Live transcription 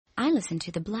listen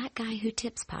to the Black Guy Who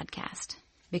Tips podcast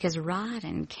because Rod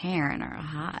and Karen are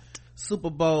hot. Super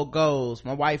Bowl goals.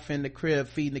 My wife in the crib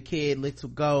feeding the kid little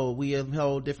gold. We in a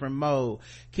whole different mode.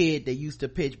 Kid that used to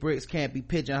pitch bricks can't be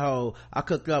pigeonholed. I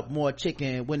cook up more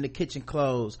chicken when the kitchen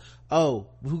closed. Oh,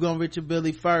 who gonna Richard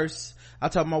Billy first? I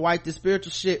told my wife the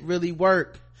spiritual shit really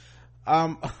work.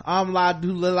 I'm la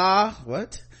do la.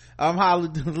 What? I'm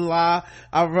holla.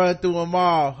 I run through them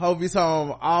all. Hope he's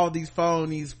home. All these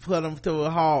phonies put them to a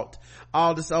halt.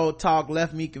 All this old talk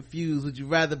left me confused. Would you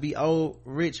rather be old,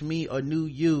 rich me or new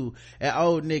you? And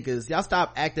old niggas, y'all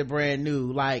stop acting brand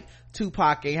new. Like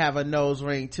Tupac ain't have a nose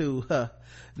ring too. Huh.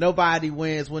 Nobody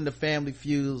wins when the family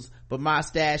feuds, but my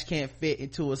stash can't fit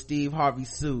into a Steve Harvey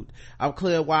suit. I'm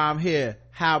clear why I'm here.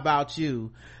 How about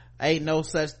you? Ain't no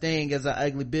such thing as an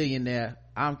ugly billionaire.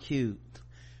 I'm cute.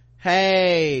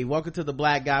 Hey, welcome to the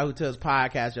Black Guy Who Tells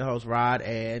podcast. Your host Rod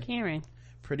and Karen.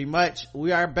 Pretty much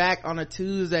we are back on a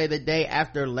Tuesday, the day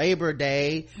after Labor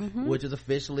Day, which is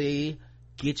officially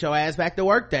get your ass back to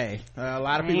work day. A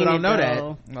lot of people don't know that.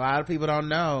 A lot of people don't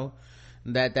know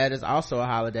that that is also a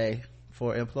holiday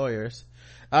for employers.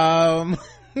 We only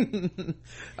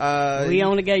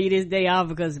gave you this day off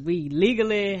because we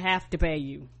legally have to pay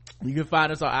you. You can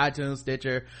find us on iTunes,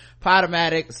 Stitcher,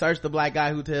 Podomatic. Search the Black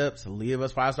Guy Who Tips. Leave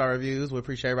us 5-star reviews. We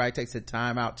appreciate everybody takes the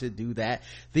time out to do that.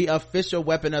 The official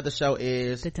weapon of the show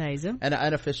is the taser, and the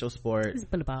unofficial sport is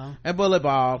bullet ball. And bullet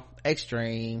ball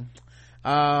extreme.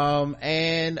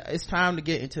 And it's time to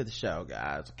get into the show,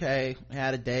 guys. Okay, I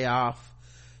had a day off.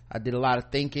 I did a lot of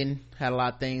thinking, had a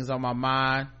lot of things on my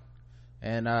mind,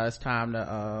 and it's time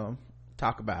to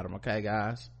talk about them. Okay,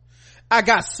 guys. I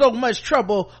got so much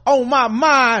trouble on my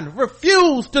mind,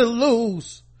 refuse to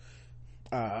lose.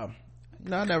 I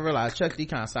never realized Chuck D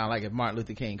kind of sound like if Martin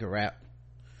Luther King could rap.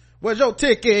 Where's your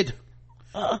ticket?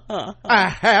 I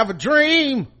have a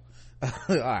dream. All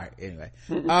right, anyway.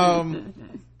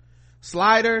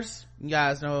 Sliders. You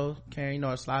guys know, Karen, you know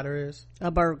what a slider is? A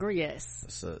burger, yes.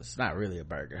 It's not really a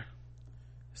burger.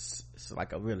 It's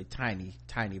like a really tiny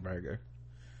burger.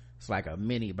 It's like a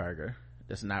mini burger.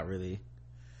 It's not really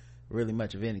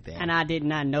much of anything. And I did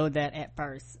not know that at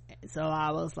first, so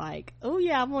I was like, oh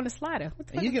yeah, I want a slider.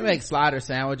 And you can make slider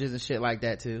sandwiches and shit like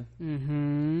that too.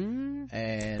 And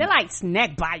they're like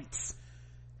snack bites.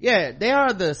 Yeah, they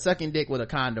are the sucking dick with a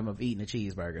condom of eating a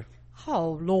cheeseburger.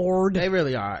 Oh Lord, they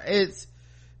really are. It's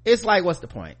like, what's the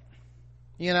point,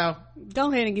 you know?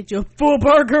 Go ahead and get you a full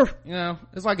burger. You know,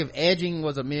 it's like if edging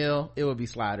was a meal, it would be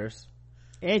sliders.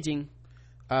 Edging?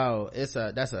 Oh, that's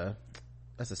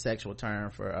a sexual term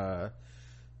for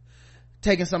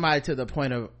taking somebody to the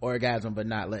point of orgasm but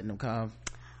not letting them come.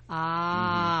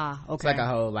 Okay. It's like a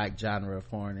whole like genre of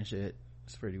porn and shit.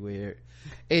 It's pretty weird.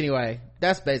 Anyway,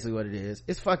 that's basically what it is.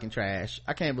 It's fucking trash.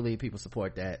 I can't believe people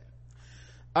support that.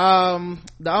 The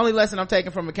only lesson I'm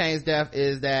taking from McCain's death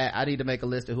is that I need to make a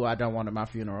list of who I don't want at my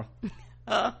funeral.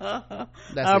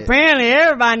 Apparently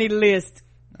everybody need a list.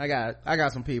 I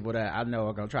got some people that I know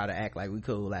are gonna try to act like we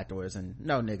cool afterwards, and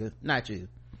no, nigga, not you.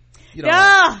 You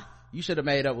don't you should have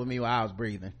made up with me while I was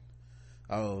breathing.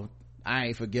 Oh, I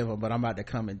ain't forgive him, but I'm about to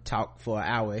come and talk for an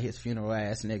hour at his funeral,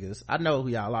 ass niggas. I know who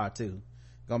y'all are too.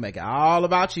 Gonna make it all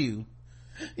about you.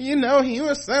 You know, he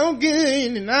was so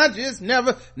good and I just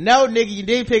never. No, nigga, you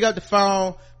didn't pick up the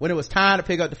phone when it was time to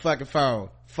pick up the fucking phone.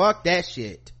 Fuck that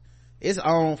shit. It's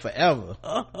on forever.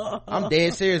 I'm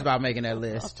dead serious about making that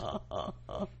list. I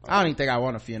don't even think I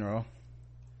want a funeral.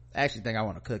 I actually think I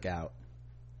want a cookout.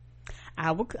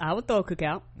 I would throw a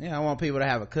cookout. Yeah, I want people to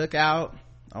have a cookout.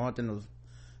 I want them to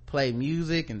play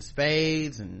music and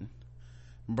spades and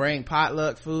bring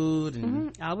potluck food,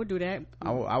 and I would do that. I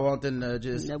want them to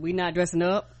just. No, we not dressing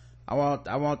up. I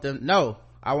want them. No,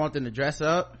 I want them to dress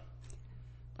up.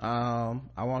 I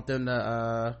want them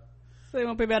to. So you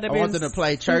want people out there I want them to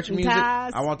play church music.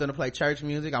 Ties. I want them to play church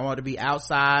music. I want it to be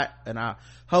outside, and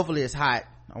hopefully it's hot.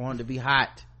 I want it to be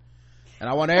hot, and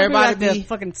I want everybody to be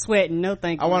fucking sweating. No,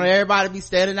 thank you. I want everybody to be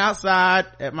standing outside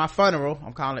at my funeral.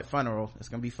 I'm calling it funeral. It's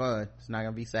gonna be fun. It's not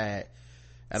gonna be sad.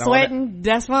 And sweating,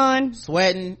 that's fun.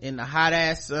 Sweating in the hot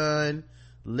ass sun,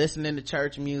 listening to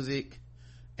church music,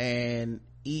 and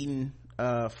eating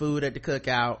food at the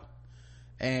cookout.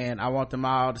 And I want them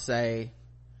all to say,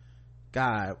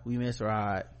 God, we miss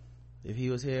Rod. If he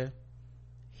was here,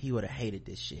 he would have hated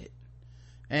this shit.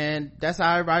 And that's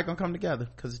how everybody gonna come together,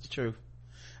 because it's the truth.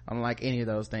 I don't like any of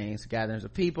those things. Gatherings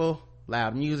of people,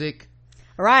 loud music.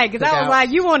 Right, because I was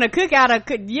like, you want to cook out a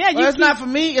yeah. Well, it's not for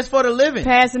me, it's for the living.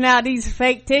 Passing out these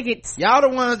fake tickets. Y'all the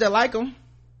ones that like them.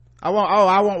 I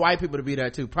want white people to be there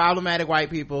too. Problematic white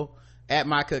people at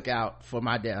my cookout for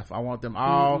my death. I want them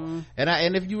all.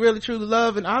 And if you really truly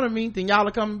love and honor me, then y'all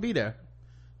will come and be there.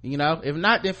 You know, if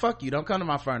not, then fuck you. Don't come to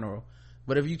my funeral.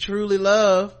 But if you truly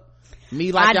love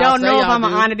me, like I y'all don't know if I'm do,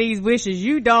 gonna honor these wishes.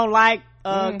 You don't like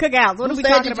cookouts. What are we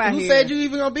talking about here? Who said you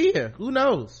even gonna be here? Who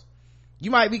knows? You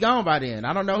might be gone by then.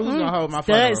 I don't know who's gonna hold my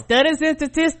funeral. Studies and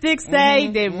statistics say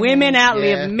that women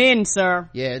outlive men, sir.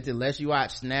 Yeah, unless you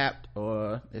watch Snapped,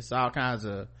 or it's all kinds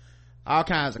of car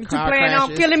crashes. You planning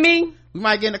on killing me? We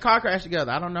might get in a car crash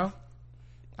together. I don't know.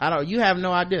 You have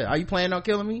no idea. Are you planning on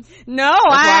killing me? No,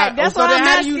 that's why I'm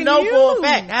asking you. For a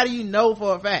fact? How do you know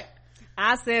for a fact?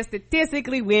 I said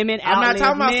statistically women outlive I'm not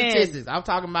talking about men. statistics. I'm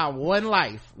talking about one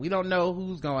life. We don't know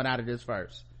who's going out of this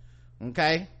first.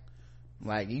 Okay?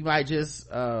 Like, you might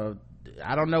just, I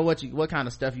don't know what kind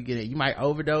of stuff you get in. You might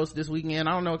overdose this weekend.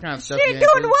 I don't know what kind of stuff you're into.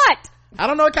 Doing what? I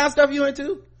don't know what kind of stuff you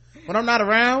into when I'm not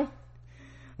around.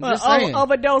 I'm just saying.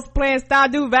 Overdose playing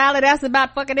Stardew Valley, that's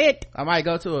about fucking it. I might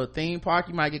go to a theme park.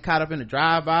 You might get caught up in a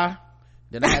drive-by.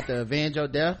 Then I have to avenge your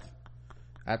death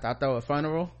after I throw a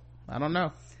funeral. I don't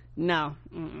know. No.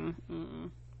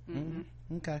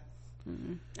 Okay.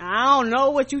 I don't know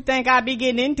what you think I be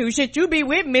getting into. Shit, you be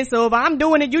with me, so if I'm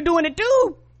doing it, you doing it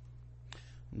too.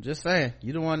 I'm just saying,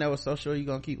 you the one that was so sure you're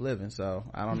gonna keep living, so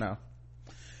I don't know.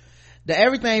 The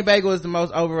everything bagel is the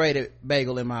most overrated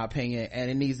bagel in my opinion, and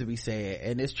it needs to be said,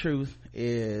 and this truth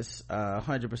is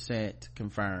 100%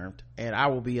 confirmed, and I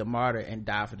will be a martyr and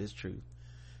die for this truth.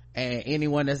 And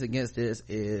anyone that's against this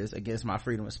is against my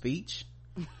freedom of speech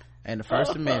and the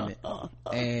First Amendment.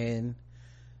 And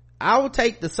I will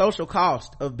take the social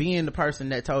cost of being the person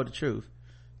that told the truth,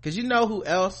 because you know who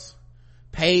else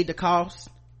paid the cost?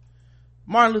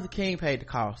 Martin Luther King paid the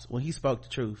cost when he spoke the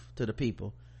truth to the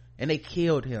people, and they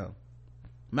killed him.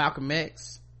 Malcolm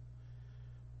X,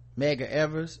 Medgar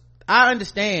Evers. I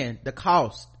understand the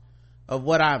cost of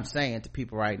what I'm saying to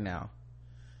people right now,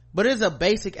 but it's a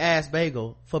basic ass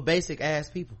bagel for basic ass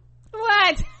people.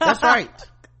 What? That's right.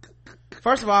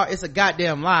 First of all, it's a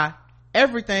goddamn lie.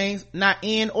 Everything's not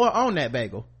in or on that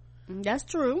bagel. That's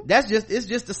true. It's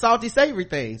just the salty savory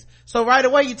things. So right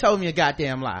away you told me a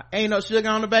goddamn lie. Ain't no sugar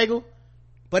on the bagel,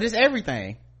 but it's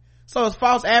everything. So it's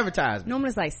false advertising. Normally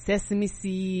it's like sesame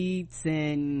seeds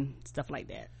and stuff like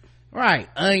that. Right.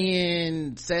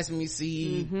 Onion, sesame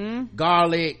seed,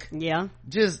 garlic. Yeah.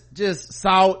 Just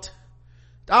salt.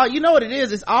 Oh, you know what it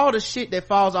is? It's all the shit that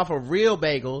falls off of real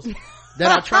bagels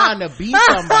that are trying to be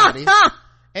somebody.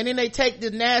 And then they take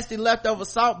the nasty leftover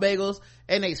salt bagels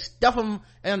and they stuff them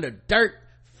in the dirt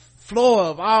floor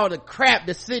of all the crap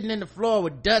that's sitting in the floor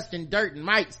with dust and dirt and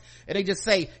mites, and they just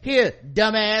say, here,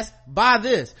 dumbass, buy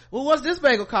this. Well, what's this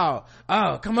bagel called?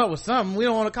 Oh, come up with something. We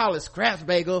don't want to call it scraps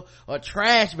bagel or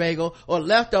trash bagel or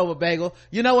leftover bagel.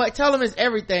 You know what? Tell them it's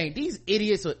everything. These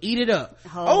idiots will eat it up.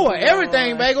 An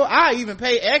everything bagel, I even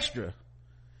pay extra.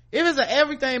 If it's an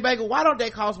everything bagel, why don't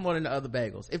they cost more than the other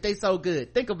bagels if they so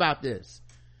good? Think about this.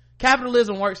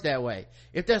 Capitalism works that way.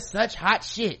 If they're such hot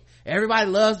shit, everybody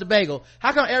loves the bagel,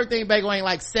 how come everything bagel ain't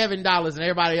like $7 and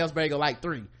everybody else bagel like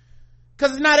 $3?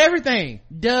 Because it's not everything.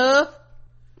 Duh.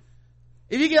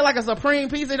 If you get like a supreme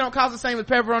pizza, it don't cost the same as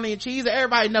pepperoni and cheese, and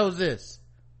everybody knows this.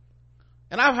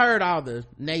 And I've heard all the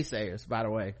naysayers, by the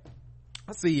way.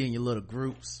 I see you in your little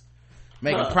groups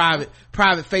making private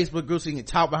Facebook groups so you can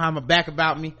talk behind my back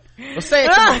about me. Well, say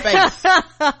it to my face.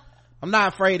 I'm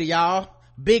not afraid of y'all.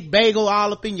 Big bagel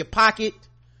all up in your pocket.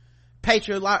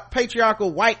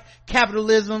 Patriarchal white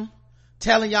capitalism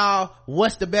telling y'all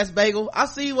what's the best bagel. I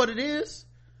see what it is.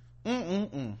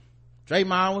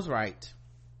 Draymond was right.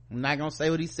 I'm not gonna say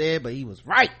what he said, but he was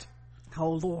right.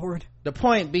 Oh Lord. The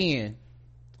point being,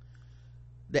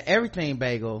 the everything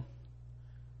bagel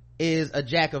is a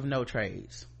jack of no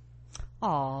trades.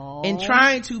 Aww. In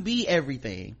trying to be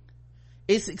everything,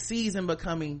 it succeeds in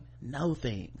becoming no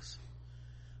things,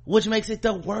 which makes it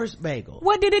the worst bagel.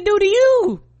 What did it do to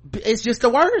you? It's just the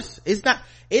worst. It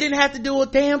didn't have to do a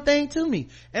damn thing to me.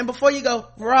 And before you go,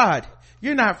 Rod,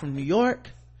 you're not from New York,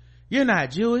 you're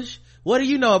not Jewish, what do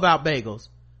you know about bagels?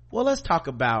 Well, let's talk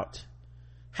about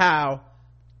how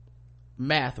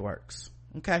math works.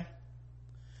 Okay,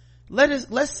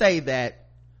 let's say that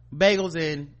bagels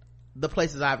in the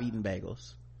places I've eaten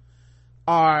bagels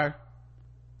are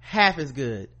half as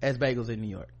good as bagels in New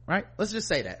York, right? Let's just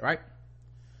say that, right?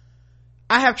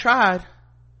 I have tried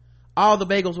all the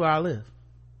bagels where I live.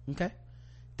 Okay,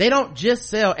 they don't just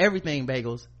sell everything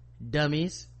bagels,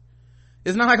 dummies.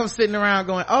 It's not like I'm sitting around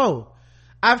going, oh,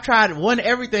 I've tried one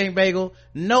everything bagel,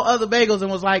 no other bagels,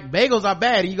 and was like, bagels are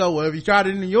bad. And you go, well, if you tried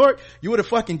it in New York, you would have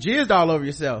fucking jizzed all over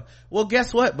yourself. Well,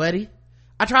 guess what, buddy?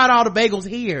 I tried all the bagels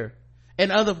here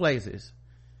and other places,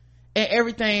 and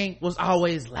everything was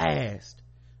always last,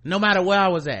 no matter where I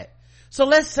was at. So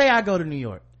let's say I go to New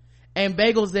York and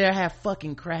bagels there have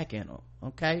fucking crack in them,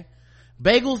 okay?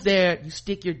 Bagels there, you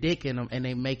stick your dick in them and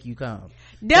they make you come.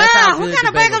 Duh, what kind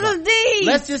of bagels is these?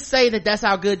 Let's just say that that's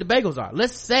how good the bagels are.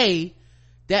 Let's say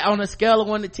that on a scale of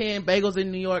 1 to 10, bagels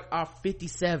in New York are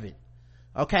 57,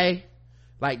 okay?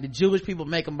 Like the Jewish people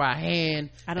make them by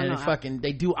hand,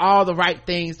 they do all the right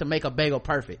things to make a bagel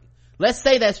perfect. Let's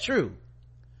say that's true.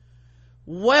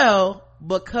 Well,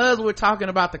 because we're talking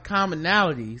about the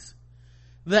commonalities,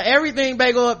 the everything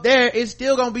bagel up there is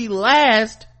still gonna be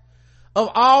last of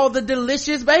all the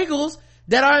delicious bagels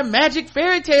that are in Magic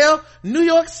Fairy Tale, New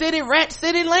York City, Rat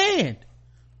City land,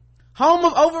 home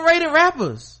of overrated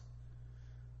rappers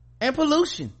and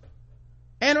pollution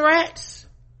and rats.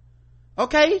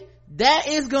 Okay, that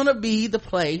is gonna be the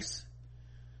place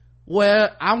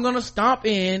where I'm gonna stomp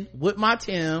in with my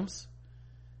Timbs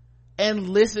and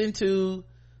listen to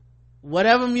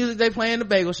whatever music they play in the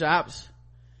bagel shops,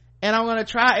 and I'm gonna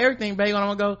try everything bagel, and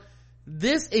I'm gonna go,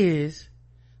 this is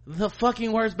the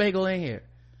fucking worst bagel in here,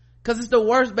 because it's the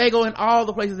worst bagel in all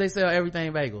the places they sell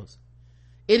everything bagels.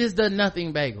 It is the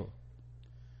nothing bagel.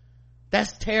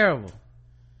 That's terrible.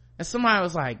 And somebody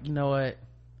was like, you know what,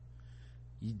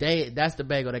 that's the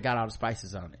bagel that got all the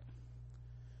spices on it.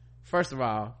 First of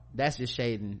all, that's just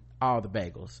shading all the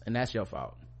bagels, and that's your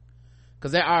fault,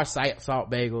 because there are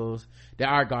salt bagels, there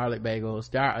are garlic bagels,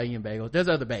 there are onion bagels, there's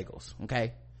other bagels,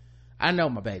 okay? I know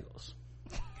my bagels.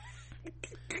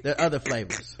 There are other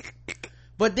flavors,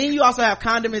 but then you also have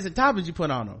condiments and toppings you put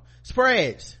on them,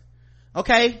 spreads,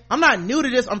 okay? I'm not new to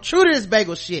this, I'm true to this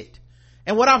bagel shit,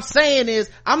 and what I'm saying is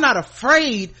I'm not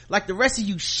afraid like the rest of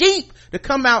you sheep to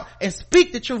come out and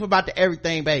speak the truth about the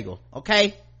everything bagel,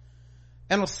 okay?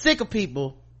 And I'm sick of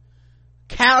people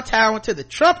kowtowing to the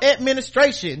Trump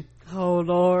administration, oh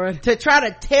Lord, to try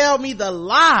to tell me the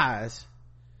lies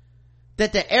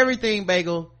that the everything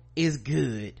bagel is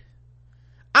good.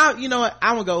 You know what,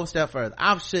 I'm gonna go a step further.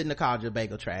 I shouldn't have called your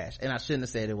bagel trash, and I shouldn't have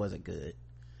said it wasn't good.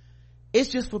 It's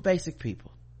just for basic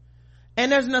people,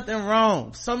 and there's nothing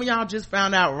wrong. Some of y'all just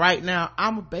found out right now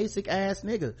I'm a basic ass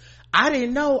nigga. I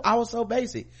didn't know I was so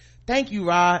basic. Thank you,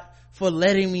 Rod, for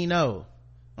letting me know.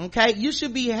 Okay, you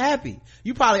should be happy.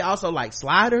 You probably also like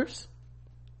sliders,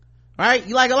 right?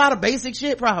 You like a lot of basic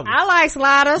shit probably. I like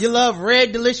sliders. You love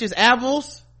red delicious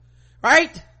apples,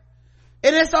 right?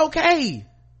 And it's okay.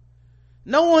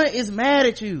 No one is mad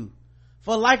at you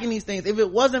for liking these things. If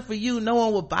it wasn't for you, no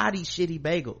one would buy these shitty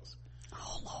bagels.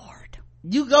 Oh Lord.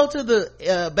 You go to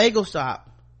the bagel shop,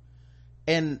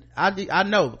 and I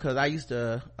know, because I used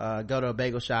to go to a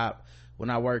bagel shop when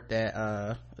I worked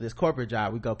at this corporate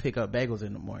job. We go pick up bagels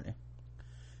in the morning,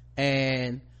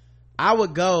 and I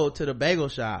would go to the bagel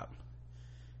shop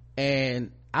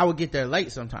and I would get there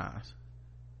late sometimes,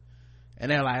 and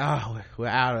they're like, oh, we're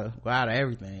out of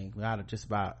everything, we're out of just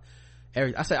about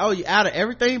everything. I said, oh, you out of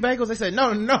everything bagels? They said,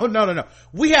 no,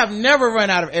 we have never run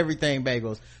out of everything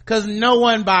bagels, because no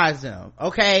one buys them,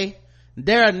 okay?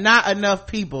 There are not enough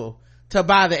people to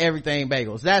buy the everything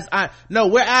bagels. No,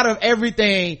 we're out of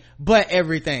everything but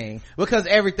everything, because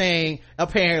everything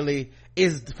apparently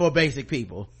is for basic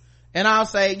people. And I'll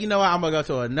say, you know what, I'm gonna go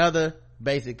to another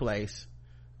basic place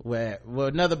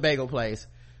another bagel place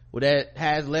that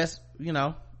has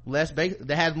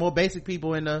that has more basic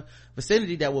people in the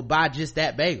vicinity that will buy just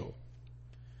that bagel.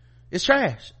 It's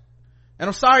trash, and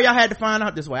I'm sorry y'all had to find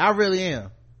out this way. I really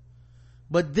am.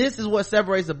 But this is what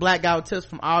separates the Black Guy with Tips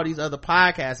from all these other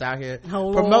podcasts out here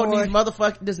promoting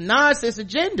this nonsense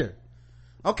agenda.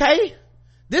 Okay,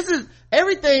 this is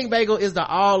everything bagel is the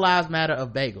all lives matter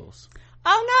of bagels.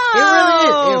 Oh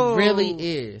no, it really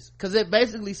is, because it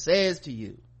basically says to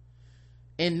you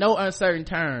in no uncertain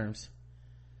terms,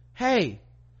 hey,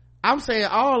 I'm saying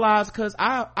all lives because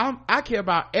I care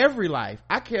about every life,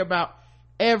 I care about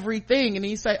everything. And then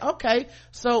you say, okay,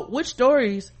 so which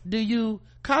stories do you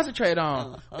concentrate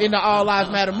on in the all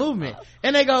lives matter movement?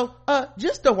 And they go,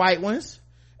 just the white ones.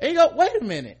 And you go, wait a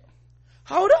minute,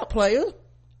 hold up, player.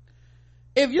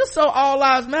 If you're so all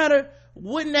lives matter,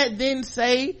 wouldn't that then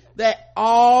say that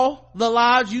all the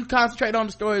lives you concentrate on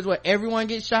the stories where everyone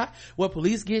gets shot, where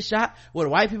police get shot, where the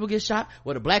white people get shot,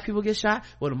 where the black people get shot,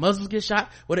 where the Muslims get shot,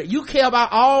 you care about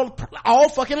all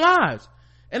fucking lives?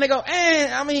 And they go,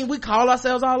 I mean, we call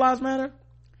ourselves all lives matter,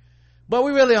 but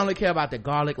we really only care about the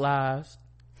garlic lives,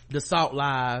 the salt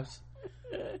lives.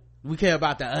 We care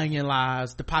about the onion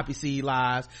lives, the poppy seed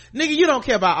lives. Nigga, you don't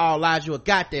care about all lives. You a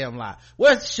goddamn lie.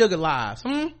 Where's the sugar lives?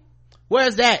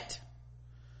 Where's that?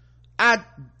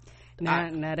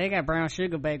 Now they got brown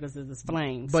sugar bagels as the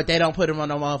flames, but they don't put them on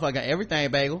no motherfucking everything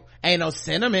bagel. Ain't no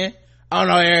cinnamon Oh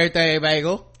no, everything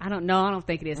bagel. I don't know. I don't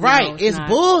think it is. Right. No, it's not.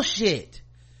 bullshit.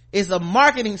 It's a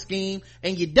marketing scheme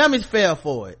and you dummies fell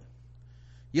for it.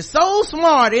 You're so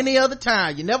smart any other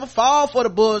time. You never fall for the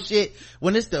bullshit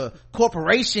when it's the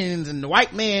corporations and the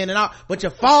white man and all, but you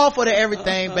fall for the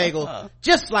everything bagel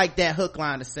just like that, hook,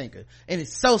 line, and sinker. And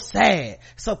it's so sad,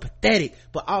 so pathetic,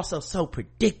 but also so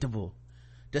predictable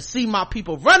to see my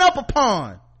people run up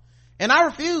upon. And I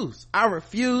refuse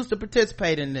to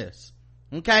participate in this.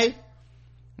 Okay?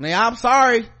 Now I'm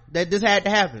sorry that this had to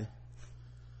happen,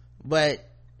 but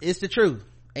it's the truth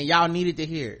and y'all needed to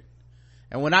hear it.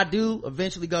 And when I do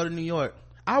eventually go to New York,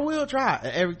 I will try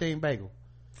an everything bagel.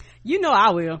 You know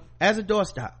I will. As a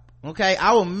doorstop. Okay?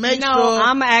 I will make sure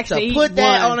I'm actually to put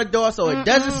that one. on the door so it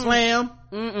doesn't slam.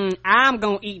 I'm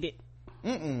gonna eat it.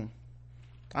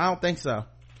 I don't think so.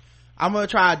 I'm gonna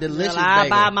try a delicious I'll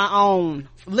bagel. buy my own.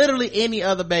 Literally any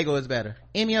other bagel is better.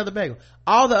 Any other bagel.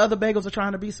 All the other bagels are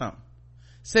trying to be something.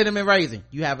 Cinnamon raisin.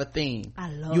 You have a theme. I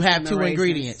love you have cinnamon two raisins.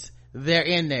 ingredients. They're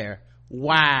in there.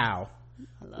 Wow.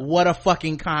 What a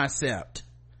fucking concept.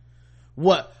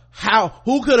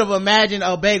 Who could have imagined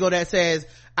a bagel that says,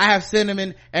 I have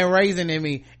cinnamon and raisin in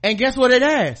me? And guess what it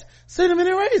has? Cinnamon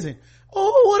and raisin.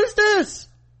 Oh, what is this?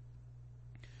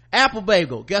 Apple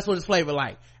bagel. Guess what it's flavored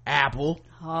like? Apple.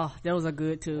 Oh, those are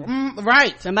good too.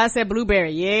 Right. Somebody said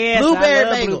blueberry. Yes, Blueberry I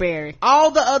love bagel. blueberry.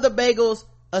 All the other bagels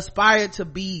aspire to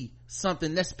be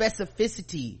something. Their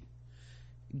specificity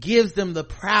gives them the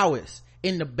prowess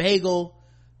in the bagel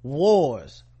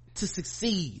wars to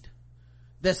succeed.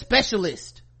 They're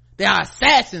specialists. They are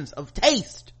assassins of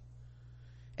taste.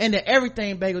 And the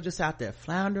everything bagel just out there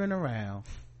floundering around,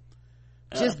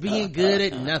 just being good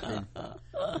at nothing.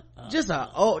 Just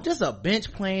a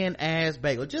bench playing ass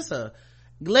bagel.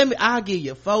 I'll give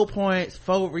you 4 points,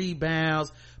 4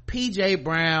 rebounds, PJ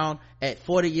Brown at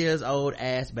 40 years old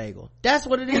ass bagel. That's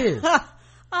what it is.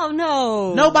 Oh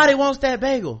no. Nobody wants that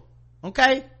bagel.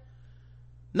 Okay?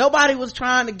 Nobody was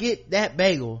trying to get that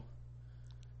bagel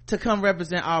to come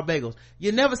represent all bagels.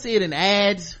 You never see it in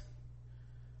ads.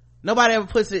 Nobody ever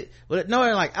puts it,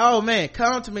 nobody like, oh man,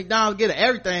 come to McDonald's, get an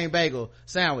everything bagel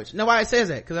sandwich. Nobody says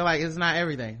that because they're like, it's not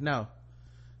everything. No.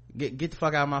 Get the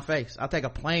fuck out of my face. I'll take a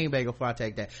plain bagel before I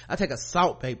take that. I'll take a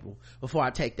salt bagel before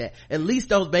I take that. At least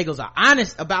those bagels are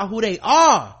honest about who they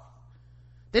are.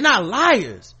 They're not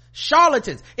liars,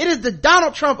 charlatans. It is the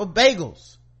Donald Trump of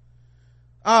bagels.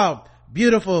 Oh,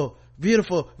 beautiful,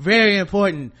 very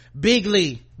important,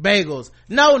 bigly bagels.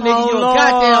 No, nigga, you're a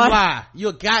goddamn lie. You're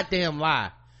a goddamn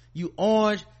lie. You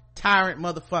orange tyrant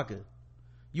motherfucker.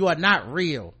 You are not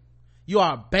real. You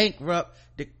are a bankrupt,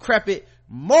 decrepit,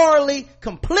 morally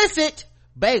complicit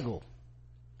bagel.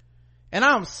 And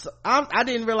I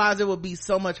didn't realize it would be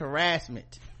so much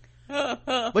harassment.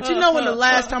 But you know when the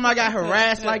last time I got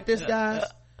harassed like this, guys?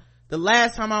 The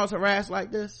last time I was harassed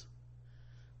like this,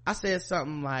 I said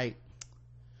something like,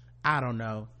 I don't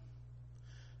know,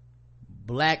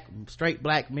 straight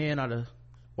black men are the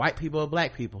white people of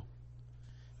black people.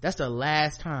 That's the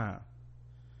last time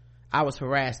I was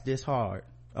harassed this hard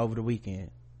over the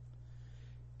weekend.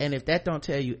 And if that don't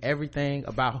tell you everything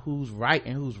about who's right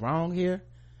and who's wrong here,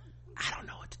 I don't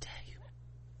know what to tell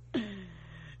you.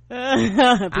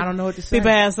 I don't know what to say.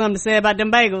 People have something to say about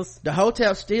them bagels. The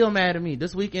hotel's still mad at me.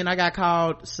 This weekend I got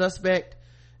called suspect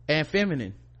and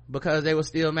feminine because they were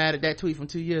still mad at that tweet from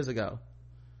 2 years ago.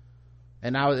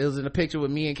 And it was in a picture with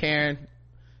me and Karen,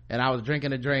 and I was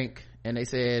drinking a drink, and they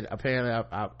said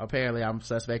apparently I'm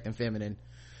suspect and feminine.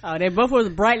 Oh, they both was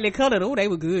brightly colored. Oh, they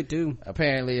were good too.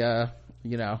 Apparently, I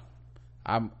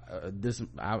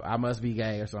must be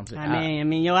gay or something. I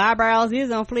mean, your eyebrows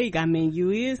is on fleek. I mean, you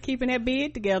is keeping that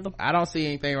beard together. I don't see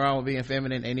anything wrong with being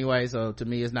feminine anyway, so to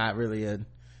me it's not really an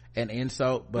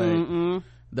insult, but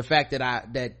the fact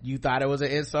that you thought it was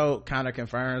an insult kind of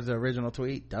confirms the original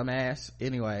tweet, dumbass.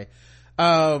 Anyway,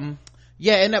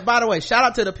 yeah, and by the way, shout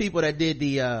out to the people that did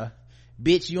the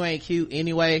bitch you ain't cute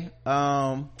anyway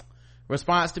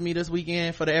response to me this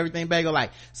weekend for the everything bagel.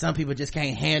 Like, some people just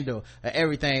can't handle an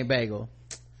everything bagel.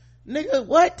 Nigga,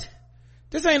 what?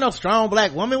 This ain't no strong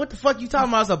black woman. What the fuck you talking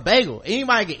about? It's a bagel.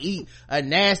 Anybody can eat a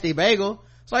nasty bagel.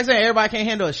 It's like saying everybody can't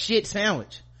handle a shit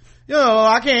sandwich.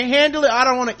 I can't handle it. I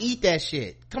don't want to eat that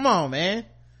shit. Come on, man.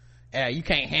 You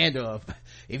can't handle it.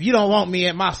 If you don't want me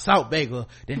at my salt bagel,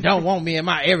 then don't want me at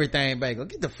my everything bagel.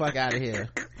 Get the fuck out of here.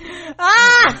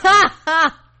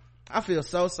 I feel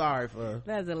so sorry for,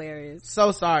 that's hilarious.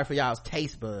 So sorry for y'all's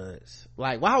taste buds.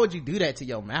 Like, why would you do that to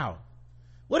your mouth?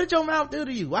 What did your mouth do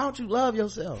to you? Why don't you love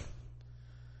yourself?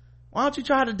 Why don't you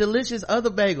try the delicious other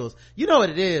bagels? You know what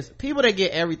it is? People that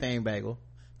get everything bagel,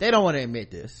 they don't want to admit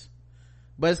this,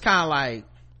 but it's kind of like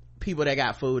people that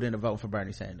got food and to vote for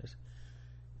Bernie Sanders.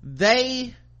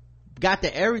 They got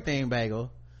the everything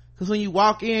bagel. Because when you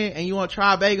walk in and you want to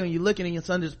try a bagel and you're looking and your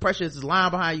son there's pressure, there's this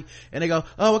line behind you and they go,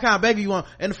 oh, what kind of bagel you want?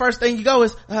 And the first thing you go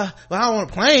is, well, I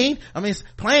want a plain. I mean, it's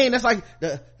plain. That's like,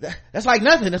 that's like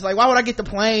nothing. It's like, why would I get the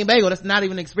plain bagel? That's not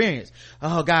even an experience.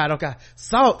 Oh God.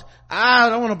 Salt. I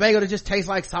don't want a bagel that just tastes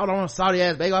like salt. I don't want a salty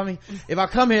ass bagel. I mean, if I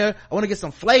come here, I want to get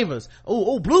some flavors.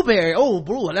 Oh, blueberry. Oh,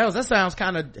 that sounds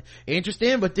kind of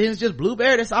interesting, but then it's just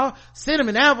blueberry. That's all.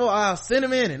 Cinnamon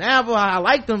and apple. I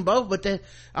like them both, but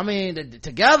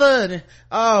together. And,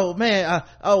 oh man,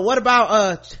 what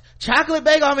about chocolate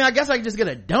bagel? I mean, I guess I can just get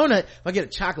a donut. If I get a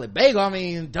chocolate bagel, I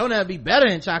mean, donut would be better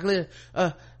than chocolate.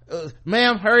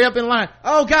 Ma'am, hurry up in line.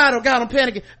 Oh God, I'm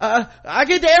panicking. I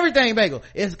get the everything bagel.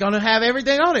 It's gonna have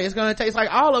everything on it. It's gonna taste like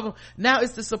all of them. Now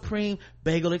it's the supreme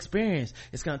bagel experience.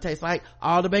 It's gonna taste like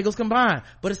all the bagels combined,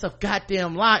 but it's a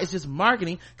goddamn lie. It's just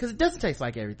marketing, because it doesn't taste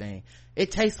like everything.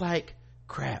 It tastes like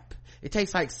crap. It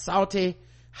tastes like salty,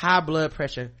 high blood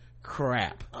pressure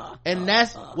crap, and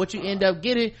that's what you end up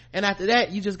getting. And after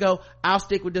that, you just go, I'll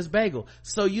stick with this bagel.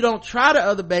 So you don't try the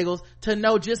other bagels to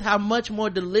know just how much more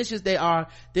delicious they are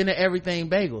than the everything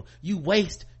bagel. You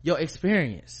waste your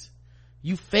experience.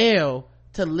 You fail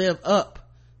to live up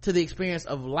to the experience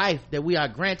of life that we are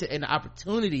granted and the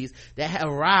opportunities that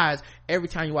arise every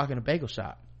time you walk in a bagel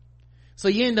shop. So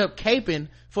you end up caping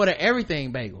for the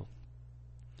everything bagel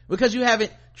because you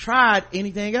haven't tried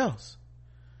anything else.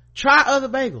 Try other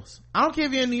bagels. I don't care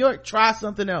if you're in New York, try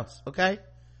something else, okay?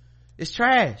 It's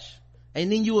trash.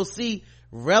 And then you will see,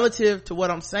 relative to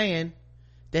what I'm saying,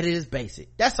 that it is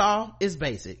basic. That's all. It's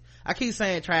basic. I keep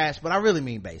saying trash, but I really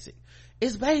mean basic.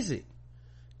 It's basic.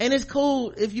 And it's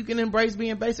cool if you can embrace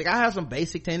being basic. I have some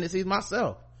basic tendencies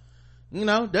myself.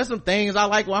 There's some things I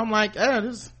like where I'm like,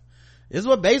 this is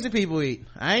what basic people eat.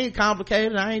 I ain't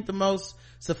complicated. I ain't the most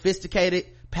sophisticated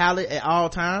palate at all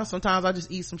times. Sometimes I just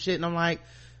eat some shit and I'm like,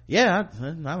 yeah,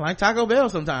 I like Taco Bell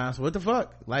sometimes. What the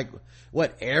fuck? Like,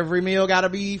 what, every meal gotta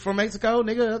be from Mexico,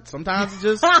 nigga? Sometimes it's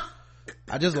just,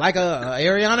 I just like a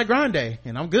Ariana Grande,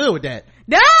 and I'm good with that.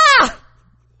 Ah!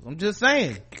 I'm just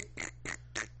saying.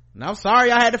 And I'm sorry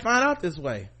I had to find out this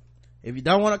way. If you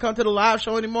don't want to come to the live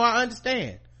show anymore, I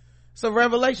understand. It's a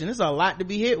revelation. It's a lot to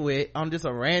be hit with on just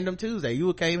a random Tuesday.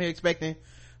 You came here expecting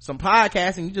some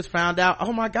podcasting, you just found out,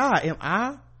 oh my God, am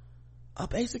I a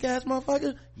basic ass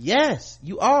motherfucker? Yes,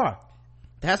 you are.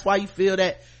 That's why you feel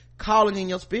that calling in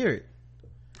your spirit.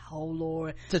 Oh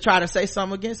Lord, to try to say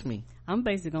something against me. I'm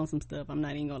basic on some stuff, I'm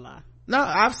not even gonna lie. No,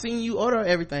 I've seen you order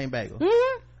everything bagel.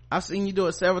 I've seen you do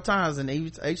it several times, and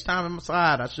each time in my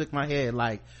side I shook my head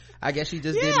like, I guess she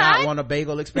just did not want a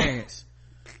bagel experience.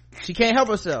 She can't help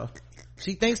herself.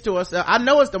 She thinks to herself, I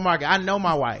know it's the market. I know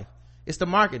my wife. It's the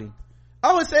marketing.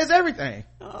 Oh, it says everything.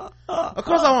 Of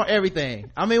course I want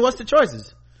everything. I mean, what's the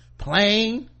choices?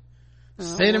 Plain,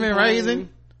 cinnamon raisin,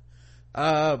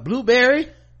 blueberry.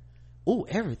 Ooh,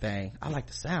 everything. I like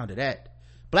the sound of that.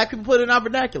 Black people put it in our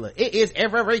vernacular. It is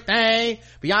everything.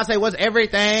 Beyonce was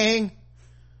everything.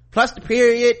 Plus the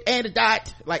period and the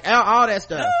dot. Like all that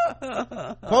stuff.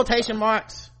 Quotation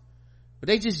marks. But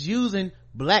they just using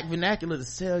black vernacular to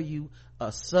sell you a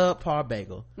subpar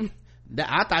bagel.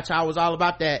 I thought y'all was all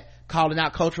about that, calling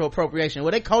out cultural appropriation.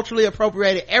 Well, they culturally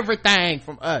appropriated everything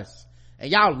from us, and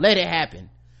y'all let it happen.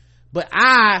 But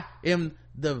I am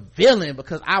the villain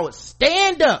because I would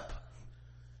stand up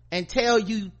and tell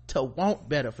you to want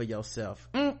better for yourself.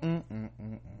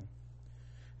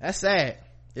 That's sad.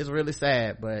 It's really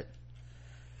sad, but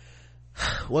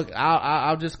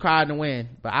I'll just cry in the wind,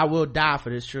 but I will die for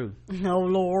this truth. No,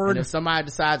 Lord. And if somebody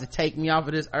decides to take me off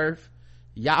of this earth,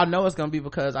 y'all know it's gonna be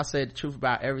because I said the truth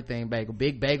about everything bagel.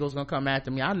 Big Bagel's gonna come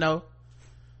after me. I know.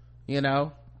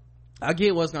 I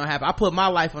get what's gonna happen. I put my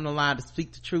life on the line to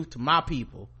speak the truth to my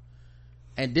people,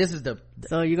 and this is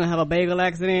so you're gonna have a bagel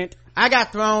accident? I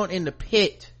got thrown in the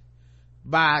pit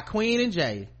by Queen and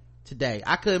Jay today.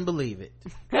 I couldn't believe it.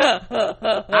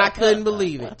 I couldn't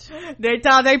believe it. They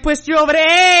thought they pushed you over the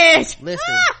edge.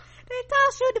 Listen, they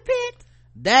tossed you in the pit.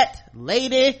 That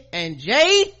lady and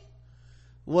Jay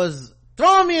was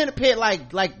throwing me in the pit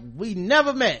like we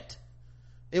never met.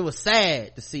 It was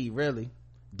sad to see, really,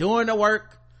 doing the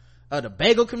work of the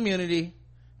bagel community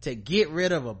to get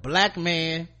rid of a black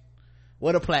man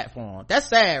with a platform. That's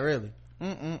sad, really.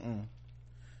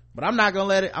 But I'm not gonna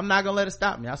let it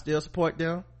stop me. I still support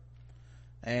them,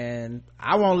 and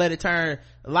I won't let it turn.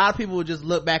 A lot of people will just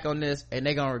look back on this and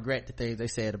they're gonna regret the things they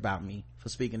said about me for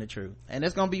speaking the truth, and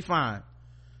it's gonna be fine.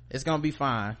 It's gonna be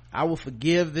fine. I will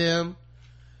forgive them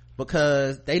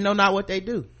because they know not what they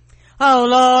do. Oh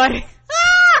Lord.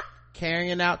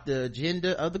 Carrying out the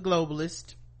agenda of the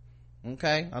globalist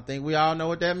Okay, I think we all know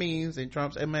what that means in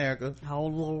Trump's America. Oh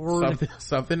Lord.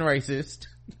 Something racist.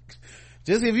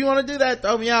 Just if you want to do that,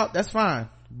 throw me out, that's fine.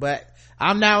 But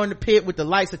I'm now in the pit with the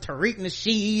likes of Tariq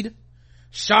Nasheed,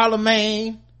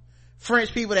 Charlemagne,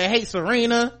 French people that hate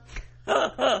Serena,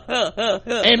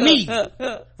 and me,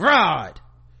 Rod.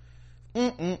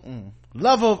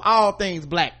 Lover of all things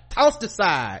black. Tossed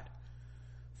aside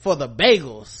for the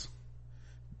bagels.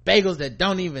 Bagels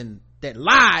that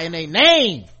lie in their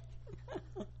name.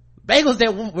 Bagels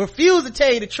that refuse to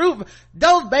tell you the truth.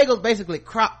 Those bagels basically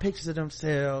crop pictures of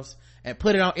themselves and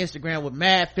put it on Instagram with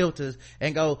mad filters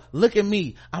and go, look at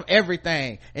me, I'm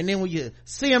everything. And then when you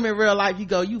see them in real life, you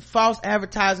go, you false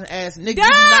advertising ass nigga, you do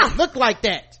not look like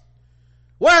that.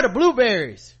 Where are the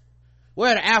blueberries?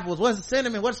 Where are the apples? What's the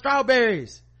cinnamon? What's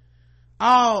strawberries?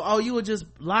 Oh, you were just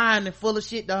lying and full of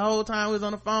shit the whole time we was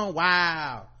on the phone.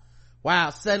 Wow,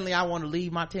 suddenly I want to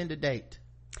leave my Tinder date.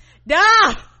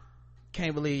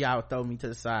 Can't believe y'all would throw me to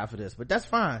the side for this, but that's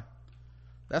fine.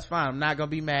 I'm not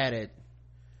gonna be mad at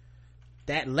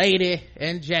that lady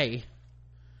and Jay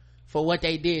for what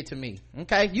they did to me.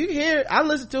 Okay, you hear it, I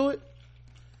listened to it.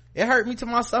 It hurt me to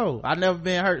my soul. I've never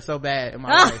been hurt so bad in my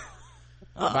life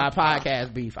by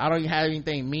podcast beef. I don't even have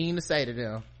anything mean to say to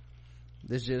them.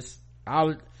 This just,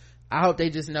 I hope they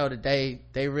just know that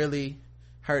they really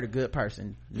hurt a good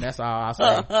person, and that's all I'll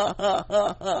say.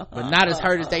 But not as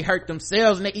hurt as they hurt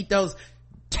themselves and they eat those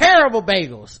terrible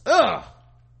bagels. Ugh.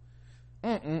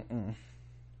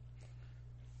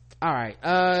 All right,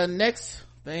 next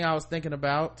thing I was thinking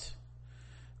about,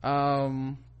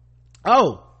 newsflash,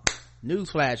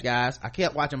 guys, I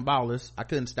kept watching Ballers. I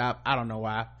couldn't stop. I don't know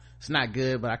why. It's not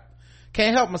good, but I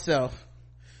can't help myself.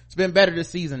 It's been better this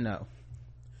season though.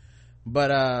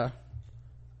 But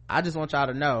I just want y'all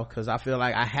to know, because I feel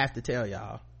like I have to tell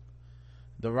y'all,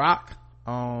 The Rock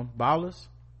on Ballers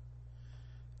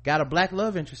got a black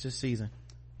love interest this season.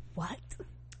 What?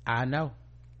 I know.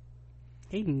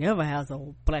 He never has a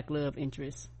black love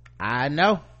interest. I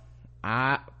know.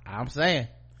 I'm saying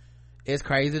it's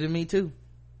crazy to me too.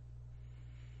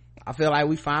 I feel like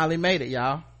we finally made it,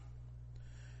 y'all.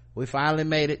 We finally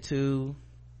made it to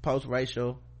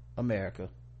post-racial America.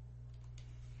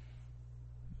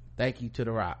 Thank you to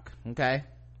The Rock. Okay,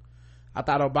 I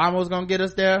thought Obama was gonna get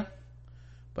us there,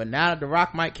 but now that The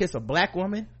Rock might kiss a black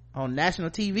woman on national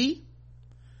TV,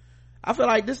 I feel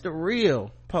like this is the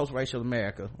real post-racial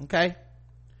America. Okay,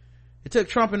 it took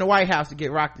Trump in the White House to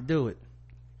get Rock to do it,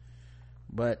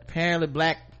 but apparently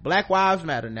black lives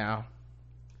matter now.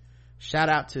 Shout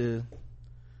out to,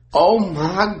 oh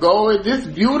my God, this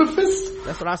beautiful.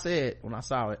 that's what I said when I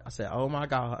saw it. I said, oh my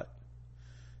God,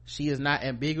 she is not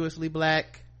ambiguously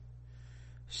black.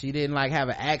 She didn't like have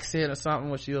an accent or something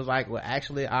where she was like, well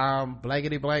actually I'm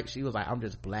blankety blank. She was like, I'm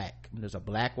just black. I'm just a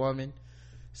black woman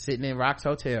sitting in Rock's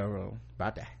hotel room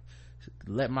about to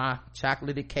let my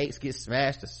chocolatey cakes get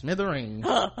smashed to smithereens.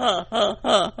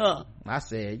 I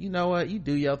said, you know what, you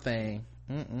do your thing.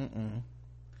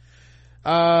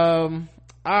 All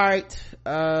right,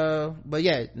 but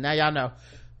yeah, now y'all know.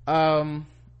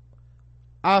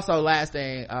 Also, last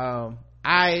thing,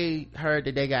 I heard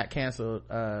that they got canceled.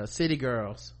 City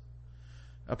Girls,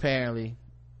 apparently,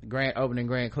 grand opening,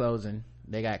 grand closing,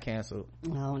 they got canceled.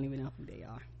 I don't even know who they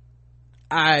are.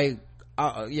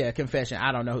 Yeah, confession,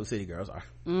 I don't know who City Girls are.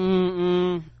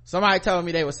 Somebody told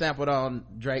me they were sampled on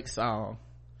Drake's song.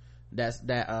 That's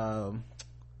that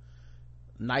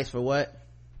Nice for What,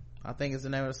 I think is the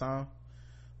name of the song.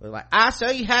 But like, I'll show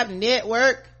you how to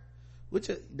network, which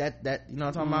that you know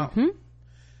what I'm talking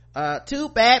about. Two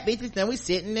bad bitches, then we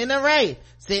sitting in a race,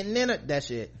 that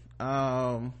shit.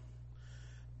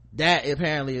 That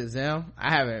apparently is them.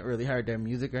 I haven't really heard their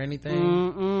music or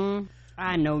anything.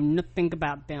 I know nothing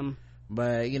about them,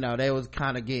 but you know, they was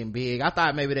kind of getting big. I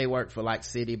thought maybe they worked for like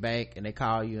Citibank and they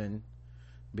call you and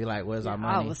be like, where's our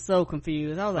money? I was so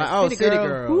confused. I was like, oh, City Girls.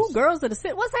 Girls. Who girls of the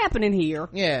city? What's happening here?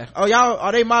 Yeah. Oh, y'all,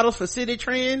 are they models for City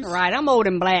Trends? Right, I'm old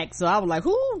and black, so I was like,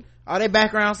 who? Are they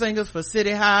background singers for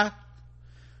City High?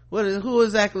 Who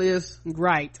exactly is?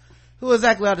 Right. Who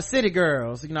exactly are the City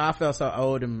Girls? You know, I felt so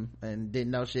old and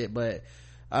didn't know shit, but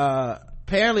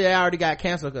apparently they already got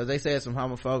canceled because they said some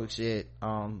homophobic shit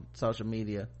on social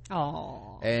media.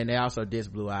 Oh. And they also dissed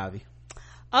Blue Ivy.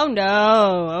 Oh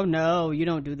no, you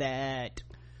don't do that.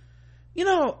 You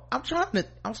know, I'm starting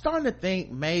to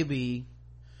think maybe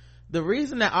the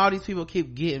reason that all these people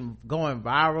keep going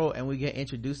viral and we get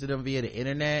introduced to them via the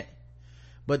internet,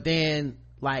 but then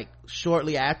like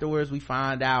shortly afterwards we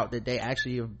find out that they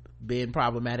actually have been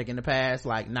problematic in the past,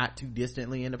 like not too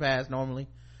distantly in the past normally.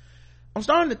 I'm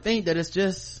starting to think that it's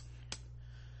just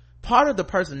part of the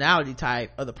personality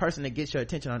type of the person that gets your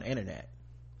attention on the internet.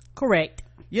 Correct.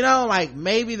 You know, like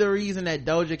maybe the reason that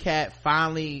Doja Cat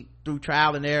finally through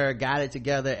trial and error got it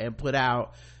together and put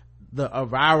out a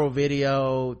viral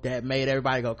video that made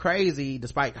everybody go crazy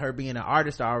despite her being an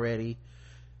artist already,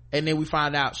 and then we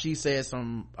find out she said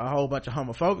a whole bunch of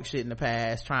homophobic shit in the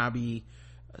past trying to be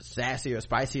sassy or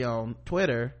spicy on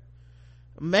Twitter.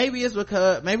 Maybe it's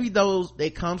because they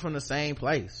come from the same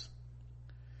place.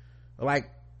 Like,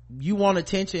 you want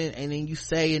attention and then you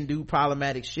say and do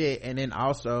problematic shit, and then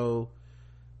also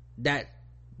that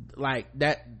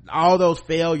all those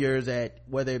failures at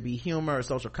whether it be humor or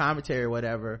social commentary or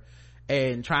whatever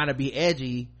and trying to be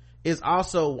edgy is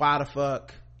also why the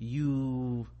fuck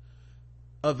you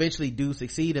eventually do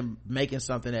succeed in making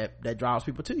something that draws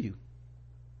people to you.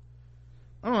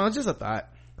 I don't know, it's just a thought.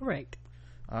 Correct.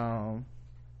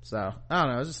 So I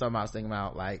don't know, it's just something I was thinking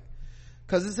about, like,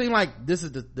 because it seemed like this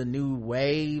is the new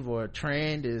wave or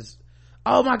trend is,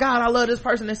 oh my god, I love this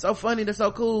person, they're so funny, they're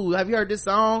so cool, have you heard this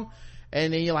song?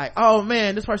 And then you're like, oh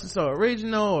man, this person's so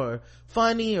original or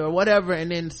funny or whatever,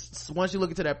 and then once you look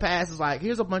into their past, it's like,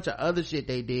 here's a bunch of other shit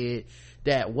they did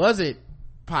that wasn't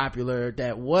popular,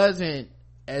 that wasn't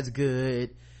as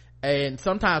good, and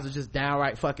sometimes it's just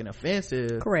downright fucking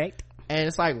offensive. Correct. And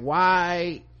it's like,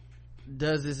 why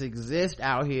does this exist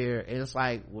out here? And it's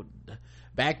like, well,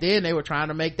 back then they were trying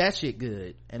to make that shit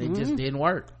good and it just didn't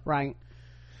work. Right.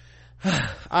 All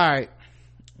right,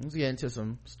 let's get into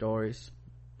some stories.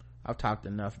 I've talked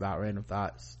enough about random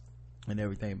thoughts and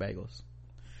everything bagels.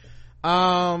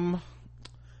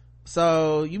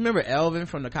 So you remember Elvin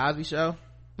from the Cosby Show?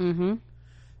 He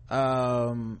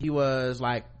was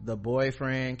like the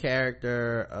boyfriend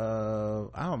character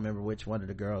of, I don't remember which one of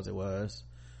the girls it was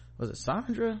it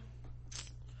Sandra?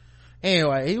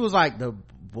 Anyway, he was like the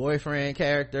boyfriend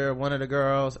character of one of the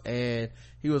girls, and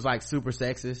he was like super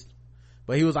sexist,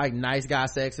 but he was like nice guy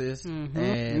sexist.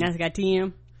 And nice guy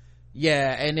TM.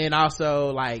 Yeah, and then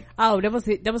also like, oh, that was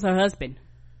her husband.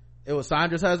 It was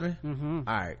Sandra's husband. All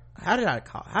right, how did I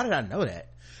know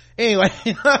that? Anyway,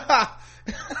 I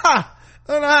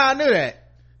don't know how I knew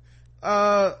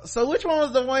that. So which one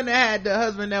was the one that had the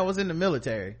husband that was in the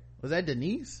military? Was that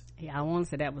Denise? Yeah, I want to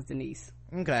say that was Denise.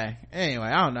 Okay, anyway,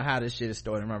 I don't know how this shit is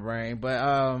stored in my brain,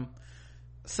 but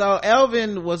so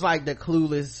Elvin was like the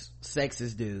clueless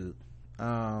sexist dude.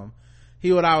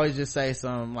 He would always just say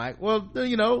something like, well,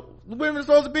 you know, women are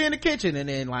supposed to be in the kitchen, and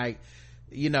then like,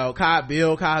 you know,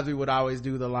 Bill Cosby would always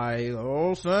do the like,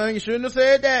 oh son, you shouldn't have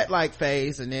said that like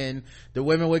face, and then the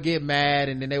women would get mad,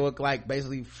 and then they would like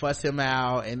basically fuss him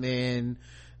out, and then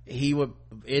he would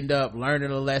end up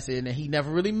learning a lesson, and he never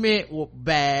really meant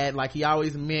bad, like he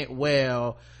always meant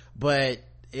well, but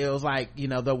it was like, you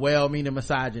know, the well meaning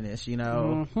misogynist, you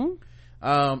know.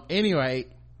 Anyway,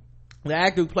 the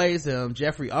actor who plays him,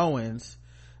 Jeffrey Owens,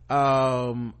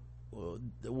 was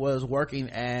working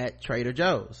at Trader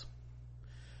Joe's,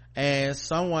 and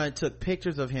someone took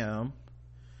pictures of him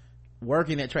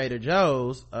working at Trader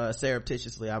Joe's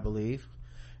surreptitiously, I believe,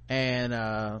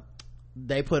 and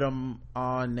they put them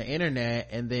on the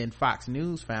internet, and then Fox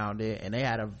News found it, and they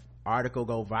had an article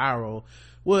go viral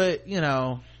with, you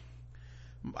know,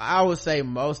 I would say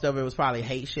most of it was probably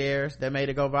hate shares that made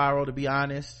it go viral, to be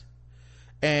honest.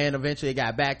 And eventually it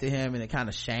got back to him, and it kind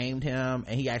of shamed him,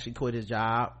 and he actually quit his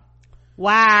job.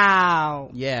 Wow.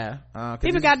 Yeah.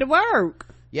 People got to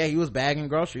work. Yeah, he was bagging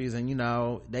groceries, and you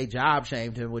know, they job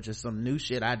shamed him, which is some new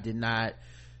shit I did not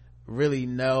really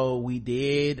know we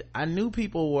did. I knew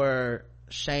people were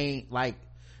shamed, like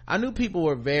I knew people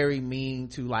were very mean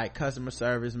to like customer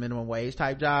service, minimum wage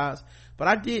type jobs, but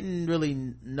I didn't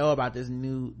really know about this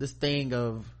thing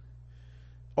of,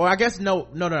 or I guess no,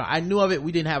 I knew of it,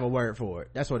 we didn't have a word for it.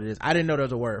 That's what it is. I didn't know there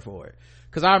was a word for it,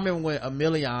 because I remember when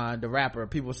Amelion, the rapper,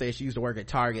 people say she used to work at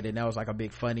Target, and that was like a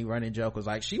big funny running joke, was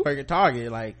like, she worked at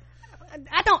Target. Like,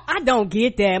 I don't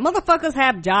get that. Motherfuckers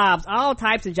have jobs, all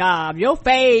types of jobs. Your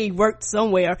fave worked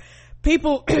somewhere.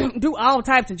 People do all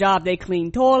types of jobs. They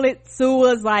clean toilets,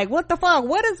 sewers. Like, what the fuck?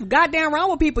 What is goddamn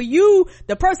wrong with people? You,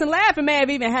 the person laughing, may have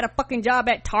even had a fucking job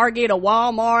at Target or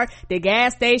Walmart, the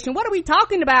gas station. What are we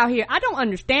talking about here? I don't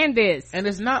understand this. And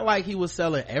it's not like he was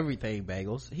selling everything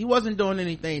bagels. He wasn't doing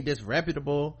anything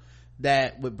disreputable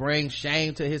that would bring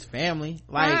shame to his family.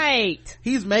 Like, right.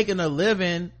 He's making a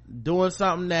living doing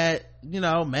something that, you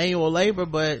know, manual labor,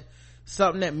 but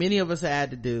something that many of us had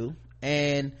to do.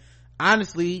 And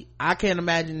honestly, I can't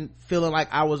imagine feeling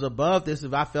like I was above this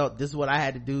if I felt this is what I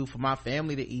had to do for my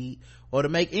family to eat or to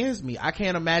make ends meet. I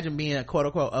can't imagine being a quote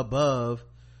unquote above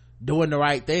doing the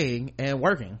right thing and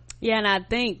working. Yeah, and I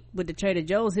think with the Trader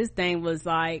Joe's, his thing was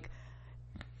like,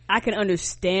 I can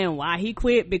understand why he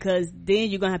quit, because then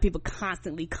you're gonna have people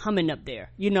constantly coming up there,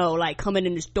 like coming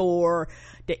in the store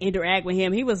to interact with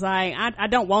him. He was like, I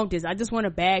don't want this. I just want to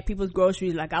bag people's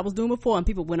groceries like I was doing before, and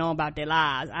people went on about their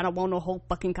lives. I don't want no whole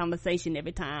fucking conversation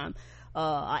every time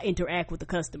I interact with the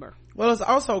customer. Well, it's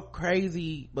also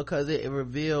crazy because it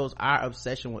reveals our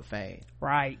obsession with fame.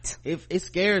 Right. It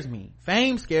scares me.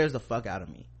 Fame scares the fuck out of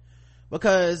me,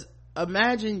 because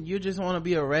imagine you just want to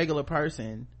be a regular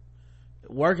person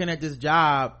working at this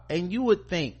job, and you would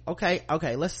think,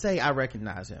 okay, let's say I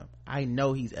recognize him. I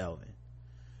know he's Elvin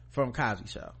from Cosby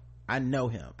Show. I know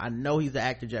him. I know he's the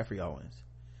actor Jeffrey Owens.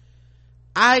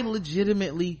 I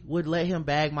legitimately would let him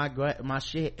bag my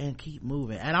shit and keep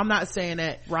moving. And I'm not saying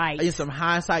that in some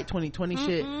hindsight 2020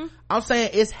 shit. I'm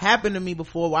saying it's happened to me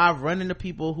before, where I've run into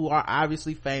people who are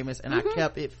obviously famous, and I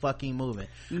kept it fucking moving.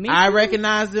 I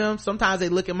recognize them. Sometimes they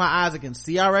look in my eyes and can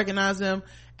see I recognize them,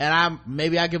 and I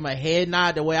give them a head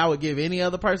nod the way I would give any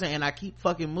other person, and I keep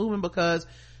fucking moving, because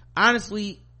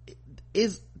honestly,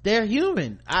 they're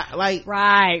human. I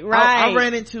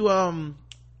ran into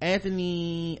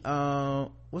Anthony,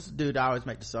 what's the dude that always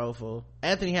make the soulful?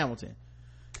 Anthony Hamilton.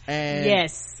 And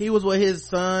yes, he was with his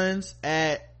sons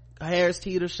at Harris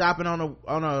Teeter shopping on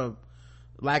a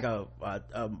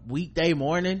weekday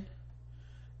morning,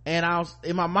 and I was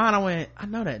in my mind, I went, I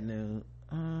know that dude.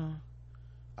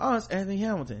 Oh, it's Anthony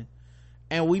Hamilton.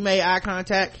 And we made eye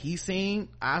contact. He seen,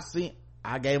 I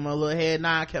gave him a little head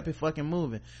nod, kept it fucking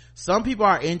moving. Some people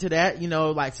are into that,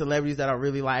 like celebrities that are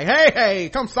really like, hey,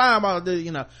 come sign about this,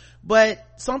 but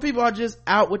some people are just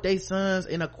out with their sons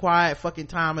in a quiet fucking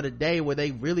time of the day where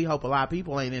they really hope a lot of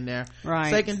people ain't in there, right,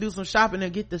 so they can do some shopping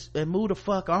and get this and move the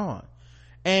fuck on.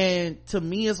 And to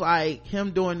me, it's like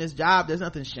him doing this job, there's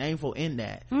nothing shameful in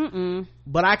that.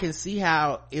 But I can see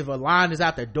how if a line is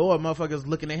out the door, motherfuckers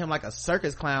looking at him like a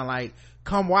circus clown, like,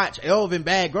 come watch Elvin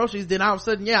bag groceries, then all of a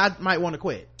sudden, I might want to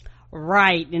quit.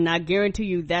 Right. And I guarantee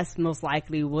you that's most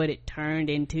likely what it turned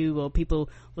into, or people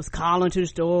was calling to the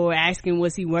store asking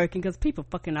was he working, because people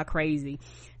fucking are crazy.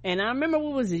 And I remember,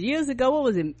 what was it, years ago, what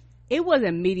was it? It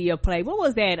wasn't Media Play. What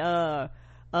was that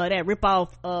that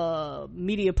rip-off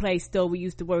Media Play store we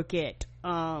used to work at?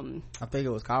 I think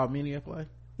it was called Media Play.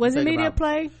 Was it Media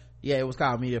Play? Yeah, it was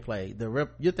called Media Play.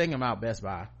 You're thinking about Best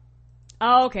Buy.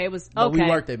 Oh, okay. It was okay. But we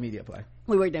worked at Media Play.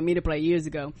 We worked at Media Play years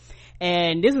ago,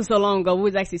 and this was so long ago. We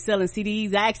was actually selling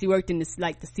CDs. I actually worked in this,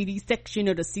 like, the CD section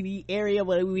or the CD area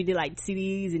where we did like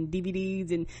CDs and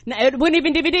DVDs, and no, it wasn't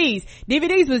even DVDs.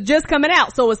 DVDs was just coming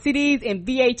out, so it was CDs and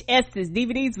VHSs.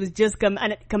 DVDs was just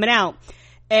coming out,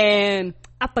 and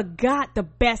I forgot the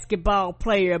basketball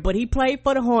player, but he played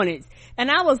for the Hornets.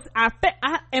 And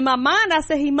in my mind, I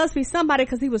said he must be somebody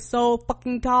because he was so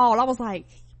fucking tall. I was like,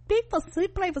 he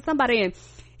played for somebody, and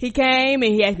he came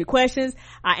and he asked me questions.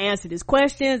 I answered his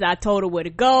questions. I told her where to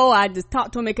go. I just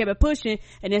talked to him and kept it pushing.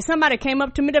 And then somebody came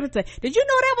up to me and said, did you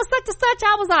know that was such and such?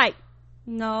 I was like,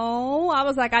 no. I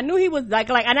was like, I knew he was like,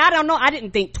 and I don't know. I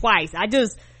didn't think twice. I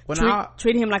just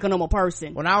treated him like a normal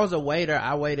person. When I was a waiter,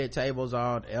 I waited tables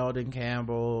on Eldon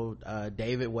Campbell,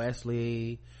 David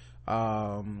Wesley,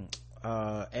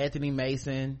 Anthony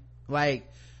Mason. And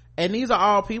these are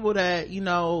all people that,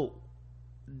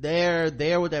 they're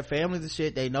there with their families and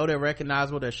shit. They know they're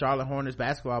recognizable. They're Charlotte Hornets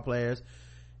basketball players,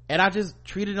 and I just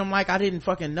treated them like I didn't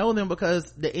fucking know them, because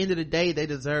at the end of the day, they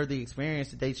deserve the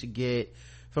experience that they should get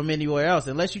from anywhere else.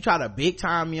 Unless you try to big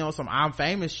time me on some I'm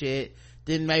famous shit,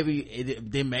 then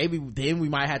maybe we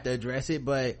might have to address it.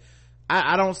 But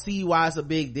I don't see why it's a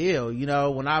big deal.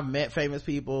 When I've met famous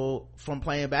people from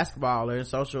playing basketball or in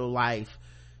social life,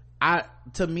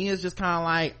 to me it's just kind of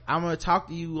like, I'm gonna talk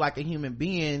to you like a human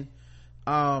being.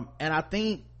 And I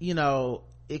think,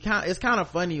 it's kind of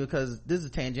funny because this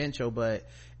is tangential, but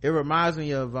it reminds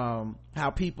me of, how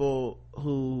people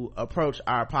who approach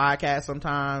our podcast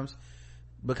sometimes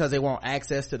because they want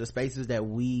access to the spaces that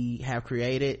we have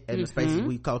created and the spaces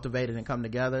we cultivated and come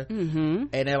together. And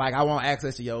they're like, I want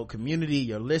access to your community,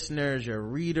 your listeners, your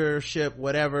readership,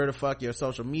 whatever the fuck, your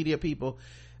social media people.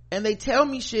 And they tell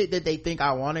me shit that they think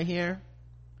I want to hear.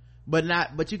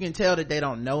 But you can tell that they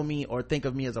don't know me or think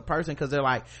of me as a person, because they're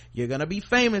like, you're gonna be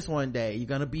famous one day, you're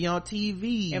gonna be on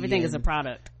TV, everything is a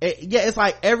product. It's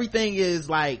like everything is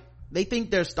like, they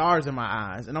think they're stars in my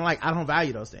eyes, and I'm like, I don't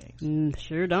value those things.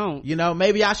 Sure don't.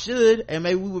 Maybe I should, and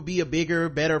maybe we would be a bigger,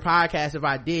 better podcast if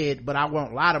I did, but I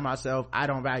won't lie to myself, I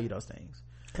don't value those things,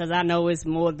 because I know it's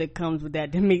more that comes with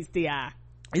that meets the eye.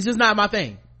 It's just not my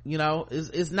thing.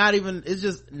 It's not even, it's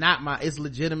just not it's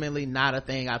legitimately not a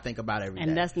thing I think about every day.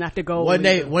 And that's not the goal. One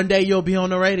day you'll be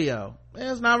on the radio,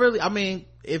 it's not really, I mean,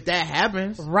 if that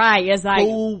happens, right, it's like,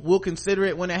 who will consider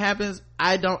it when it happens?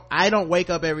 I don't wake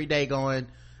up every day going,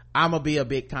 I'm gonna be a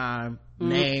big time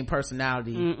name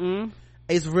personality.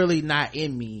 It's really not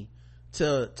in me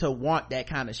to want that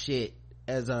kind of shit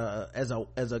as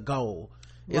a goal.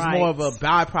 It's right. more of a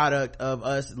byproduct of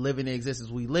us living the existence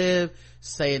we live,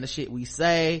 saying the shit we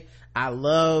say. I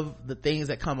love the things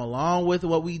that come along with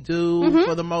what we do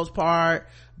for the most part,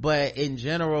 but in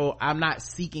general, I'm not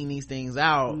seeking these things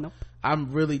out. Nope.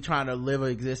 I'm really trying to live an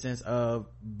existence of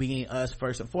being us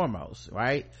first and foremost,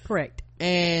 right? Correct.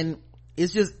 And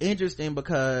it's just interesting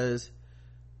because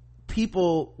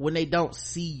people, when they don't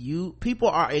see you, people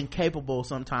are incapable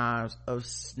sometimes of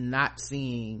not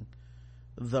seeing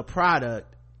the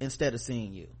product instead of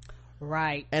seeing you.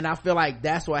 Right. And I feel like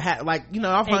that's what happened. Like, you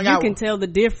know, I've hung and out, you can tell the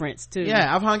difference too.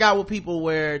 yeah, I've hung out with people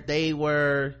where they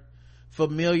were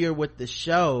familiar with the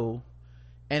show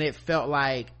and it felt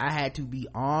like I had to be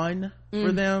on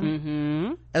for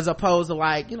them, as opposed to,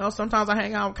 like, you know, sometimes I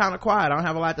hang out kind of quiet, I don't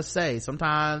have a lot to say.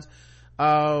 Sometimes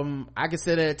I can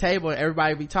sit at a table and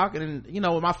everybody be talking, and, you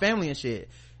know, with my family and shit,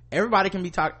 everybody can be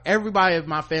talking. Everybody of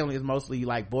my family is mostly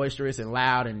like boisterous and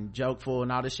loud and jokeful and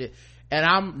all this shit, and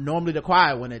I'm normally the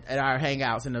quiet one at our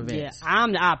hangouts and events. Yeah,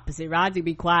 I'm the opposite. Roger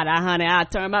be quiet. I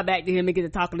turn my back to him and get to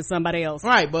talking to somebody else.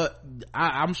 Right, but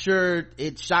I'm sure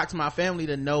it shocks my family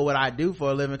to know what I do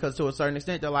for a living, because to a certain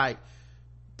extent they're like,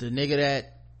 the nigga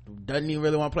that doesn't even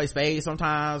really want to play spades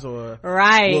sometimes, or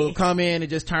right, will come in and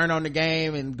just turn on the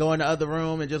game and go in the other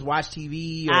room and just watch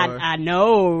TV. Or I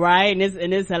know, right?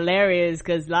 And it's hilarious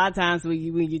because a lot of times when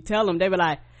you tell them, they be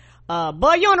like,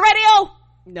 boy, you on the radio?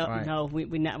 No, right. No,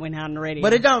 we're not on the radio.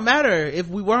 But it don't matter. If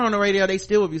we were on the radio, they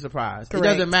still would be surprised. Correct. It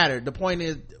doesn't matter. The point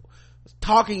is,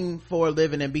 talking for a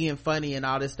living and being funny and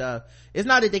all this stuff, it's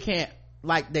not that they can't,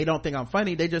 like, they don't think I'm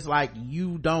funny. They just like,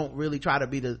 you don't really try to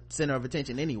be the center of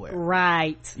attention anywhere.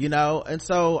 Right. You know? And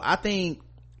so I think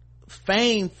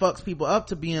fame fucks people up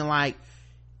to being like,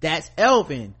 that's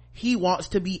Elvin. He wants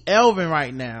to be Elvin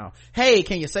right now. Hey,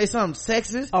 can you say something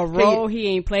sexist? A role he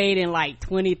ain't played in like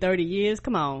 20, 30 years.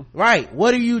 Come on. Right.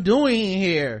 What are you doing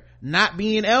here? Not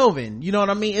being Elvin. You know what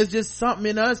I mean? It's just something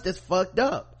in us that's fucked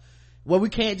up. Well, we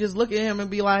can't just look at him and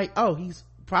be like, oh, he's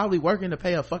probably working to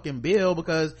pay a fucking bill,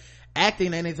 because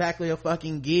acting ain't exactly a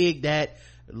fucking gig that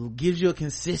gives you a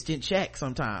consistent check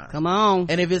sometimes. Come on.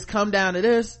 And if it's come down to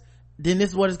this, then this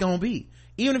is what it's gonna be.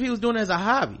 Even if he was doing it as a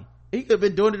hobby, he could have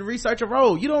been doing it to research a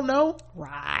role. You don't know.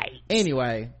 Right.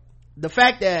 Anyway, the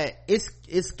fact that it's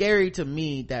scary to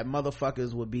me that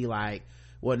motherfuckers would be like,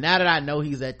 well, now that I know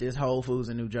he's at this Whole Foods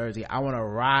in New Jersey, I want to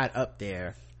ride up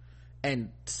there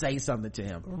and say something to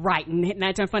him. Right. And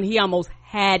that turned funny. He almost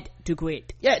had to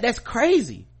quit. Yeah, that's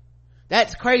crazy.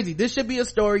 That's crazy. This should be a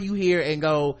story you hear and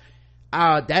go,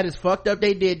 that is fucked up.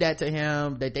 They did that to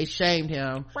him, that they shamed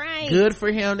him. Right. Good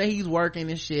for him that he's working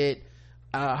and shit.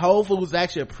 Whole Foods is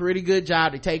actually a pretty good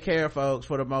job to take care of folks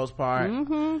for the most part. I'm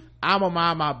gonna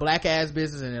mind my black ass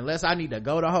business, and unless I need to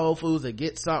go to Whole Foods to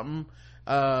get something,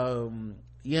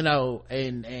 you know,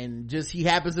 and just he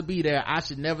happens to be there, I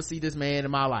should never see this man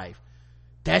in my life.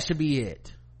 That should be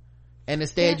it. And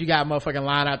instead you got motherfucking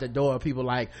line out the door, people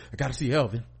like, I gotta see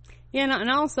Elvin. Yeah, and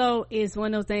also it's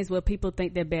one of those things where people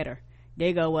think they're better.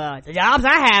 They go, well, the jobs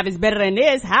I have is better than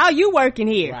this. How you working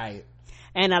here? Right.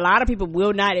 And a lot of people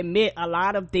will not admit a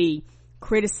lot of the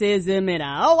criticism and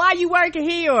oh, why you working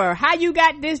here, or how you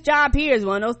got this job here, is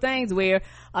one of those things where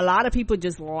a lot of people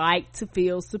just like to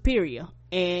feel superior,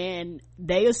 and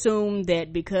they assume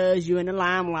that because you're in the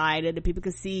limelight or that people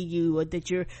can see you, or that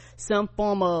you're some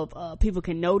form of people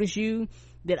can notice you,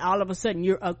 that all of a sudden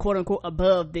you're quote unquote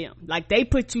above them. Like they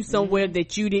put you somewhere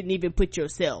that you didn't even put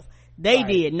yourself. They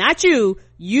did, not you.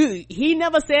 He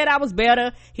never said I was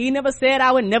better. He never said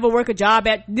I would never work a job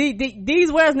at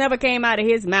these words never came out of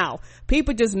his mouth.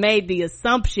 People just made the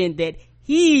assumption that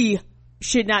he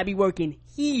should not be working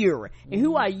here. And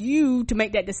who are you to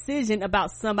make that decision about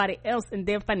somebody else and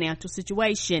their financial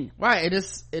situation? Right.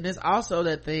 It is also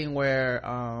that thing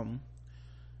where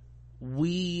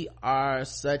we are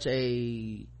such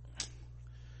a,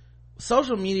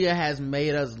 social media has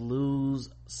made us lose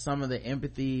some of the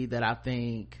empathy that I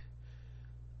think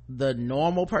the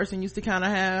normal person used to kind of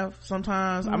have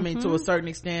sometimes. I mean, to a certain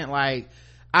extent, like,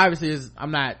 obviously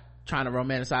I'm not trying to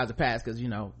romanticize the past, because, you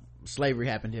know, slavery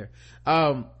happened here.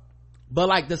 But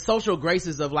like the social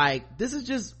graces of like, this is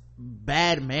just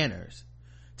bad manners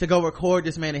to go record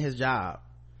this man in his job.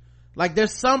 Like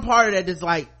there's some part of that that's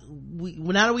like,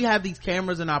 now that we have these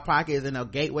cameras in our pockets and a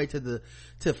gateway to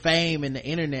fame and the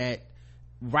internet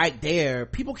right there,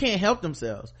 people can't help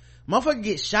themselves. Motherfucker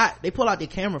get shot, they pull out their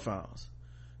camera phones.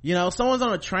 You know, someone's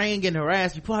on a train getting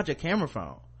harassed, you pull out your camera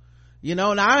phone. You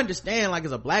know, and I understand, like,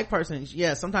 as a black person,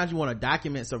 yeah, sometimes you want to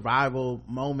document survival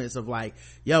moments of like,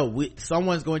 yo,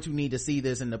 someone's going to need to see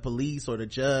this, and the police or the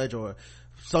judge or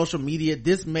social media,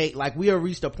 this may, like, we have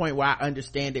reached a point where I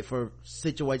understand it for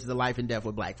situations of life and death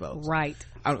with black folks. Right.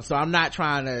 So I'm not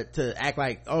trying to act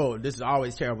like, oh, this is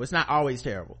always terrible. It's not always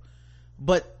terrible.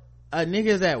 But a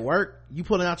nigga's at work, you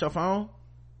pulling out your phone?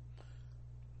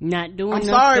 Not doing I'm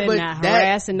nothing, sorry, but not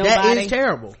harassing nobody. That is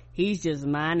terrible. He's just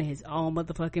minding his own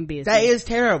motherfucking business. That is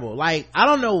terrible. Like, I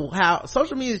don't know how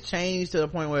social media has changed to the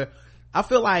point where I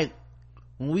feel like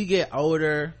when we get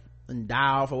older and die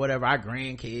off or whatever, our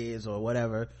grandkids or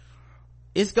whatever,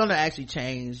 it's gonna actually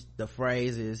change the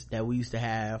phrases that we used to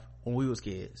have when we was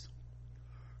kids.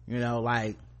 You know,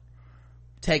 like,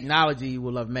 technology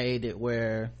will have made it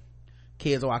where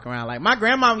kids walk around like, my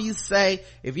grandmama used to say,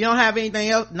 if you don't have anything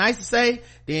else nice to say,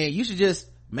 then you should just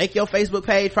make your Facebook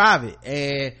page private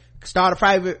and start a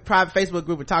private Facebook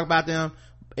group and talk about them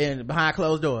behind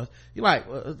closed doors. You're like,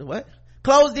 what?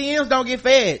 Closed DMs don't get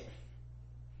fed.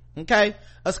 Okay,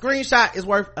 a screenshot is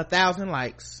worth 1,000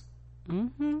 likes.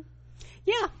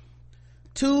 Yeah.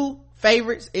 2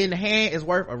 favorites in the hand is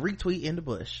worth a retweet in the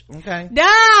bush. Okay,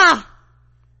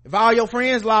 if all your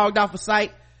friends logged off a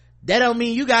site, that don't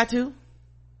mean you got to.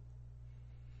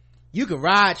 You can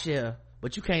ride share,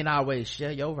 but you can't always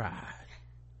share your ride.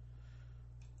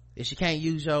 If she can't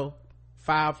use your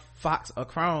Firefox or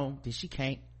Chrome, then she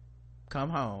can't come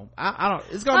home. I don't,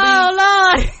 it's gonna be, oh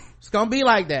Lord, it's gonna be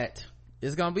like that.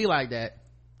 It's gonna be like that.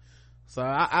 So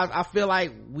I feel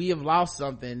like we have lost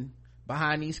something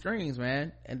behind these screens,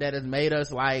 man, and that has made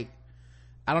us like,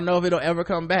 I don't know if it'll ever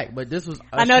come back, but this was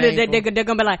I know that they're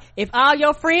gonna be like, if all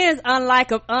your friends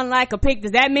unlike a pic,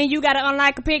 does that mean you gotta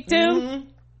unlike a pic too?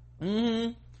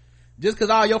 Just because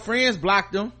all your friends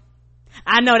blocked them,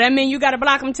 I know that mean you gotta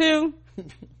block them too.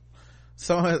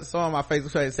 So on my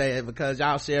Facebook page say, because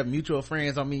y'all share mutual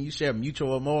friends don't mean you share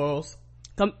mutual morals.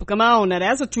 Come on, now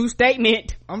that's a true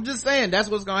statement. I'm just saying that's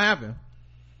what's gonna happen.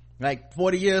 Like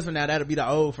 40 years from now, that'll be the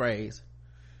old phrase.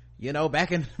 You know,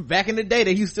 back in the day,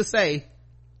 they used to say,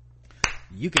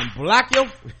 you can block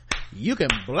them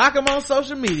on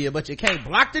social media, but you can't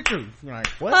block the truth. Like,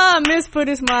 what? Miss put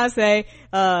his mind say,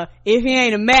 if he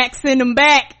ain't a Mac, send him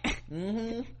back.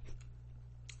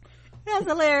 That's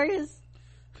hilarious.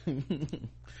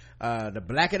 The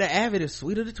blacker the avid is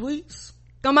sweeter the tweets.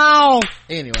 Come on.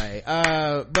 Anyway,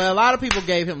 but a lot of people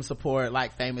gave him support,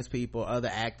 like famous people, other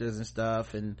actors and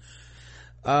stuff, and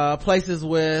places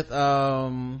with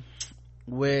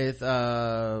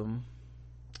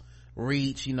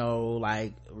reach, you know,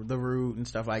 like The Root and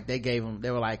stuff, like they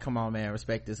were like, come on man,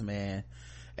 respect this man.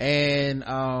 And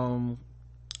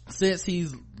since he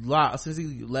left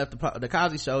the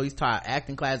Cosby Show, he's taught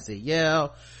acting classes at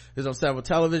Yale. He's on several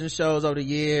television shows over the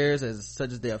years,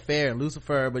 such as The Affair and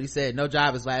Lucifer, but he said no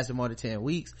job has lasted more than 10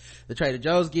 weeks. The Trader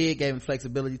Joe's gig gave him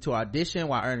flexibility to audition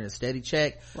while earning a steady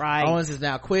check. Right. Owens has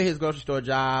now quit his grocery store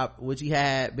job, which he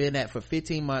had been at for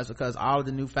 15 months because all of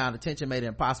the newfound attention made it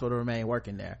impossible to remain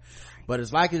working there. But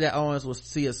it's likely that Owens will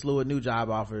see a slew of new job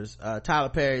offers. Tyler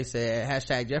Perry said,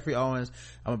 #Jeffrey Owens,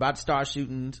 I'm about to start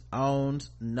shooting Owens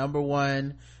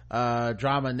 #1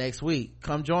 drama next week.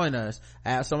 Come join us.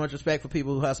 I have so much respect for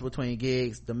people who hustle between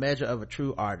gigs, the measure of a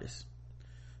true artist.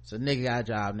 So nigga got a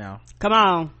job now. Come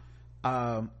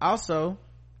on. Also,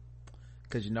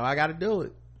 cause you know I gotta do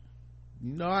it.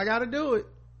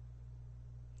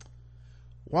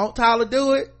 Won't Tyler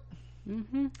do it?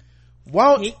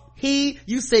 Won't he?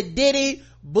 You said Diddy,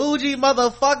 bougie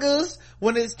motherfuckers,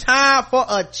 when it's time for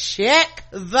a check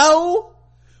though,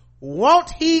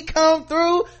 won't he come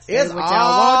through? It's what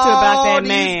y'all want to about that these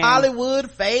man.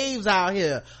 Hollywood faves out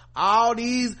here, all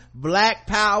these black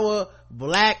power,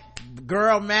 black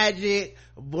girl magic,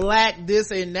 black this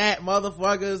and that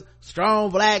motherfuckers, strong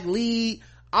black lead,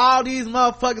 all these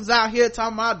motherfuckers out here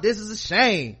talking about this is a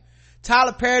shame.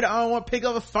 Tyler Perry the only one pick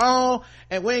up a phone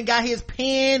and went and got his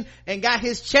pen and got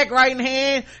his check right in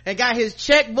hand and got his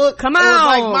checkbook. Come on. It was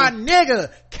on. like, my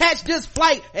nigga, catch this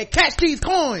flight and catch these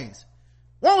coins.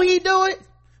 Won't he do it?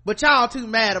 But y'all too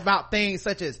mad about things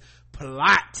such as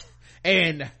plot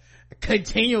and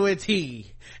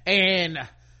continuity and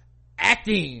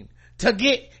acting to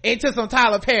get into some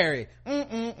Tyler Perry.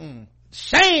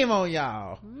 Shame on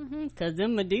y'all. Cause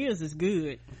them Medeas is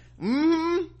good.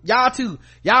 Y'all too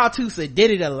said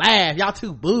Diddy to laugh. Y'all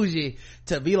too bougie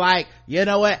to be like, you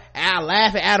know what, I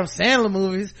laugh at Adam Sandler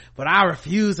movies, but I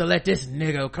refuse to let this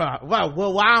nigga come.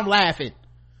 Well, why I'm laughing?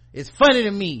 It's funny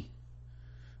to me.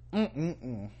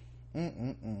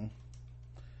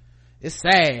 It's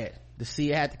sad to see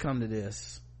it had to come to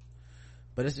this.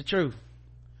 but it's the truth.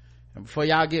 And before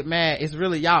y'all get mad, it's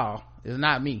really y'all, it's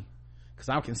not me, because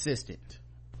I'm consistent.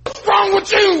 What's wrong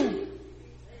with you?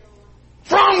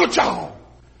 What's wrong with y'all?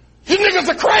 You niggas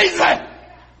are crazy.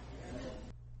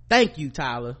 Thank you,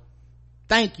 Tyler.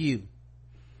 Thank you.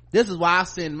 This is why I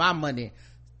send my money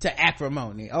to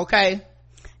acrimony, okay?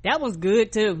 That was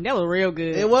good too. That was real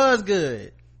good. It was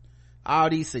good. All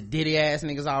these sedity ass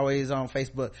niggas always on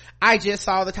Facebook. I just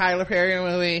saw the Tyler Perry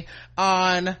movie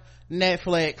on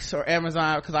Netflix or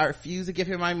Amazon because I refuse to give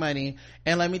him my money,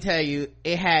 and let me tell you,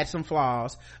 it had some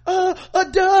flaws.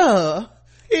 Duh,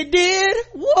 it did.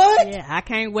 What? Yeah, I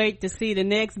can't wait to see the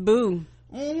next Boo.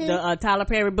 The Tyler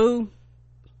Perry Boo.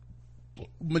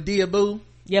 Medea Boo.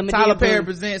 Yeah, Medea Tyler Boo. Perry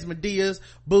presents Medea's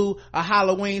Boo, a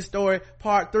Halloween Story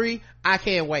Part 3. I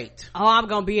can't wait. Oh, I'm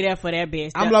gonna be there for that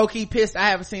bitch. I'm low-key pissed I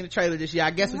haven't seen the trailer this year.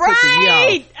 I guess we right, took the year off.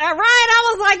 right.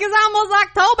 I was like, it's almost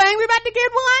October. Ain't we about to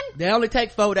get one? They only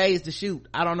take 4 days to shoot.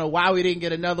 I don't know why we didn't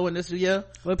get another one this year.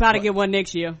 We'll probably get one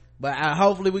next year. But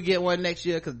hopefully we get one next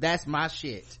year, because that's my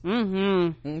shit.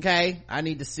 Okay? I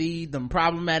need to see them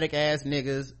problematic ass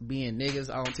niggas being niggas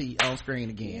on screen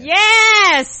again.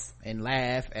 Yes! And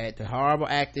laugh at the horrible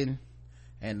acting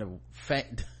and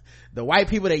the white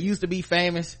people that used to be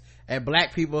famous and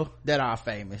black people that are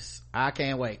famous. I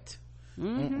can't wait.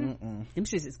 Them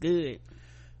shits is good.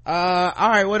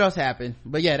 Alright, what else happened?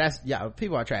 But yeah,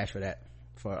 people are trash for that.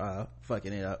 For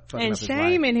fucking it up, and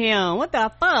shaming him. What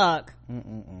the fuck?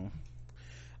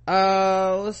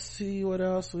 Let's see what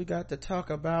else we got to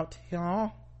talk about,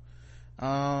 y'all.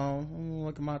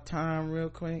 Look at my time real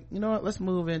quick. You know what, let's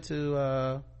move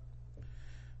into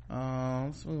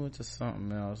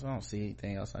something else. I don't see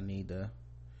anything else I need to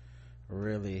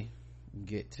really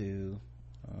get to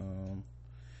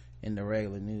in the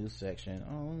regular news section.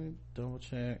 Let me double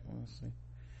check. Let's see.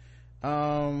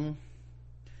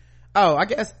 I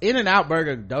guess In-N-Out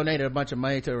Burger donated a bunch of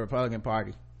money to the Republican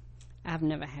Party. I've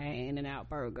never had In-N-Out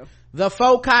Burger. The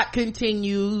FOCOT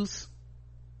continues.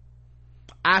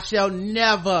 I shall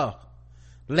never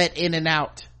let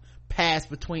In-N-Out pass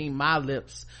between my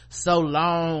lips so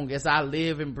long as I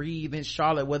live and breathe in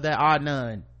Charlotte where there are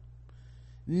none.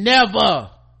 Never.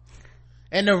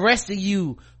 And the rest of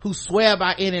you who swear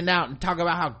by In-N-Out and talk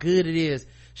about how good it is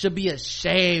should be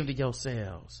ashamed of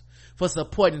yourselves for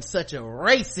supporting such a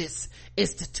racist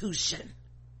institution.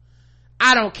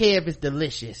 I don't care if it's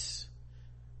delicious.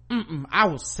 I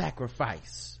will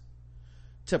sacrifice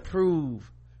to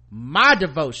prove my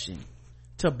devotion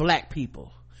to black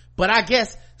people. But I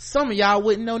guess some of y'all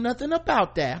wouldn't know nothing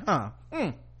about that, huh?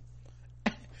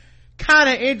 Kind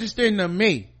of interesting to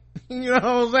me. You know what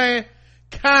I'm saying?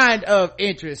 Kind of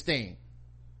interesting.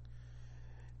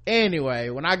 Anyway,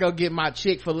 when I go get my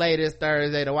Chick-fil-A this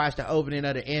Thursday to watch the opening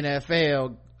of the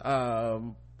NFL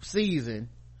season,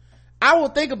 I will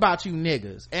think about you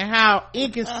niggas and how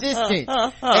inconsistent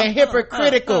and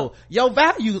hypocritical your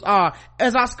values are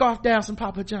as I scarf down some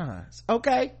Papa John's,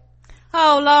 okay?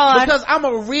 Oh Lord. Because I'm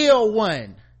a real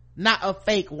one, not a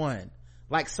fake one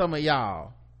like some of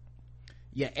y'all.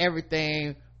 You're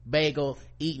everything bagel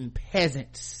eating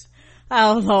peasants.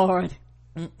 Oh Lord.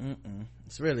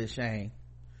 It's really a shame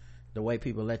the way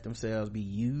people let themselves be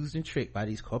used and tricked by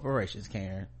these corporations,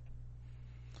 Karen.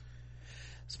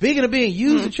 Speaking of being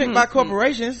used and tricked by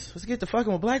corporations, let's get to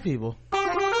fucking with black people.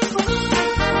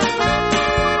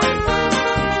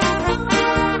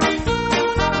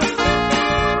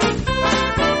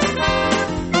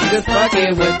 Just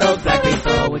fucking with those black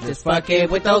people. We're just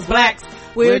fucking with those blacks.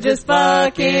 We're just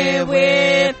fucking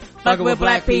with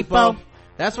black people.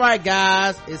 That's right,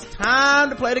 guys. It's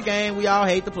time to play the game we all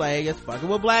hate to play. It's fucking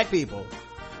with black people.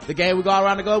 The game we go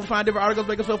around the globe, we find different articles,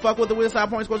 make us feel fuck with the win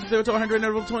side points, scores from 0 to 100,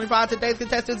 and 25. Today's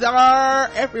contestants are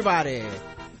everybody.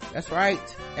 That's right.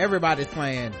 Everybody's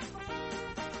playing.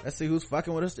 Let's see who's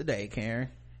fucking with us today, Karen.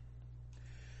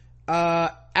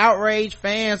 Outraged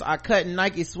fans are cutting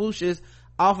Nike swooshes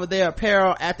off of their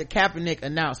apparel at the Kaepernick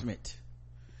announcement.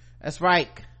 That's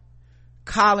right.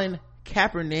 Colin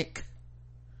Kaepernick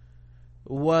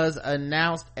was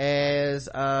announced as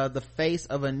the face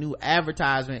of a new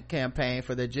advertisement campaign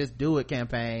for the Just Do It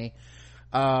campaign,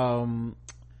 and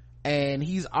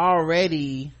he's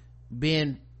already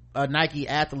been a Nike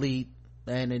athlete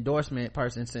and endorsement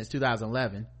person since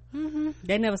 2011.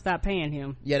 They never stopped paying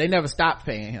him. Yeah, they never stopped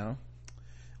paying him,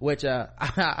 which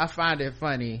I find it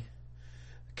funny,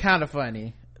 kind of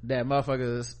funny, that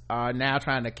motherfuckers are now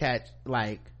trying to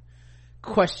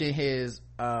question his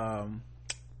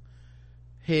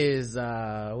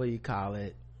what do you call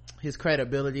it, his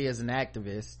credibility as an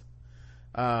activist,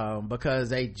 because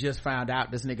they just found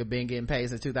out this nigga been getting paid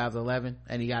since 2011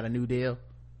 and he got a new deal.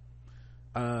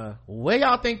 Where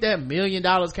y'all think that $1 million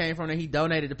came from that he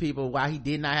donated to people while he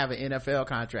did not have an NFL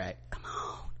contract? Come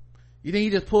on. You think he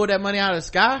just pulled that money out of the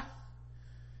sky?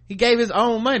 He gave his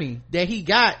own money that he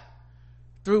got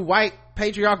through white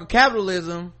patriarchal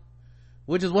capitalism,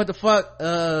 which is what the fuck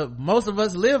most of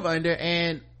us live under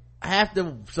and have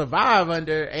to survive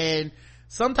under and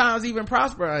sometimes even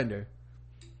prosper under.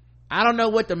 I don't know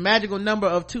what the magical number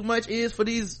of too much is for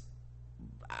these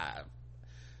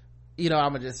I'm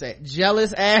gonna just say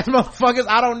jealous ass motherfuckers.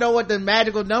 I don't know what the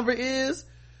magical number is,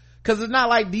 because it's not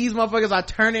like these motherfuckers are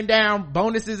turning down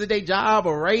bonuses at their job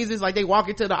or raises. Like they walk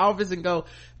into the office and go,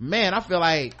 man, I feel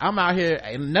like I'm out here,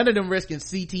 and none of them risking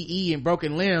CTE and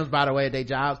broken limbs, by the way, at their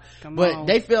jobs. But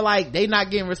they feel like they not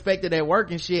getting respected at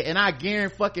work and shit. And I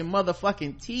guarantee fucking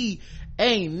motherfucking T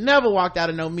ain't never walked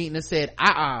out of no meeting and said,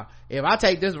 if I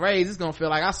take this raise, it's gonna feel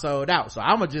like I sold out, so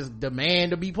I'ma just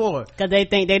demand to be poor, because they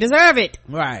think they deserve it.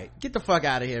 Right. Get the fuck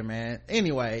out of here, man.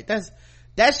 Anyway,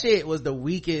 that shit was the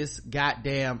weakest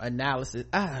goddamn analysis.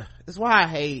 That's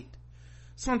why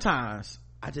sometimes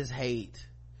I just hate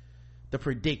the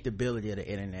predictability of the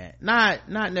internet. Not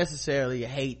necessarily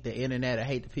hate the internet or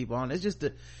hate the people on it.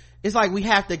 It's like we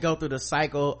have to go through the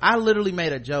cycle. I literally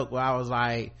made a joke where I was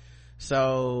like,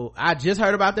 so I just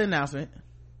heard about the announcement.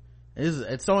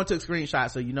 Someone took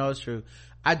screenshots, so it's true.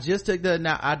 I just heard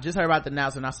about the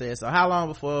announcement. I said, so how long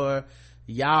before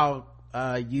y'all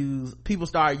people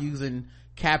start using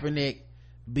Kaepernick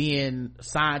being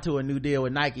signed to a new deal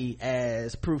with Nike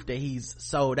as proof that he's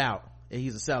sold out and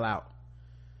he's a sellout?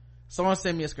 Someone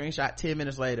sent me a screenshot. 10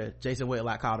 minutes later, Jason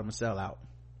Whitlock called him a sellout.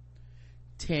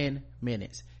 10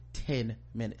 minutes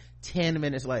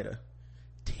later.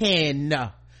 10.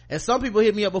 And some people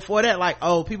hit me up before that like,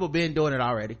 oh, people been doing it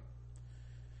already.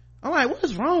 I'm like, what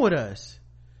is wrong with us?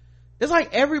 It's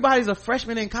like everybody's a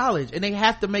freshman in college and they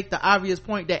have to make the obvious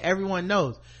point that everyone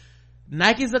knows.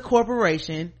 Nike's a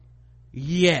corporation.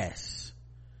 Yes.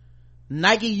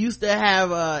 Nike used to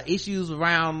have issues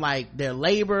around like their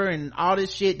labor and all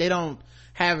this shit. They don't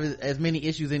have as many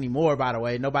issues anymore, by the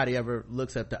way. Nobody ever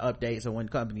looks at the updates or when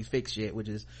companies fix shit, which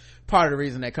is part of the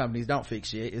reason that companies don't fix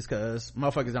shit, is because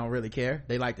motherfuckers don't really care.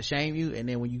 They like to shame you, and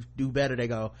then when you do better they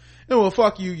go, oh, well,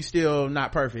 fuck you, you still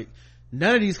not perfect.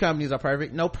 None of these companies are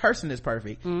perfect. No person is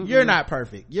perfect. Mm-hmm. You're not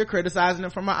perfect. You're criticizing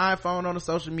them from an iPhone on a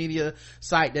social media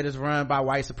site that is run by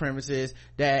white supremacists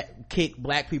that kick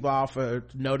black people off for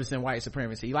noticing white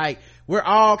supremacy. Like, we're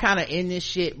all kind of in this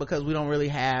shit because we don't really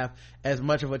have as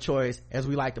much of a choice as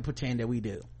we like to pretend that we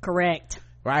do. Correct.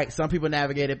 Right? Some people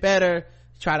navigate it better,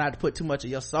 try not to put too much of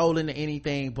your soul into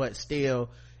anything, but still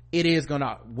it is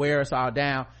gonna wear us all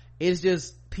down. It's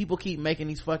just people keep making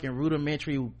these fucking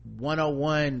rudimentary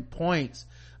 101 points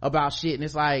about shit, and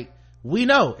it's like, we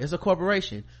know it's a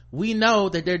corporation. We know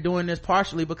that they're doing this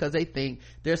partially because they think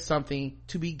there's something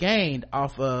to be gained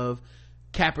off of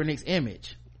Kaepernick's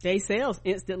image. They sales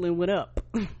instantly went up.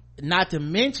 Not to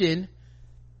mention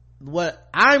what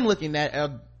I'm looking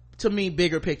at, to me,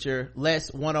 bigger picture,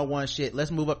 less 101 shit.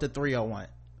 Let's move up to 301.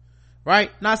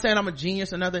 Right? Not saying I'm a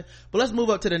genius or nothing, but let's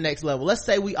move up to the next level. Let's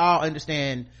say we all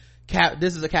understand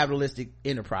this is a capitalistic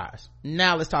enterprise.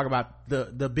 Now let's talk about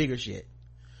the bigger shit.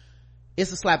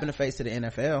 It's a slap in the face to the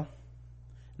NFL.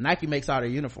 Nike makes all their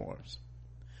uniforms.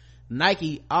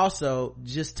 Nike also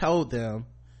just told them,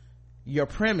 your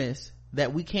premise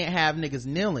that we can't have niggas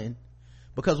kneeling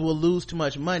because we'll lose too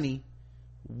much money,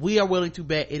 we are willing to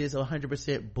bet it is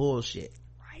 100% bullshit.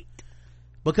 Right.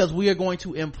 Because we are going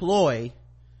to employ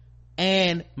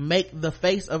and make the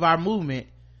face of our movement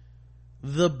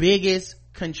the biggest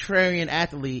contrarian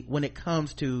athlete when it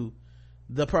comes to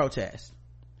the protest.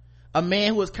 A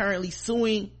man who is currently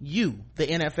suing you, the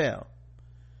NFL,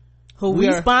 who we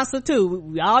sponsor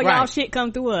too. All y'all shit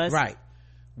come through us. Right.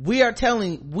 We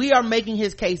are making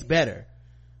his case better,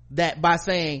 that by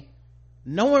saying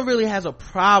no one really has a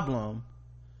problem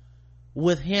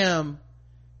with him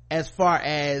as far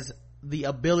as the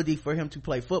ability for him to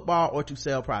play football or to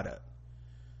sell product.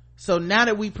 So now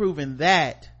that we've proven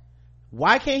that,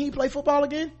 why can't he play football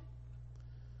again?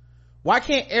 Why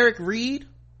can't Eric Reed,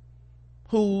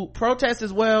 who protests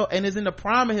as well and is in the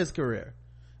prime of his career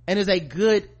and is a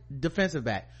good defensive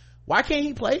back, why can't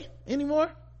he play anymore?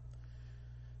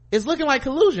 It's looking like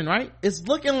collusion, right? It's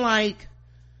looking like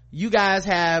you guys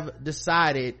have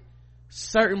decided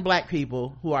certain black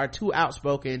people who are too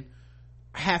outspoken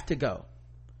have to go,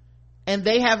 and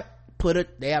they have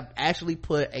actually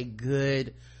put a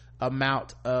good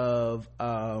amount of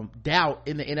doubt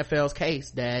in the NFL's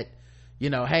case that,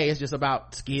 hey, it's just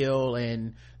about skill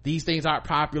and these things aren't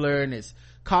popular and it's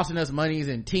costing us monies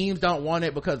and teams don't want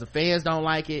it because the fans don't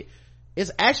like it. It's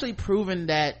actually proven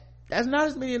that there's not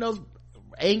as many of those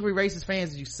angry racist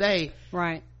fans as you say.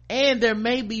 Right. And there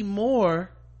may be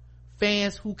more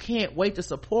fans who can't wait to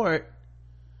support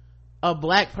a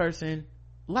black person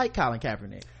like Colin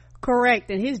Kaepernick. Correct.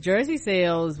 And his jersey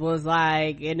sales was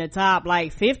like in the top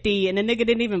like 50, and the nigga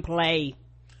didn't even play.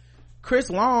 Chris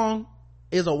Long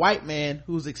is a white man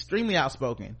who's extremely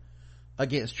outspoken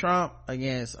against Trump,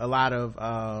 against a lot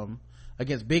of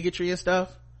against bigotry and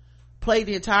stuff. Played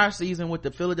the entire season with the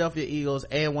Philadelphia Eagles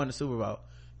and won the Super Bowl.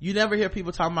 You never hear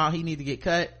people talking about he need to get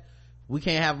cut, we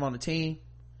can't have him on the team.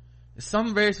 There's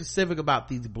something very specific about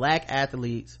these black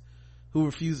athletes who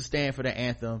refuse to stand for the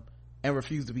anthem and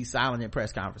refuse to be silent in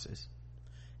press conferences.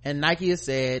 And Nike has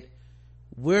said,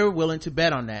 we're willing to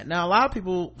bet on that. Now, a lot of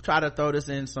people try to throw this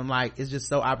in some like, it's just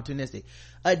so opportunistic.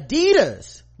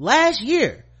 Adidas last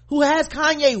year, who has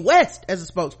Kanye West as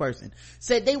a spokesperson,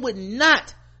 said they would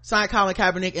not sign Colin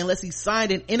Kaepernick unless he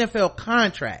signed an NFL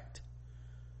contract.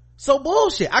 So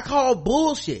bullshit. I call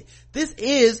bullshit. This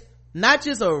is not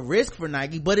just a risk for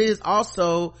Nike, but it is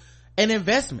also an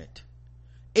investment.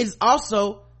 It's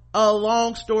also a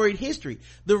long storied history.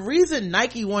 The reason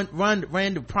Nike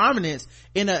ran to prominence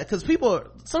because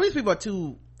some of these people are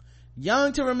too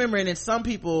young to remember, and then some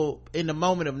people in the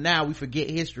moment of now, we forget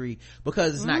history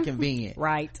because it's not convenient.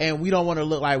 Right. And we don't want to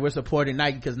look like we're supporting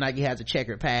Nike because Nike has a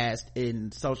checkered past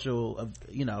in social,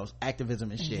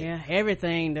 activism and shit. Yeah,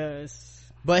 everything does.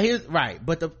 But here's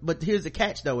the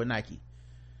catch though with Nike.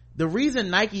 The reason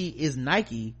Nike is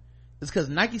because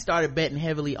Nike started betting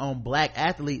heavily on black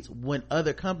athletes when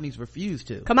other companies refused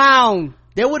to. Come on.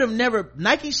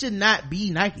 Nike should not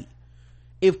be Nike.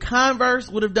 If Converse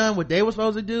would have done what they were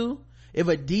supposed to do, if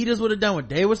Adidas would have done what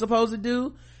they were supposed to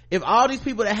do, if all these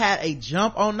people that had a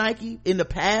jump on Nike in the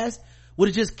past would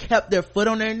have just kept their foot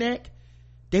on their neck,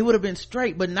 they would have been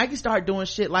straight. But Nike started doing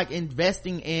shit like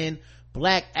investing in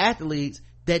black athletes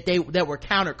that were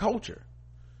counterculture.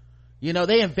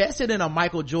 They invested in a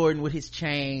Michael Jordan with his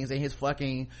chains and his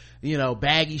fucking,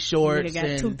 baggy shorts. They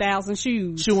got 2,000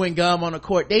 shoes. Chewing gum on the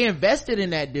court. They invested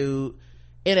in that dude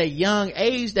at a young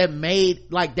age that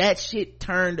made, like, that shit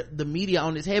turned the media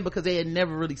on his head because they had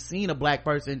never really seen a black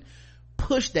person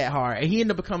push that hard. And he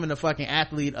ended up becoming the fucking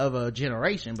athlete of a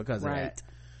generation because of that.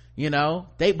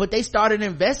 But they started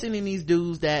investing in these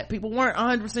dudes that people weren't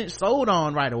 100% sold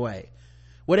on right away.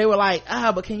 Where they were like,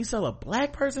 but can you sell a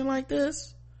black person like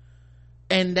this?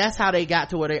 And that's how they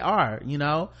got to where they are,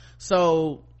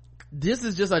 so this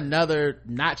is just another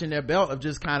notch in their belt of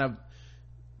just kind of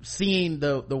seeing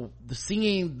the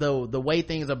way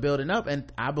things are building up. And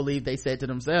I believe they said to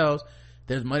themselves,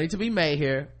 there's money to be made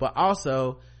here, but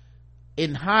also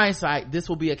in hindsight, this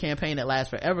will be a campaign that lasts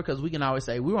forever because we can always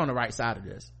say we're on the right side of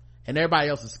this and everybody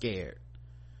else is scared,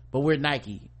 but we're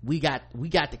Nike. We got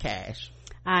the cash.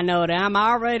 I know that. I'm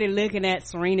already looking at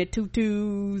Serena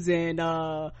tutus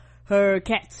and her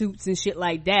cat suits and shit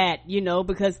like that,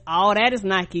 because all that is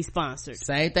Nike sponsored.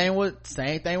 Same thing with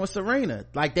Serena.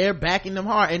 Like, they're backing them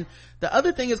hard. And the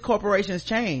other thing is corporations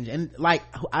change, and like,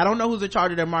 I don't know who's in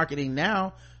charge of their marketing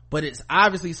now, but it's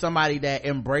obviously somebody that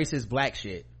embraces black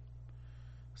shit.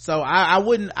 So I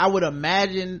would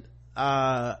imagine,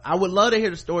 I would love to hear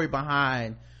the story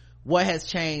behind what has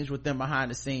changed with them behind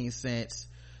the scenes since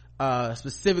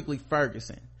specifically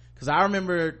Ferguson, because I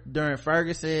remember during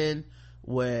Ferguson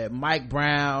with Mike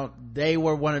Brown, they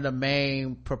were one of the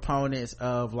main proponents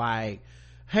of like,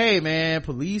 hey man,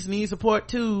 police need support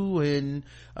too, and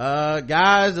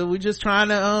guys, we just trying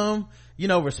to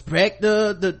respect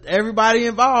the everybody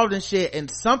involved and shit. And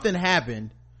something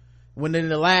happened when in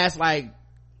the last, like,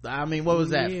 I mean, what was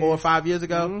that, 4 or 5 years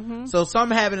ago? Mm-hmm. So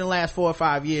something happened in the last 4 or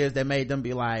 5 years that made them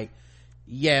be like,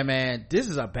 yeah man, this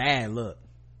is a bad look.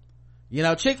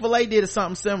 Chick-fil-A did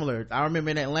something similar. I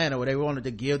remember in Atlanta where they wanted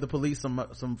to give the police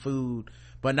some food,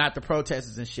 but not the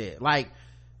protesters and shit. Like,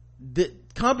 the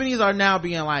companies are now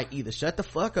being like, either shut the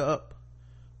fuck up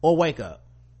or wake up.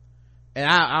 And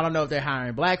I don't know if they're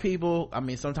hiring black people. I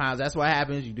mean, sometimes that's what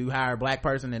happens. You do hire a black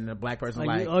person and the black person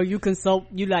you consult,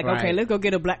 right. Okay, let's go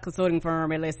get a black consulting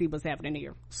firm and let's see what's happening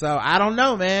here. So I don't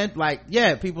know, man. Like,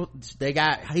 yeah, people, they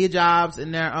got hijabs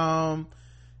in their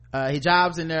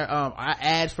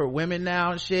ads for women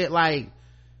now and shit. Like,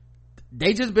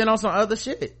 they just been on some other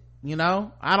shit,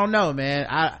 I don't know, man.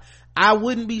 I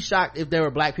wouldn't be shocked if there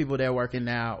were black people there working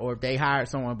now, or if they hired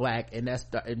someone black and that's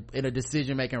in a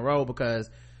decision making role, because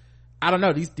I don't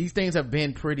know, these things have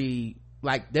been pretty,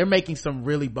 like, they're making some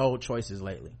really bold choices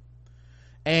lately.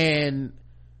 And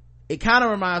it kind of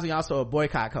reminds me also of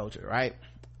boycott culture, right?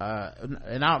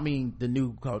 And I don't mean the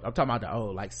new culture, I'm talking about the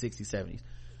old, like 60s, 70s.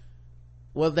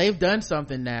 Well, they've done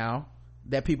something now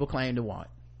that people claim to want.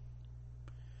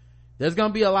 there's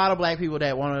gonna be a lot of black people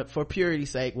that want to, for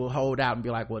purity's sake, will hold out and be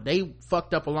like, well, they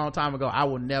fucked up a long time ago, I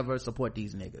will never support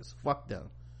these niggas, fuck them.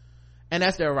 And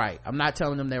that's their right. I'm not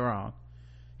telling them they're wrong.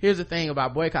 Here's the thing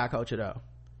about boycott culture though.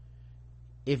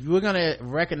 If we're gonna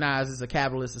recognize it's a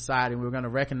capitalist society, we're gonna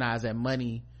recognize that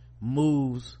money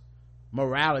moves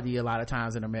morality a lot of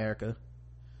times in America.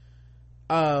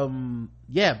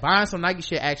 Yeah, buying some Nike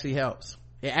shit actually helps.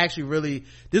 It actually really,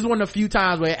 this is one of the few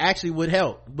times where it actually would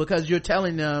help, because you're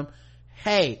telling them,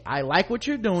 hey, I like what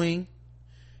you're doing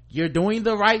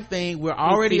the right thing, we're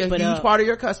already a huge part of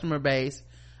your customer base,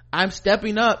 I'm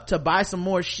stepping up to buy some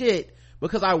more shit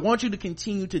because I want you to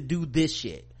continue to do this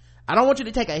shit. I don't want you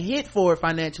to take a hit for it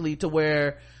financially to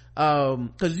where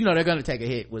because they're gonna take a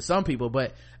hit with some people,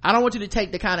 but I don't want you to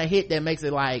take the kind of hit that makes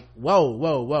it like,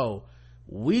 whoa,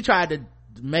 we tried to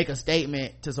make a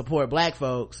statement to support black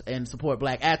folks and support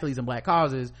black athletes and black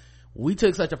causes, we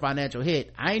took such a financial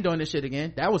hit, I ain't doing this shit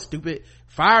again, that was stupid,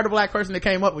 fire the black person that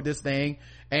came up with this thing,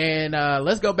 and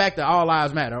let's go back to all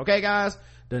lives matter. Okay guys,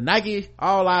 the Nike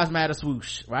all lives matter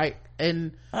swoosh, right?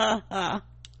 And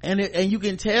and you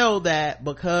can tell that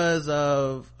because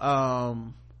of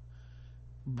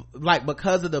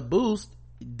because of the boost,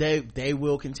 they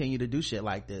will continue to do shit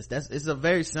like this. It's a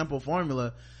very simple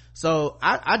formula. So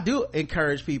I do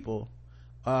encourage people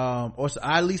or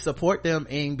I at least support them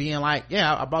in being like,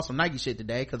 yeah, I bought some Nike shit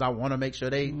today because I want to make sure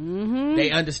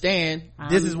they understand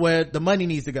this is where the money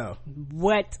needs to go.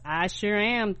 What I sure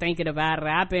am thinking about it.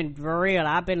 I've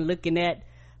been looking at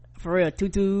for real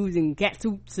tutus and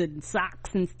catsuits and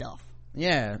socks and stuff.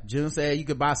 Yeah, June said you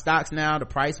could buy stocks now, the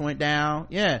price went down.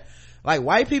 Yeah, like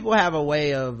white people have a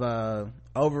way of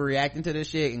overreacting to this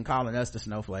shit and calling us the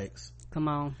snowflakes. Come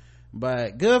on.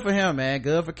 But good for him, man,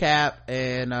 good for Cap,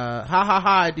 and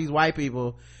ha at these white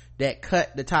people that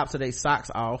cut the tops of their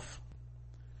socks off.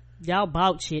 Y'all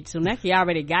bought shit, so Nike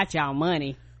already got y'all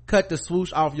money. Cut the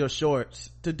swoosh off your shorts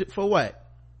for what?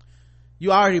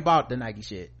 You already bought the Nike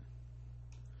shit.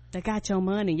 They got your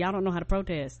money, y'all don't know how to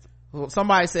protest. Well,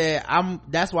 somebody said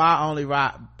that's why I only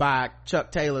buy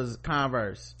Chuck Taylor's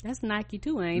Converse. That's Nike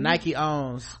too, ain't it? Nike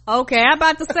owns. Okay, I'm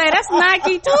about to say that's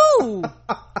Nike too.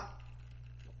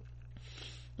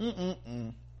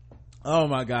 Oh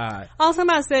my god. Oh,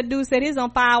 somebody said dude said his on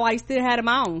fire while he still had him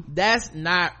on. That's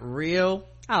not real.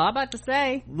 Oh, I'm about to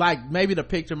say, like, maybe the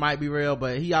picture might be real,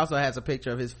 but he also has a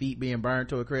picture of his feet being burned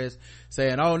to a crisp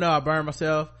saying, oh no, I burned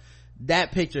myself.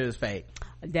 That picture is fake.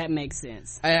 That makes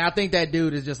sense. And I think that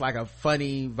dude is just like a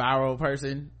funny viral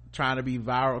person trying to be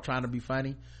viral, trying to be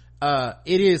funny.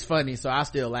 It is funny, so I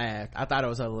still laughed. I thought it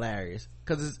was hilarious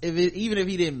because even if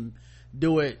he didn't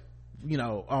do it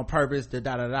on purpose,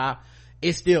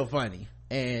 it's still funny,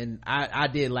 and I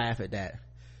did laugh at that.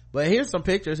 But here's some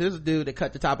pictures. Here's a dude that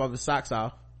cut the top of his socks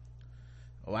off.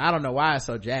 Well, I don't know why it's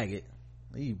so jagged.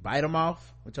 You bite them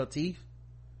off with your teeth?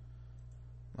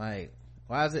 Like,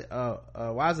 why is it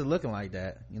looking like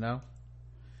that? It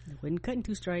wasn't cutting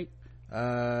too straight.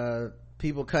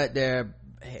 People cut their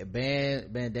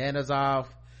bandanas off,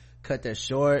 cut their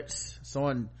shorts.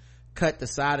 Someone cut the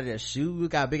side of their shoe,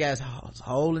 got a big ass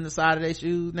hole in the side of their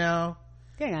shoes now.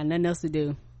 They ain't got nothing else to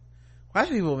do. White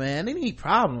people, man, they need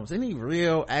problems. They need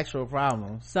real actual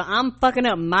problems. So I'm fucking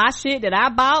up my shit that I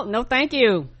bought? No thank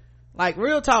you. Like,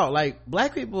 real talk, like,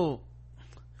 black people,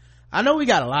 I know we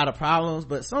got a lot of problems,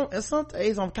 but some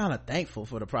days I'm kind of thankful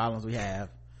for the problems we have,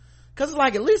 because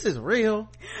like, at least it's real.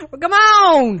 Well, come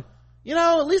on,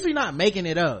 at least we're not making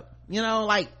it up.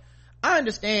 Like, I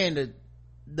understand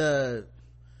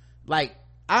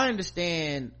I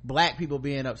understand black people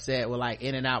being upset with like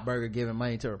In-N-Out Burger giving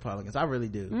money to Republicans. I really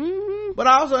do. But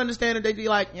I also understand that they be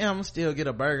like, yeah, I'm gonna still get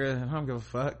a burger, I don't give a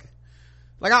fuck.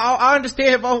 Like, I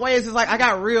understand both ways. It's like, I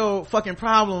got real fucking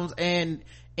problems, and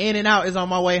In-N-Out is on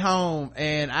my way home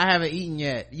and I haven't eaten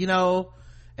yet,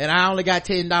 and I only got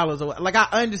 $10. Like, I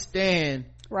understand.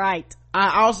 Right.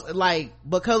 I also, like,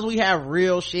 because we have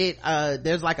real shit,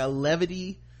 there's like a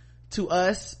levity to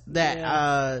us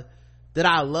that that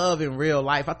I love in real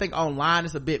life. I think online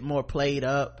it's a bit more played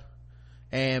up,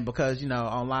 and because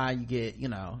online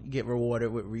you get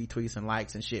rewarded with retweets and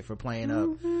likes and shit for playing up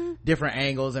different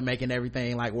angles and making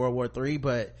everything like World War III.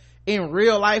 But in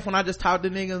real life, when I just talk to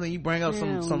niggas and you bring up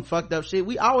some fucked up shit,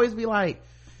 we always be like,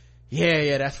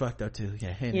 yeah, that's fucked up too.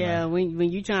 Yeah, when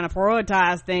you trying to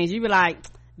prioritize things, you be like,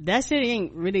 that shit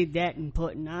ain't really that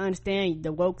important. I understand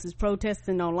the wokes is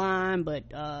protesting online, but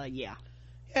yeah,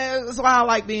 that's why I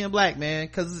like being black, man,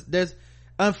 because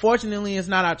unfortunately it's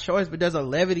not our choice, but there's a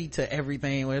levity to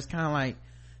everything where it's kind of like,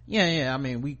 I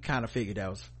mean, we kind of figured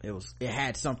that it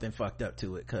had something fucked up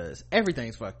to it, because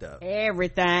everything's fucked up.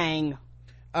 Everything.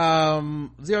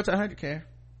 0 to 100, Karen.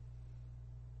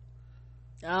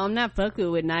 I'm not fucking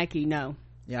with Nike, no.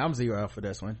 Yeah, I'm 0 for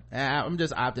this one. I'm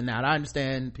just opting out. I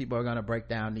understand people are gonna break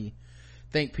down the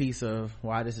think piece of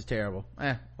why this is terrible.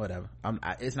 Whatever.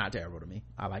 It's not terrible to me.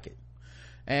 I like it.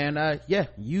 And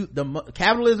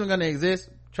capitalism gonna exist.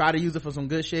 Try to use it for some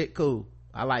good shit. Cool.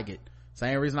 I like it.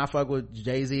 Same reason I fuck with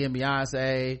Jay-Z and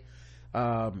Beyonce,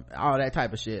 all that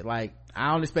type of shit. Like,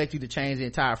 I don't expect you to change the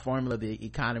entire formula of the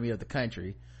economy of the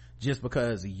country just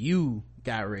because you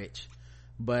got rich,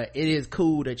 but it is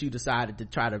cool that you decided to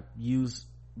try to use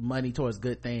money towards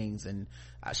good things. And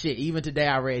shit, even today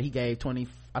I read he gave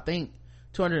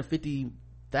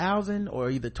 250,000 or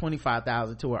either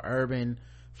 25,000 to an urban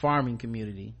farming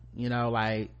community. You know,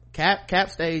 like Cap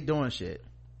stayed doing shit.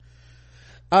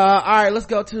 All right, let's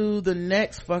go to the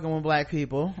next fucking with black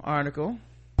people article.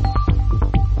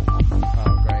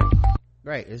 Oh,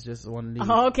 great. It's just one of these.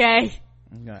 Okay.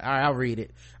 All right, I'll read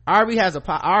it. Arby's has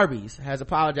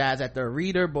apologized at the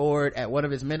reader board at one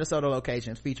of its Minnesota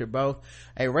locations featured both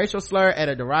a racial slur and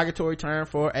a derogatory term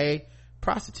for a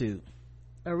prostitute.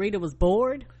 A reader was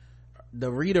bored? The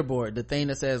reader board, the thing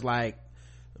that says like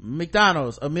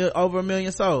McDonald's over 1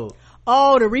 million sold.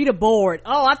 Oh, the reader board.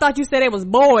 Oh, I thought you said it was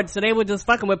bored, so they were just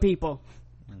fucking with people.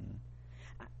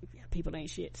 People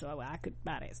ain't shit, so I could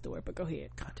buy that story, but go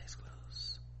ahead. Context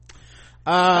clues.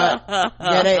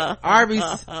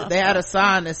 Arby's, they had a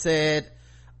sign that said,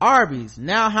 Arby's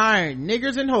now hiring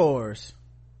niggers and whores.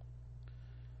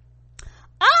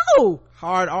 Oh!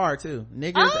 Hard R too.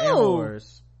 Niggers and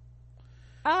whores.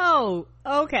 Oh,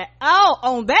 okay. Oh,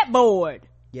 on that board.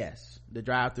 Yes. The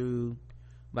drive through,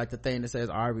 like the thing that says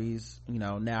Arby's,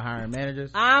 now hiring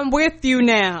managers. I'm with you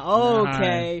now.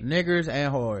 Okay. Niggers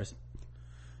and whores.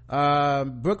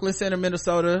 Brooklyn Center,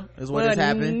 Minnesota is what has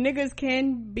happened. Niggers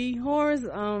can be whores.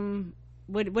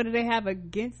 What do they have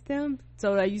against them?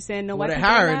 So are you saying no? They're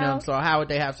hiring them, so how would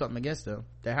they have something against them?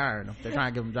 They're hiring them. They're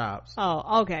trying to give them jobs.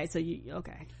 Oh, okay. So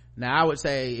okay. Now I would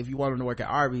say if you want them to work at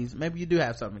Arby's, maybe you do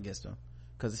have something against them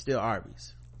because it's still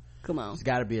Arby's. Come on. It's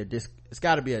got to be a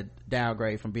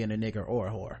downgrade from being a nigger or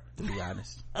a whore, to be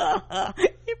honest.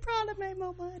 You probably made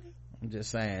more money. I'm just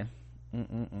saying.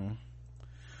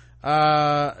 Now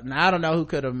I don't know who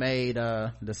could have made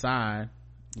the sign,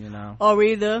 or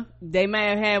either they may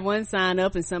have had one sign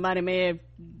up and somebody may have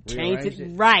changed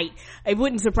it. Right. It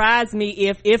wouldn't surprise me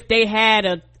if they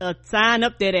had a sign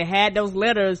up there that had those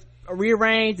letters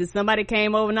rearranged and somebody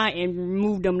came overnight and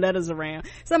moved them letters around.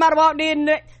 Somebody walked in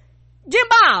and, Jim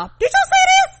Bob, did you see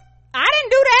this? I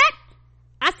didn't do that.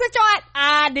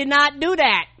 I did not do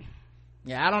that.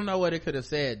 Yeah, I don't know what it could have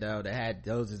said though that had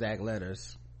those exact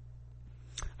letters.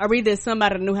 Or either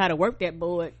somebody knew how to work that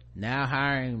board. Now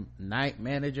hiring night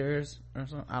managers or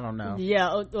something. I don't know.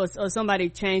 Yeah, or somebody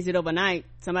changed it overnight.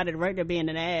 Somebody right there being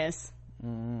an ass.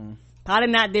 Probably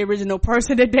not the original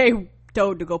person that they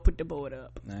told to go put the board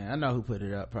up. Man, I know who put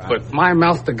it up. Probably. But my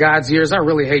mouth to God's ears, I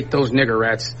really hate those nigger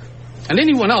rats. And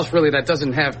anyone else, really, that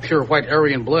doesn't have pure white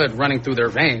Aryan blood running through their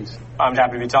veins. I'm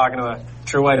happy to be talking to a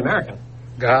true white American.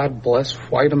 God bless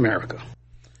white America.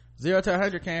 0 to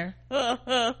 100, Karen.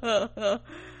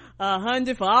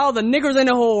 100 for all the niggers and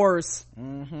the whores.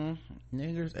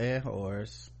 Niggers and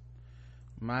whores.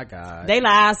 My God. They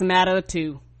lives matter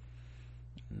too.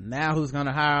 Now who's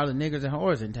gonna hire all the niggers and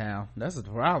whores in town? That's the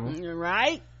problem.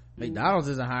 Right? McDonald's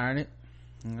isn't hiring it.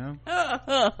 Maybe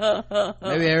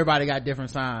everybody got different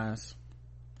signs.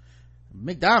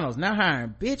 McDonald's now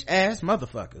hiring bitch ass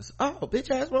motherfuckers. Oh,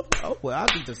 bitch ass motherfuckers. Oh, well, I'll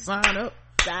need to sign up.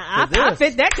 I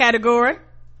fit that category.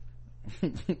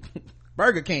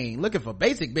 Burger King looking for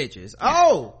basic bitches.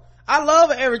 Oh, I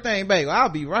love everything bagel. I'll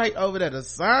be right over there to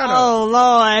sign up. Oh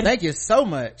Lord, thank you so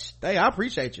much. I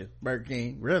appreciate you, Burger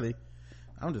King. Really,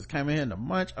 I'm just coming here to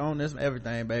munch on this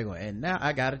everything bagel, and now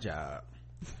I got a job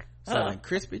selling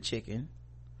crispy chicken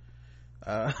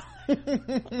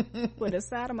with a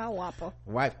side of my Whopper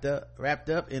wrapped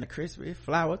up in a crispy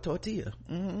flour tortilla.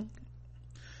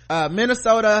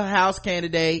 Minnesota House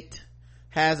candidate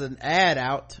has an ad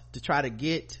out to try to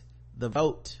get the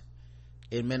vote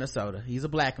in Minnesota. He's a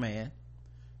black man.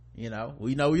 We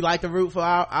like to root for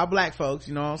our black folks,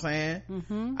 you know what I'm saying?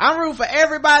 I'm rooting for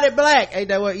everybody black. Ain't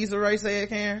that what Issa Rae said,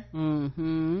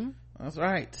 Karen? That's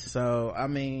right. So I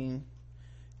mean,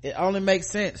 it only makes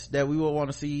sense that we would want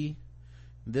to see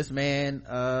this man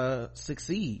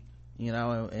succeed,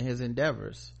 in his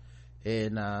endeavors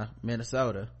in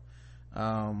Minnesota.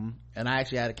 And I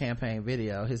actually had a campaign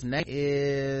video. His name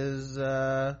is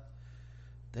the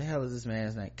hell is this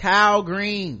man's name? Kyle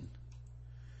Green.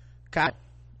 Kyle,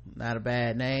 not a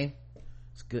bad name.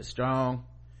 It's a good strong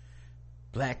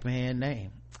black man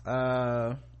name.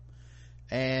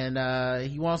 and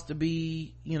he wants to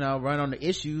be, run on the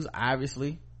issues,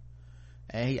 obviously,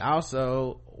 and he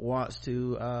also wants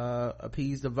to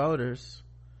appease the voters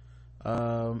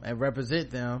and represent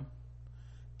them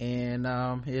in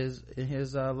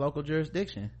his local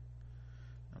jurisdiction.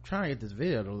 I'm trying to get this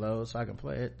video to load so I can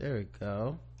play it. There we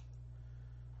go.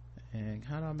 And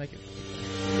how do I make it?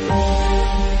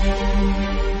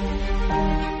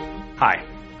 Hi,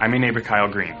 I'm your neighbor Kyle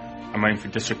Green. I'm running for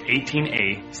District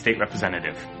 18A State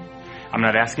Representative. I'm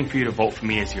not asking for you to vote for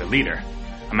me as your leader.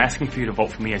 I'm asking for you to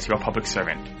vote for me as your public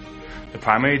servant. The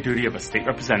primary duty of a state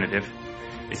representative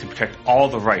is to protect all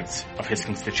the rights of his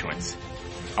constituents.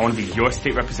 I want to be your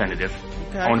state representative.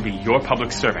 Okay. I want to be your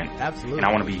public servant. Absolutely. And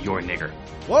I want to be your nigger.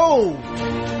 Whoa!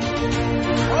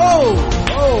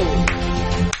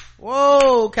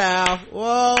 Whoa, Kyle.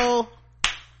 Whoa.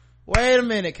 Wait a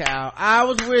minute, Kyle. I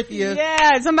was with you.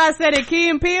 Yeah, somebody said that Key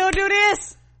and Peele do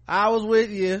this? I was with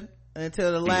you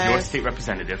until the last. Be your state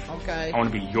representative. Okay. I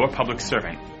want to be your public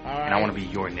servant. All right. And I want to be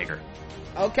your nigger.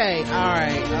 Okay,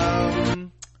 alright.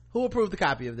 Who approved the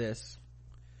copy of this?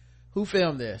 Who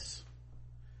filmed this?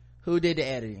 Who did the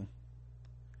editing?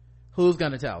 Who's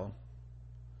gonna tell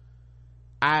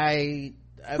them?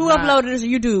 Who uploaded this to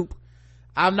YouTube?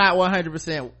 I'm not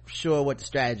 100% sure what the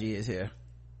strategy is here.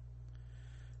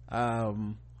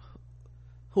 Who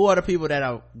are the people that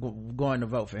are going to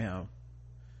vote for him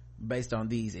based on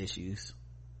these issues?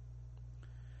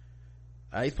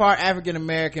 He's part African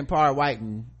American, part white,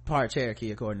 and part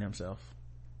Cherokee, according to himself.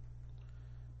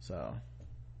 So,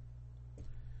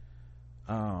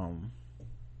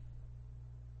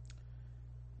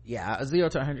 yeah, 0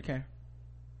 to 100, Karen.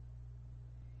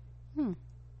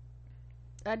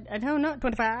 I don't know.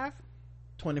 25.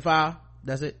 25.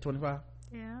 That's it. 25.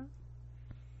 Yeah.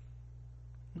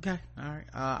 Okay. All right.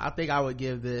 I think I would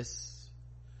give this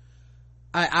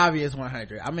obvious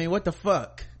 100. I mean, what the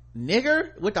fuck,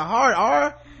 nigger with the hard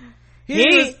R.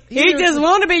 He just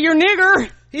want to be your nigger.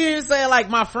 He didn't say like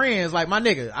my friends, like my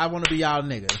nigga. I want to be y'all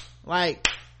niggas. Like,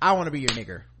 I want to be your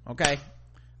nigger. Okay.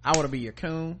 I want to be your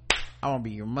coon. I want to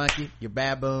be your monkey, your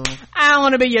baboon. I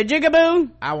want to be your jigaboo.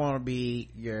 I want to be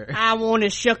your. I want to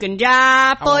shuck and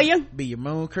jive for you. Be your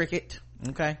moon cricket.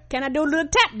 Okay. Can I do a little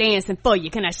tap dancing for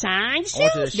you? Can I shine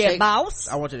shoes there, boss?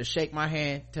 I want you to shake my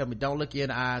hand, tell me don't look you in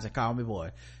the eyes, and call me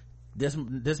boy. This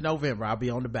November I'll be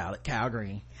on the ballot. Kyle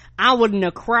Green. I wouldn't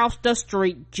have crossed the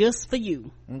street just for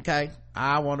you. Okay.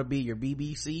 I want to be your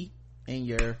BBC and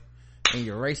your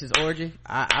racist orgy.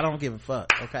 I don't give a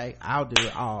fuck. Okay. I'll do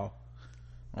it all.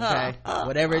 Okay.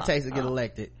 Whatever it takes to get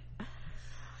elected.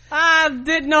 I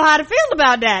didn't know how to feel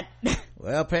about that.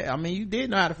 Well, I mean, you did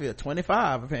know how to feel.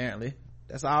 25 apparently.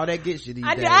 That's all that gets you these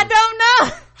days. I don't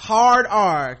know. Hard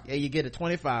R, and you get a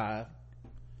 25.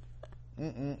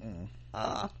 Karen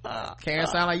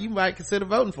sound like you might consider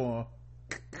voting for him.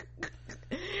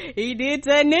 He did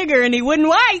say nigger and he wouldn't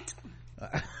white.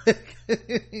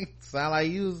 sound like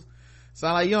you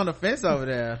on the fence over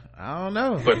there. I don't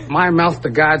know. But my mouth to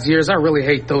God's ears, I really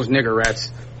hate those nigger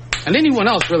rats. And anyone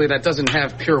else really that doesn't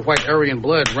have pure white Aryan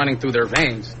blood running through their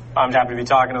veins. I'm happy to be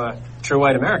talking to a true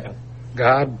white American.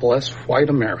 God bless white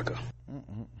America.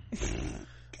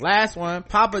 Last one.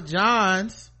 Papa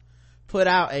John's put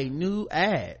out a new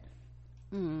ad.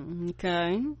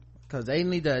 Okay. Because they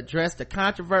need to address the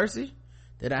controversy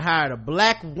that I hired a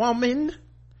black woman,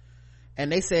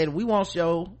 and they said we won't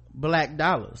show black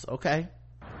dollars. Okay.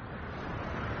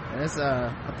 And it's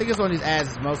I think it's one of these ads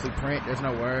is mostly print. There's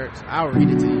no words. I'll read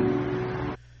it to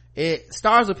you. It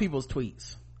starts with people's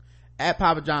tweets. At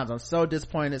Papa John's, I'm so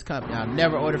disappointed in this company. I'll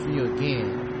never order from you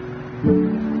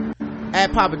again.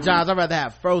 At Papa John's, I'd rather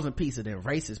have frozen pizza than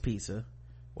racist pizza.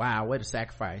 Wow, way to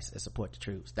sacrifice and support the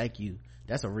troops. Thank you.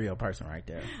 That's a real person right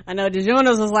there. I know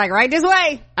DeJonas was like, right this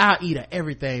way. I'll eat an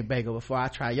everything bagel before I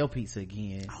try your pizza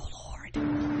again. Oh Lord.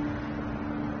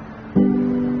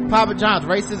 Papa John's,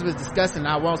 racism is disgusting and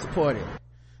I won't support it.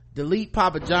 Delete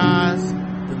Papa John's.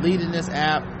 Deleting this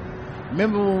app.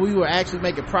 Remember when we were actually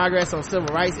making progress on civil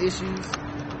rights issues?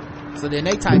 So then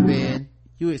they type in,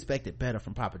 you expected better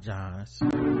from Papa John's.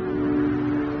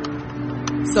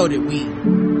 So did we.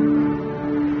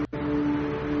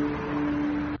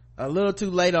 A little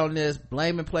too late on this.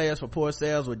 Blaming players for poor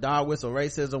sales with dog whistle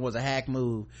racism was a hack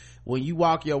move. When you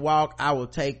walk your walk, I will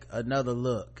take another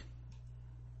look.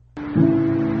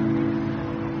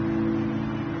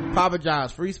 Papa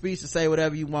John's, free speech to say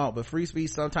whatever you want, but free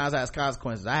speech sometimes has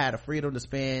consequences. I had a freedom to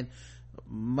spend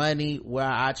money where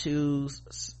I choose.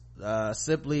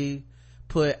 Simply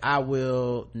put, I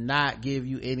will not give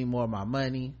you any more of my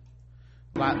money.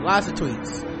 Lots of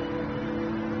tweets.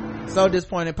 So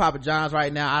disappointed in Papa John's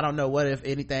right now. I don't know what, if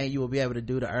anything, you will be able to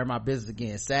do to earn my business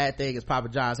again. Sad thing is Papa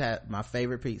John's had my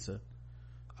favorite pizza.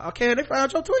 Okay, they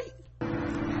found your tweet.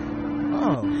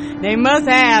 Oh, They must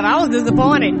have. I was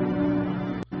disappointed.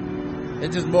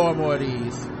 it's just more and more of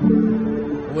these.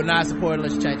 Will not support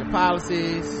unless you change your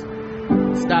policies.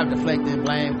 Stop deflecting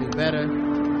blame, do better.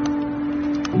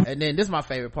 And then this is my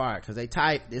favorite part, because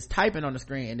it's typing on the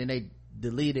screen and then they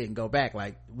delete it and go back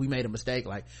like, we made a mistake,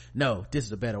 like, no, this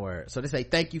is a better word. So they say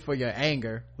thank you for your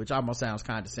anger, which almost sounds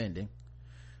condescending,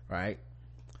 right?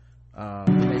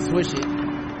 They switch it.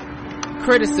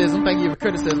 Criticism, thank you for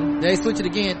criticism. They switch it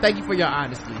again, thank you for your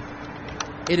honesty.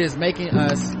 It is making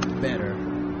us better.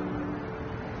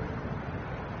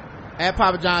 At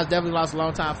Papa John's, definitely lost a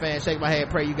long time fan. Shake my head,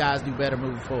 pray you guys do better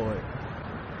moving forward.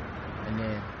 And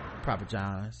then Papa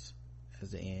John's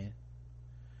as the end.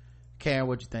 Karen,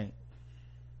 what you think?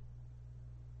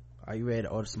 Are you ready to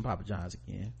order some Papa John's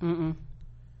again? Mm-mm.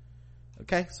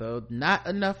 Okay, so not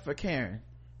enough for Karen.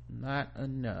 Not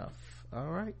enough. All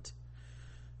right.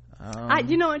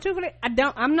 Truthfully,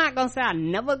 I'm not gonna say I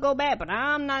never go back, but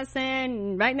I'm not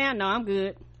saying right now, no, I'm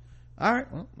good. All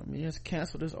right, well, let me just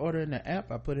cancel this order in the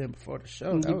app I put in before the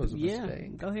show. That was a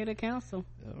mistake. Go ahead and cancel.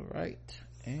 All right.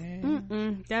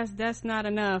 And That's not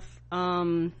enough.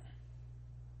 Need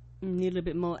a little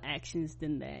bit more actions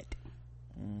than that.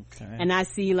 okay. And I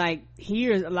see, like,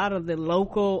 here's a lot of the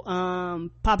local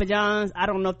Papa John's. I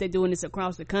don't know if they're doing this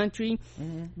across the country,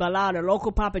 but a lot of the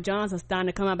local Papa John's are starting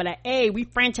to come out, but like, hey, we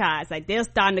franchise. Like, they're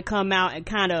starting to come out and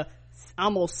kind of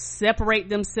almost separate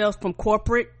themselves from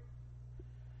corporate.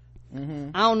 I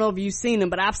don't know if you've seen them,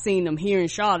 but I've seen them here in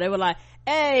Charlotte. They were like,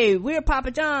 hey, we're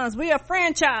Papa John's, we're a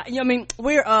franchise. You know what I mean?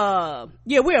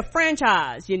 We're a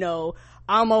franchise,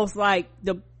 almost like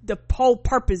the whole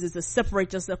purpose is to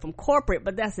separate yourself from corporate,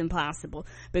 but that's impossible,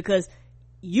 because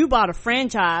you bought a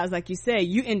franchise, like you said,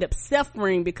 you end up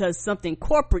suffering because something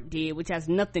corporate did, which has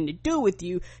nothing to do with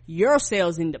you. Your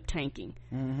sales end up tanking.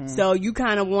 So you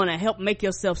kind of want to help make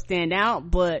yourself stand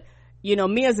out, but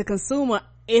me as a consumer,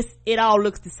 it all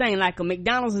looks the same. Like a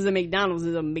McDonald's is a McDonald's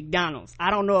is a McDonald's.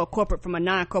 I don't know a corporate from a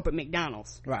non-corporate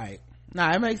McDonald's. Right.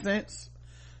 Nah, it makes sense.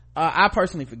 I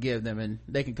personally forgive them, and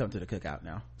they can come to the cookout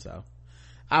now. So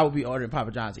I will be ordering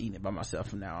Papa John's, eating it by myself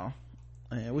from now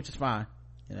on, which is fine.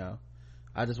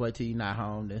 I'll just wait till you're not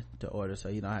home to order, so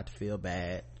you don't have to feel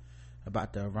bad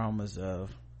about the aromas of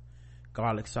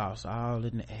garlic sauce all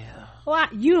in the air. Well,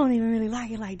 you don't even really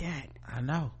like it like that. I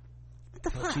know. What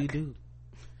the fuck? But you do.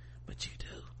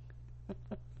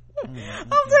 I'm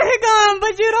sitting going,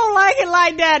 but you don't like it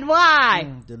like that.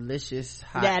 Why? Delicious,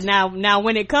 hot. Yeah, now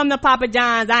when it comes to Papa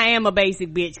John's, I am a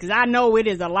basic bitch, because I know it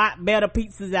is a lot better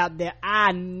pizzas out there.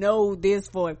 I know this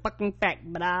for a fucking fact,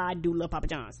 but I do love Papa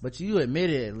John's. But you admit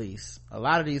it, at least. A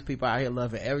lot of these people out here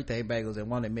loving everything bagels and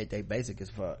won't admit they basic as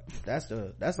fuck. That's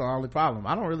the only problem.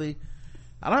 I don't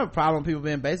have a problem with people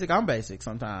being basic. I'm basic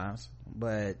sometimes,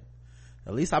 but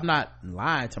at least I'm not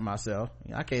lying to myself.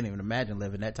 I can't even imagine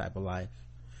living that type of life.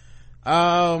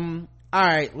 All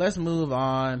right, let's move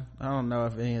on. I don't know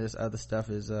if any of this other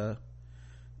stuff is I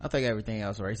think everything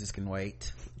else racist can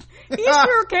wait. You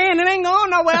sure can. It ain't going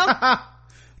nowhere. I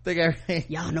think everything.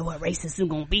 Y'all know what racism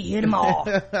gonna be here tomorrow.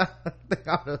 I think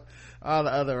all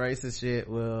the other racist shit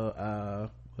will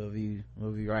be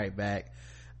right back.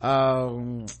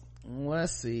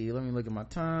 Let's see, let me look at my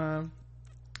time,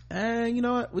 and you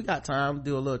know what, we got time to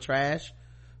do a little trash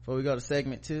before we go to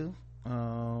segment 2.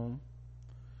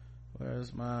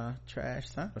 Where's my trash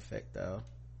sound effect though?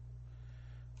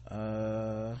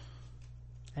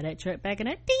 Had that truck back in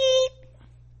that deep.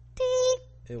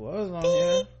 It was on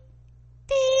here.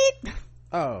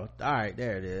 Oh, all right,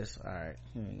 there it is. All right,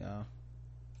 here we go.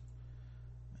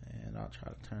 And I'll try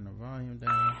to turn the volume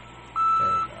down. There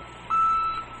we go.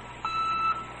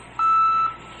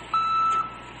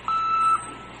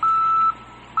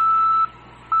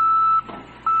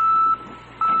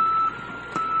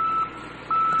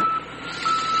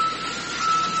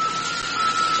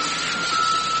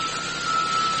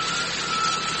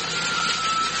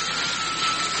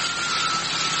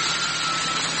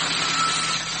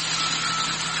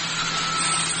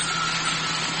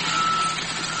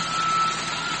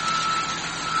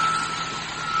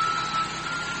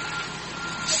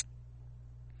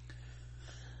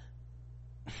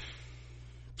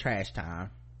 Trash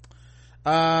time.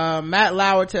 Matt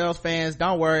Lauer tells fans,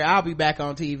 don't worry, I'll be back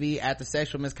on TV after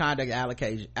sexual misconduct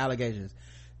allegations.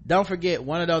 Don't forget,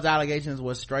 one of those allegations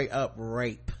was straight up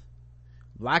rape.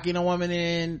 Locking a woman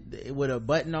in with a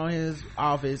button on his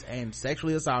office and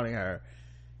sexually assaulting her.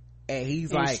 And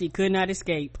he's like, she could not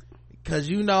escape. cause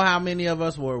you know how many of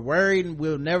us were worried and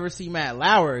we'll never see Matt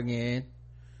Lauer again.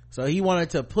 So he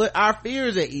wanted to put our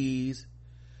fears at ease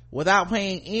without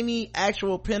paying any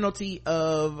actual penalty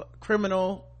of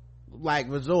criminal like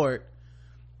resort.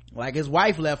 Like his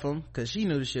wife left him because she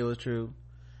knew the shit was true,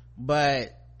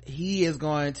 but he is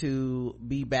going to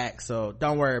be back, so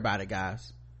don't worry about it,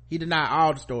 guys. He denied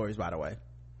all the stories, by the way,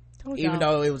 even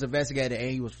though it was investigated and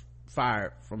he was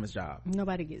fired from his job.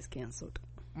 Nobody gets canceled.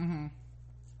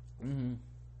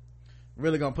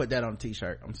 Really gonna put that on a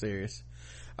t-shirt. I'm serious.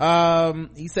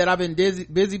 He said, I've been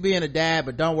busy being a dad,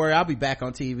 but don't worry, I'll be back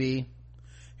on TV.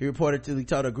 He reportedly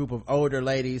told a group of older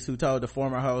ladies who told the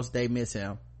former host they miss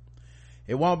him.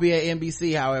 It won't be at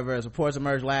NBC, however, as reports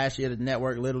emerged last year. The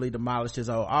network literally demolished his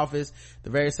old office,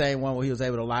 the very same one where he was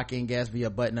able to lock in guests via a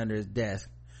button under his desk.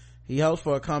 His hopes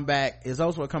for a comeback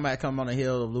come on the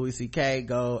heels of Louis C.K.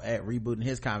 go at rebooting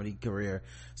his comedy career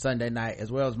Sunday night,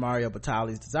 as well as Mario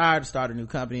Batali's desire to start a new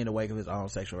company in the wake of his own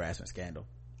sexual harassment scandal.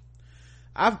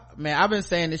 I've been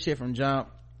saying this shit from jump,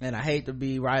 and I hate to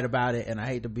be right about it, and I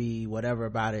hate to be whatever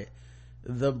about it.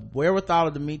 The wherewithal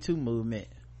of the Me Too movement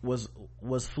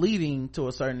was fleeting to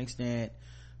a certain extent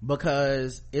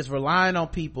because it's relying on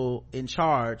people in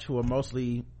charge who are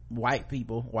mostly white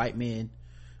men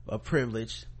of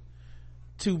privilege,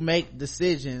 to make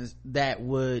decisions that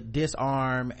would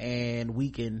disarm and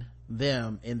weaken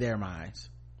them in their minds.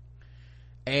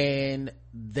 And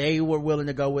they were willing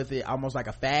to go with it almost like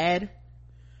a fad.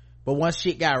 But once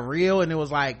shit got real and it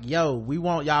was like, yo, we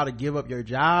want y'all to give up your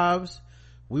jobs,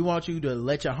 we want you to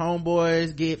let your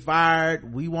homeboys get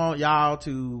fired, we want y'all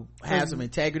to have some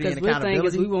integrity and accountability.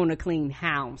 Because we want a clean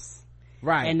house,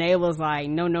 right? And they was like,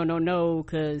 no,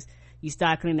 because you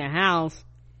start cleaning the house,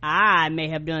 I may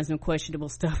have done some questionable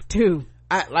stuff too.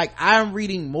 I'm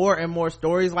reading more and more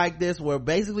stories like this where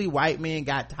basically white men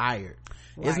got tired.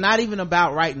 Right. It's not even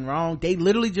about right and wrong. They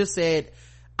literally just said,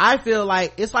 I feel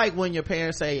like it's like when your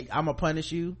parents say, I'm gonna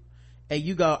punish you, and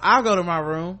you go, I'll go to my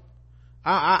room,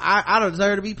 I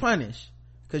deserve to be punished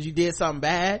because you did something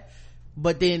bad.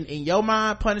 But then in your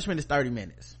mind, punishment is 30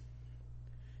 minutes.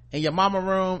 In your mama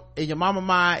room, in your mama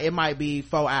mind, it might be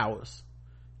 4 hours.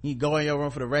 You go in your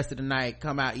room for the rest of the night,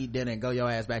 come out, eat dinner, and go your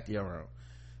ass back to your room.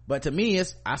 But to me,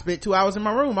 I spent 2 hours in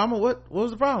my room. Mama, what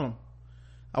was the problem?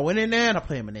 I went in there and I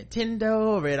played my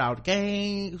Nintendo, I read all the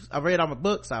games, I read all my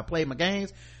books, I played my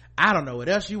games. I don't know what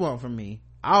else you want from me.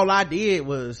 All I did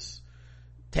was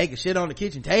take a shit on the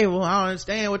kitchen table. I don't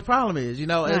understand what the problem is,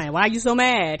 right, why are you so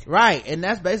mad? Right. And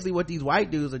that's basically what these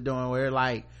white dudes are doing, where they're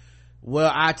like,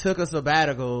 well, I took a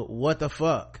sabbatical, what the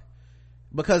fuck?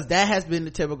 Because that has been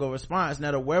the typical response.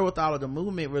 Now the wherewithal of the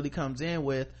movement really comes in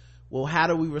with, well, how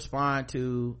do we respond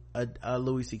to a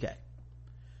Louis C.K.?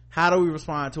 How do we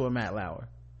respond to a Matt Lauer?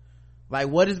 Like,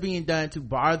 what is being done to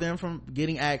bar them from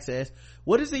getting access?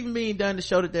 What is even being done to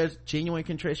show that there's genuine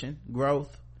contrition,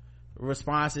 growth,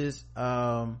 responses,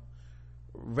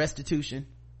 restitution?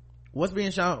 What's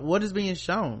being shown? What is being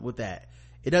shown with that?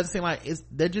 It doesn't seem like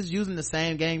they're just using the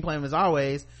same game plan as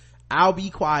always. I'll be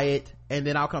quiet and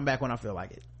then I'll come back when I feel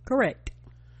like it. Correct.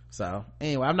 So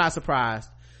anyway, I'm not surprised.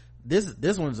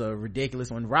 This one's a ridiculous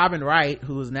one. Robin Wright,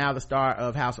 who is now the star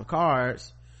of House of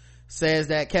Cards, says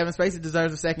that Kevin Spacey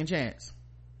deserves a second chance.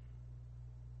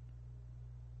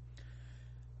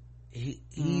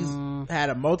 He's had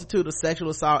a multitude of sexual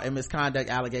assault and misconduct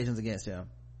allegations against him.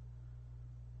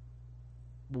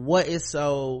 What is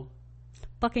so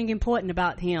fucking important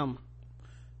about him?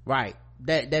 Right.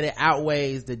 That it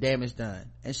outweighs the damage done.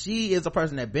 And she is a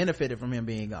person that benefited from him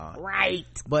being gone. Right.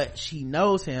 But she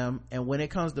knows him, and when it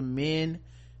comes to men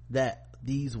that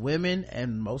these women,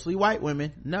 and mostly white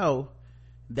women, know,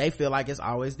 they feel like it's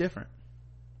always different.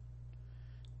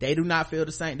 They do not feel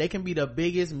the same. They can be the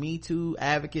biggest Me Too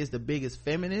advocates, the biggest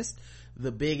feminists,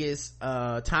 the biggest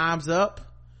times up.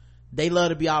 They love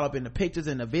to be all up in the pictures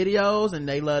and the videos, and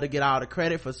they love to get all the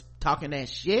credit for talking that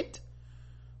shit.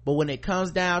 But when it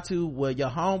comes down to, well, your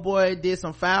homeboy did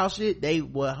some foul shit, they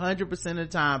will 100% of the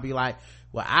time be like,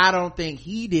 well, I don't think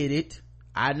he did it,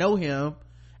 I know him,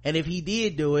 and if he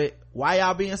did do it, why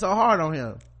y'all being so hard on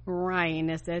him? Right. And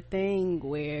that's that thing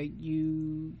where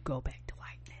you go back to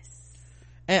whiteness.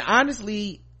 And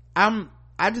honestly, I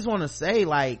just want to say,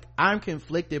 like, I'm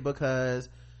conflicted because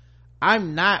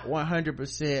I'm not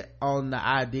 100% on the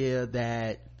idea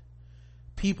that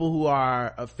people who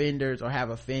are offenders or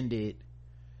have offended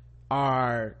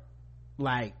are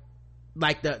like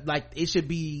it should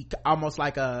be almost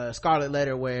like a scarlet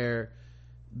letter where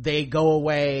they go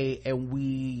away and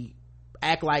we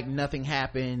act like nothing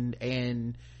happened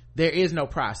and there is no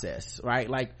process, right?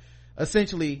 Like,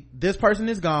 essentially, this person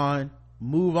is gone,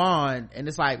 move on. And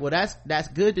it's like, well, that's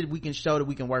good that we can show that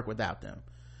we can work without them.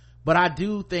 But I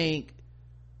do think,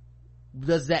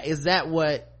 is that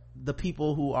what the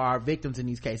people who are victims in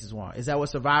these cases want? Is that what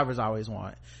survivors always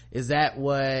want? Is that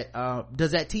what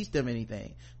does that teach them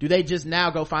anything? Do they just now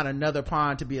go find another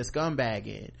pond to be a scumbag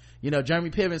in? Jeremy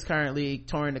Piven's currently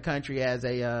touring the country as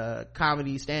a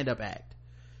comedy stand-up act.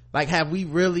 Like, have we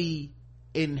really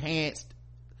enhanced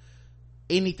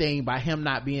anything by him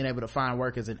not being able to find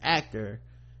work as an actor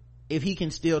if he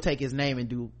can still take his name and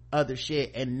do other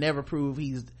shit and never prove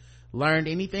he's learned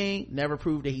anything, never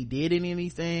prove that he did any of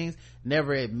these things,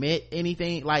 never admit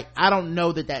anything? Like, I don't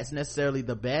know that that's necessarily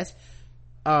the best.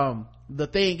 The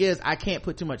thing is, I can't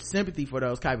put too much sympathy for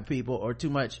those type of people or too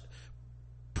much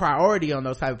priority on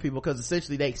those type of people, because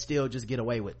essentially they still just get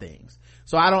away with things.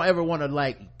 So I don't ever want to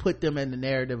like put them in the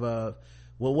narrative of,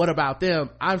 well, what about them?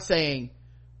 I'm saying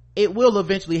it will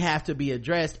eventually have to be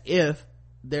addressed if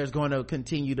there's going to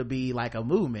continue to be like a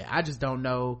movement. I just don't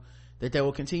know that there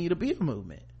will continue to be a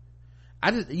movement.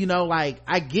 I just,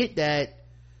 I get that.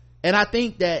 And I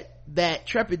think that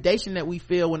trepidation that we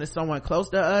feel when it's someone close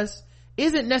to us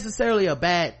isn't necessarily a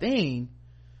bad thing.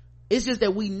 It's just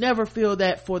that we never feel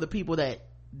that for the people that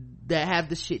have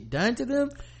the shit done to them,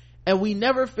 and we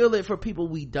never feel it for people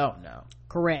we don't know.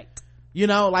 Correct.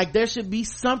 Like, there should be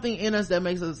something in us that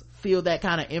makes us feel that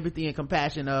kind of empathy and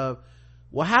compassion of,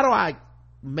 well, how do I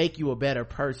make you a better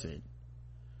person?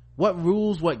 What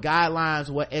rules, what guidelines,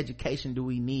 what education do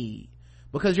we need?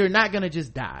 Because you're not gonna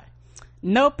just die.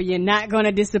 Nope, you're not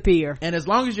gonna disappear. And as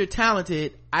long as you're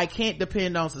talented, I can't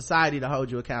depend on society to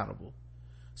hold you accountable.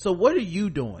 So what are you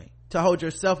doing to hold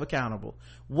yourself accountable?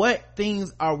 What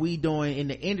things are we doing in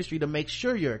the industry to make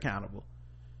sure you're accountable?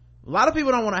 A lot of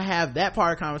people don't want to have that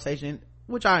part of the conversation,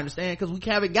 which I understand, because we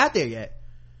haven't got there yet.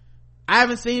 I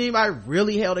haven't seen anybody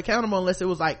really held accountable unless it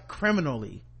was like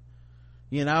criminally,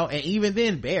 and even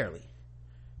then barely,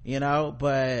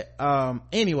 but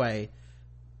anyway,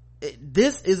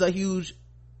 this is a huge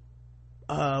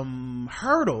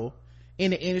hurdle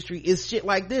in the industry, is shit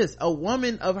like this. A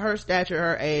woman of her stature,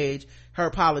 her age,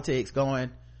 her politics going,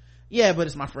 yeah, but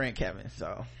it's my friend Kevin,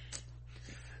 so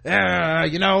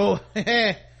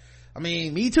I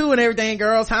mean, me too and everything,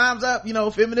 girls, time's up,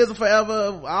 feminism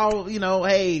forever, all,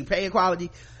 hey, pay equality.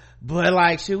 But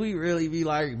like, should we really be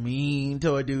like mean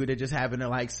to a dude that just happened to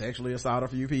like sexually assault a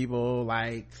few people?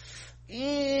 Like,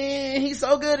 he's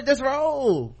so good at this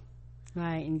role,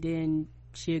 right? And then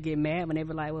she'll get mad when they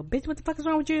be like, well, bitch, what the fuck is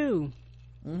wrong with you?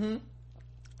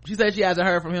 She said she hasn't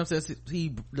heard from him since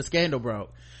the scandal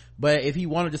broke, but if he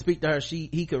wanted to speak to her,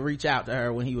 he could reach out to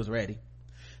her when he was ready.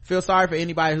 Feel sorry for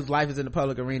anybody whose life is in the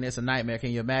public arena. It's a nightmare.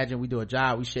 Can you imagine? We do a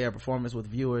job, we share a performance with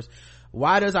viewers.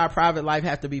 Why does our private life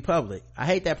have to be public? I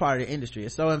hate that part of the industry.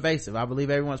 It's so invasive. I believe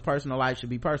everyone's personal life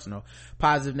should be personal,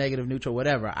 positive, negative, neutral,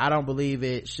 whatever. I don't believe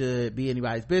it should be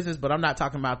anybody's business, but I'm not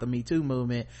talking about the Me Too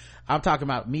movement. I'm talking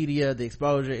about media, the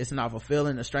exposure. It's not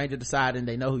fulfilling. A stranger deciding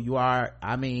they know who you are.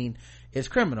 I mean, it's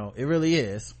criminal. It really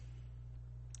is.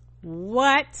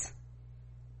 What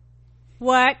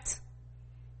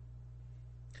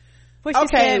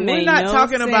Okay, we're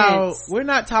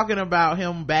not talking about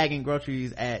him bagging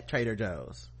groceries at Trader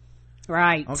Joe's,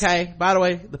 right? Okay, by the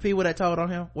way, the people that told on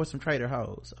him were some Trader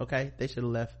hoes. Okay, they should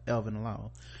have left Elvin alone.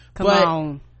 Come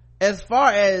on. As far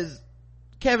as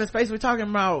Kevin Spacey, we're talking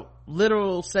about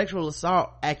literal sexual assault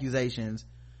accusations.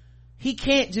 He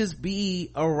can't just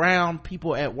be around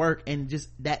people at work and just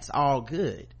that's all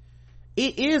good.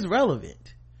 It is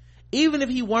relevant. Even if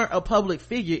he weren't a public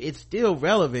figure, it's still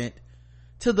relevant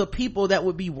to the people that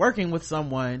would be working with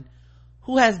someone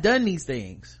who has done these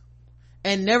things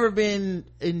and never been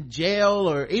in jail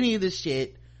or any of this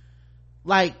shit.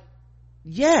 Like,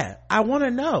 yeah, I want to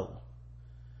know.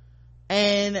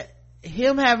 And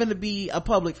him having to be a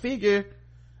public figure,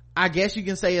 I guess you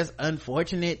can say it's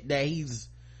unfortunate that he's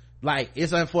like,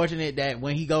 it's unfortunate that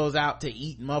when he goes out to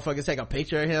eat, motherfuckers take a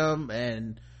picture of him.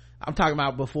 And I'm talking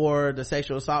about before the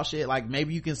sexual assault shit. Like,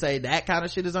 maybe you can say that kind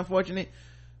of shit is unfortunate.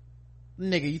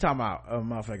 Nigga, you talking about a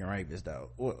motherfucking rapist though?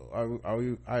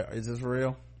 Is this for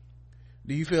real?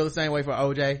 Do you feel the same way for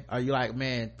OJ? Are you like,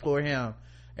 man, poor him,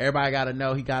 everybody gotta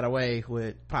know he got away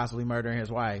with possibly murdering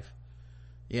his wife,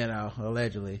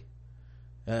 allegedly?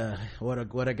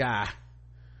 What a guy.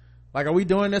 Like, are we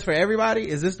doing this for everybody?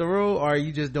 Is this the rule, or are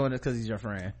you just doing this because he's your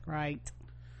friend, right?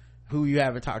 Who you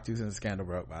haven't talked to since the scandal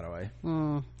broke, by the way.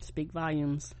 Speak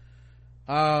volumes.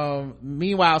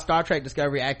 Meanwhile, Star Trek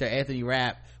Discovery actor Anthony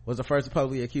Rapp was the first to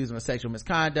publicly accuse him of sexual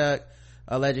misconduct,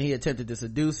 alleging he attempted to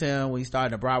seduce him when he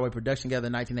started a Broadway production together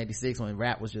in 1986 when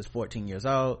Rapp was just 14 years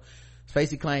old.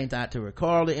 Spacey claimed not to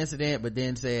recall the incident, but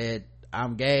then said,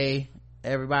 I'm gay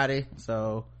everybody,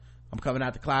 so I'm coming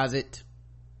out the closet.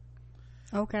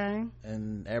 Okay.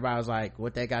 And everybody was like,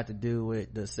 what that got to do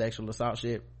with the sexual assault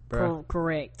shit, bro?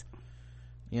 Correct.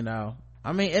 You know,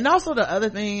 I mean, and also the other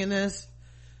thing in this,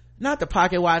 not the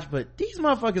pocket watch, but these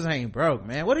motherfuckers ain't broke,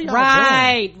 man. What are y'all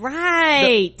doing?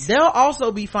 Right. They'll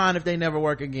also be fine if they never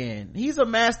work again. He's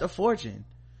amassed a fortune.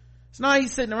 It's not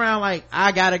he's sitting around like,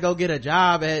 I gotta go get a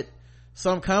job at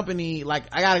some company, like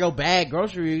I gotta go bag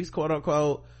groceries, quote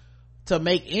unquote, to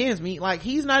make ends meet. Like,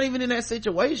 he's not even in that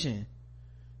situation.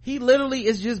 He literally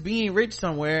is just being rich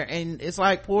somewhere, and it's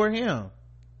like, poor him.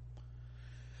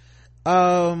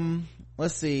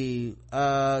 Let's see.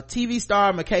 TV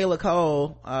star Michaela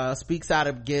Cole speaks out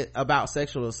about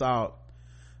sexual assault.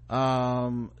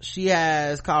 She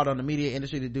has called on the media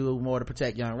industry to do more to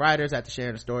protect young writers after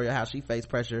sharing a story of how she faced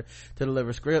pressure to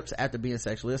deliver scripts after being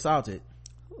sexually assaulted.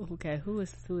 Okay, who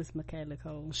is Michaela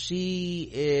Cole? She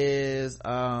is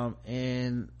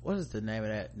in, what is the name of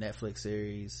that Netflix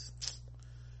series?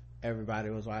 Everybody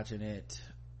was watching it.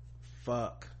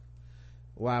 Fuck,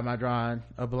 why am I drawing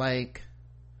a blank?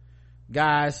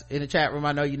 Guys in the chat room,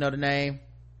 I know you know the name.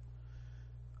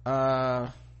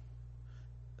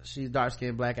 She's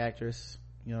dark-skinned black actress.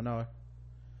 You don't know her?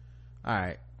 All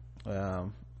right.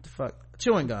 The fuck,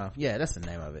 chewing gum. Yeah, that's the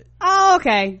name of it. Oh,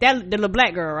 okay. That the little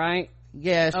black girl, right?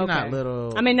 Yeah, she's not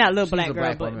little. I mean, not little black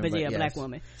girl, but yeah, yes. Black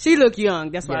woman. She look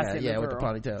young. That's why I said with the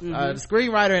ponytail. The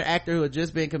screenwriter and actor who had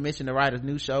just been commissioned to write a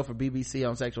new show for BBC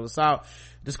on sexual assault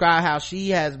described how she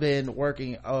has been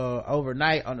working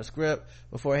overnight on the script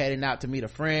before heading out to meet a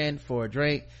friend for a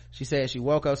drink. She said she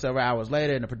woke up several hours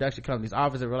later in the production company's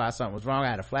office and realized something was wrong. I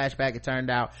had a flashback. It turned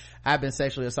out I've been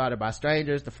sexually assaulted by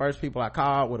strangers. The first people I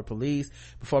called were the police.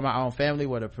 Before my own family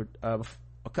were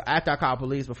after I called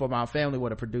police, before my family were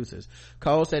the producers.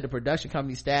 Cole said the production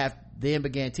company staff then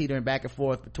began teetering back and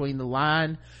forth between the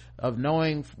line of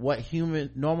knowing what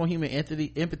normal human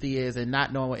empathy is and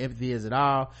not knowing what empathy is at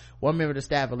all. One member of the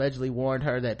staff allegedly warned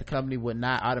her that the company would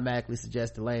not automatically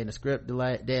suggest delaying the script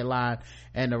deadline,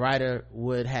 and the writer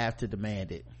would have to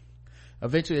demand it.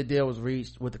 Eventually a deal was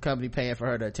reached, with the company paying for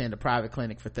her to attend a private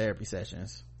clinic for therapy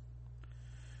sessions.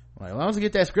 Like, as long as you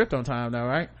get that script on time though,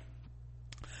 right?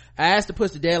 I asked to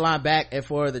push the deadline back and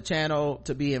for the channel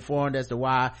to be informed as to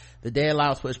why the deadline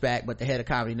was pushed back, but the head of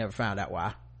comedy never found out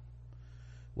why.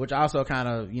 Which also kind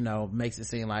of, you know, makes it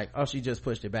seem like, oh, she just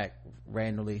pushed it back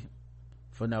randomly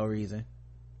for no reason.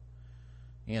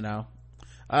 You know?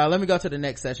 Let me go to the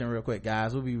next session real quick,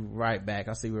 guys. We'll be right back.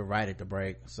 I see we're right at the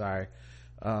break. Sorry.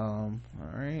 All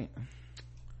right.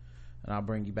 And I'll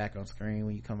bring you back on screen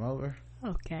when you come over.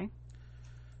 Okay.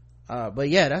 But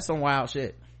yeah, that's some wild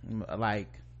shit. Like,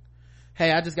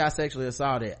 hey, I just got sexually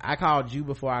assaulted. I called you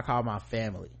before I called my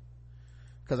family,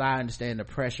 because I understand the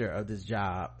pressure of this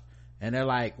job. And they're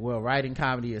like, well, writing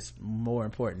comedy is more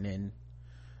important than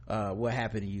what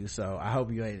happened to you, so I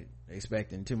hope you ain't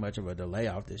expecting too much of a delay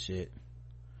off this shit.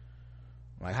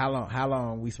 Like, how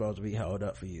long we supposed to be held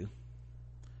up for you,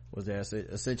 was their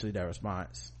essentially their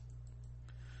response,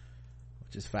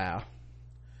 which is foul.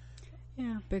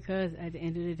 Yeah, because at the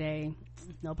end of the day,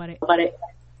 nobody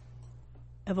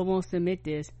ever wants to admit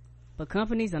this, but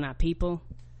companies are not people.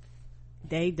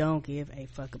 They don't give a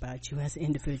fuck about you as an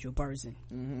individual person.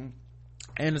 Mm-hmm.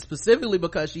 And specifically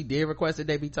because she did request that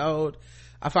they be told,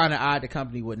 I find it odd the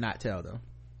company would not tell them.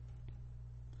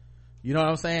 You know what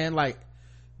I'm saying? Like,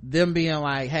 them being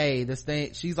like, hey, this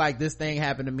thing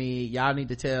happened to me, y'all need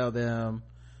to tell them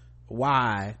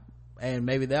why, and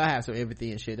maybe they'll have some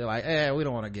empathy and shit. They're like, we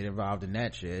don't want to get involved in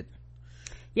that shit.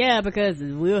 Yeah, because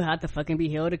we'll have to fucking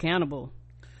be held accountable.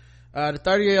 The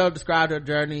 30-year-old described her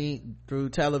journey through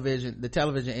the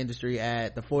television industry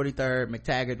at the 43rd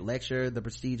McTaggart Lecture, the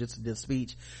prestigious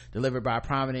speech delivered by a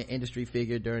prominent industry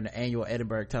figure during the annual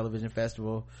Edinburgh Television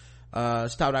Festival. She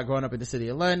talked about growing up in the city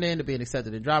of London, to being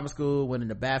accepted in drama school, winning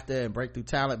the BAFTA and breakthrough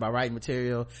talent by writing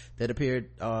material that appeared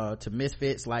to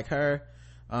misfits like her.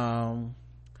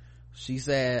 She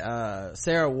said,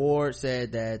 Sarah Ward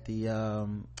said that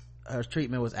her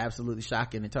treatment was absolutely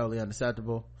shocking and totally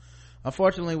unacceptable.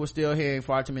 Unfortunately, we're still hearing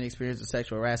far too many experiences of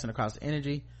sexual harassment across the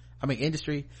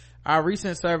industry. Our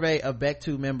recent survey of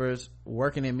BEC2 members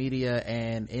working in media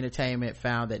and entertainment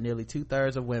found that nearly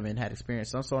 2/3 of women had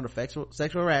experienced some sort of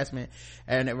sexual harassment,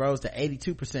 and it rose to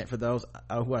 82% for those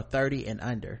who are 30 and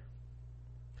under.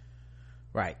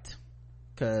 Right.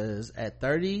 Because at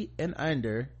 30 and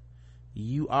under,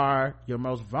 you are your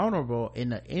most vulnerable in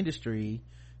the industry,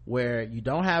 where you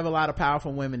don't have a lot of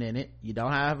powerful women in it, you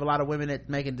don't have a lot of women that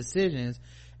making decisions,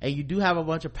 and you do have a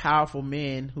bunch of powerful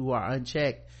men who are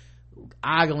unchecked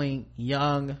ogling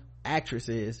young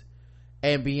actresses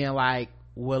and being like,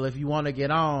 well, if you want to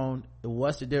get on,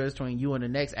 what's the difference between you and the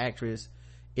next actress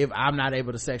if I'm not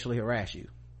able to sexually harass you?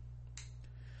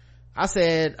 I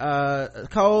said,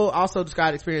 Cole also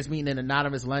described experience meeting an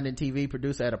anonymous London TV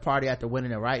producer at a party after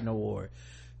winning a writing award.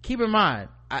 Keep in mind,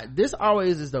 this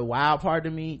always is the wild part to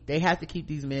me. They have to keep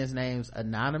these men's names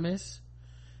anonymous,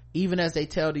 even as they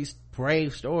tell these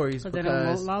brave stories, because they don't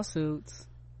want lawsuits.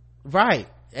 Right.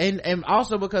 And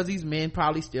also because these men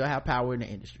probably still have power in the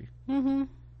industry. Mm-hmm.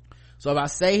 So if I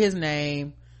say his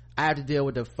name, I have to deal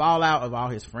with the fallout of all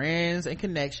his friends and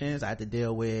connections. I have to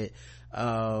deal with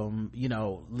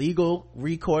legal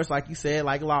recourse, like you said,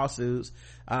 like lawsuits.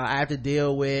 I have to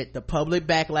deal with the public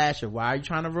backlash of, why are you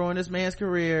trying to ruin this man's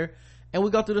career? And we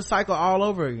go through the cycle all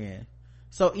over again.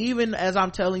 So even as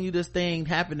I'm telling you this thing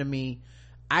happened to me,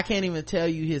 I can't even tell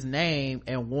you his name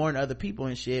and warn other people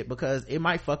and shit, because it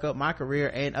might fuck up my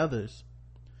career and others.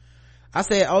 I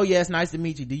said, oh yes, nice to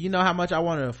meet you. Do you know how much I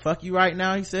want to fuck you right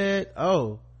now? He said,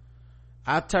 oh.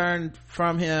 I turned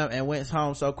from him and went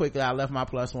home so quickly I left my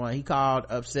 +1. He called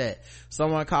upset.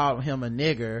 Someone called him a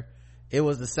nigger. It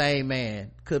was the same man.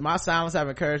 Could my silence have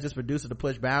encouraged this producer to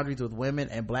push boundaries with women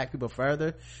and black people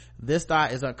further? This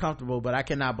thought is uncomfortable, but I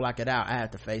cannot block it out. I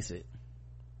have to face it.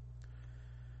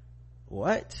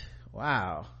 What?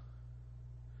 Wow.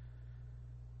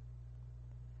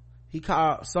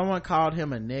 Someone called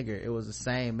him a nigger. It was the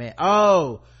same man.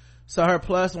 Oh, so her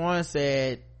 +1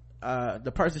 said,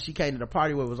 the person she came to the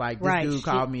party with was like, this dude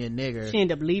called me a nigger. She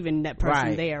ended up leaving that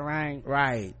person there,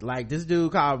 right? Like, this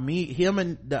dude called him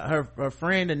and her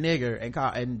friend a nigger,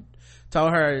 and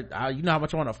told her, you know how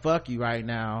much I want to fuck you right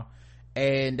now.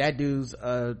 And that dude's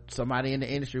somebody in the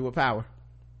industry with power.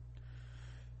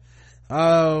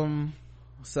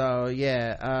 So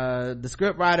yeah, the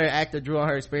scriptwriter and actor drew on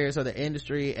her experience of the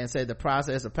industry and said the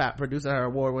process of producing her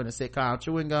award-winning sitcom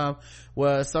Chewing Gum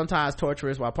was sometimes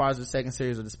torturous, while parts of the second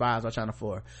series were despised by Channel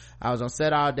 4. I was on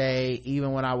set all day,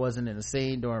 even when I wasn't in the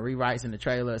scene, doing rewrites in the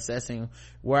trailer, assessing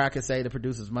where I could save the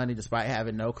producer's money despite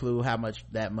having no clue how much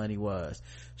that money was.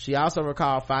 She also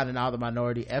recalled finding all the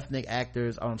minority ethnic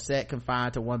actors on set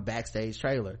confined to one backstage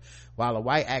trailer, while a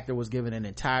white actor was given an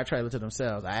entire trailer to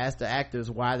themselves. I asked the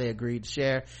actors why they agreed to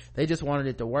share. They just wanted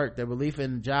it to work. Their belief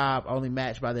in the job only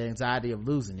matched by the anxiety of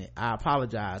losing it. I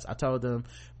apologized. I told them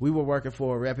we were working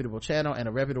for a reputable channel and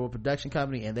a reputable production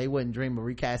company, and they wouldn't dream of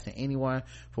recasting anyone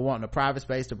for wanting a private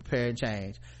space to prepare and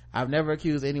change. I've never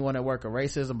accused anyone at work of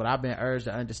racism, but I've been urged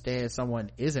to understand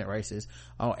someone isn't racist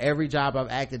on every job I've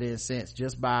acted in since,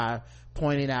 just by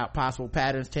pointing out possible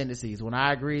patterns, tendencies. When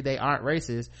I agree they aren't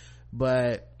racist,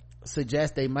 but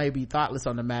suggest they may be thoughtless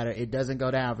on the matter, it doesn't go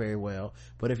down very well.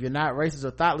 But if you're not racist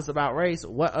or thoughtless about race,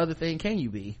 what other thing can you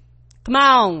be? Come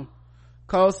on.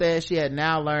 Cole said she had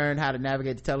now learned how to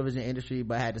navigate the television industry,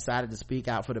 but had decided to speak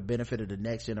out for the benefit of the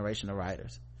next generation of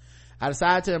writers. I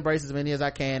decided to embrace as many as I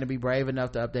can and be brave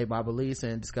enough to update my beliefs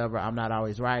and discover I'm not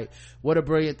always right. What a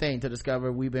brilliant thing to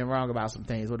discover we've been wrong about some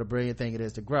things. What a brilliant thing it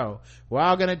is to grow. We're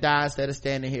all gonna die instead of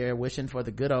standing here wishing for the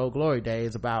good old glory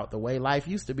days about the way life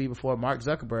used to be before Mark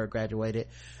Zuckerberg graduated.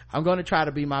 I'm gonna try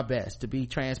to be my best, to be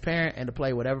transparent, and to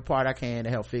play whatever part I can to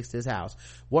help fix this house.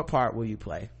 What part will you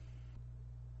play?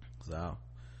 So,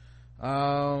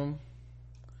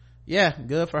 yeah,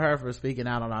 good for her for speaking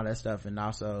out on all that stuff, and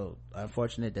also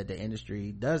unfortunate that the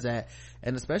industry does that,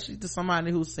 and especially to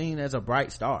somebody who's seen as a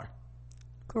bright star.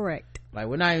 Correct. Like,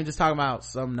 we're not even just talking about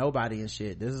some nobody and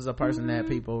shit. This is a person that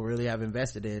people really have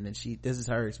invested in, and this is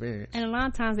her experience. And a lot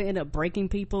of times they end up breaking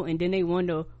people, and then they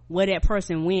wonder where that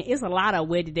person went. It's a lot of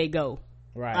where did they go.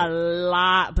 Right. A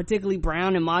lot, particularly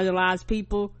brown and marginalized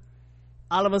people.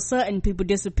 All of a sudden people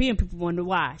disappear and people wonder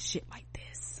why. Shit like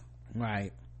this.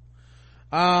 Right.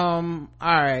 All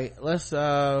right, let's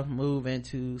move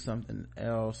into something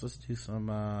else. Let's do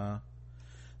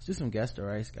some guest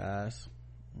race, guys.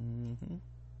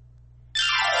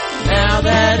 Now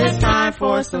that it's time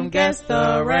for some guest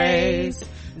race.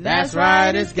 That's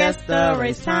right, it's guest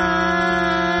race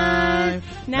time.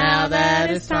 Now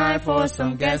that it's time for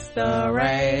some guest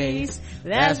race.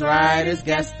 That's right, it's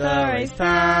guest race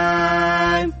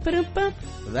time.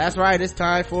 That's right, it's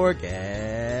time for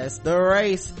guest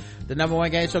race, the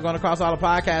 #1 game show going across all the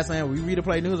podcast land. We read and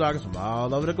play news articles from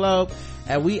all over the globe,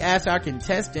 and we ask our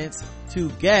contestants to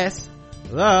guess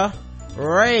the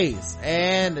race,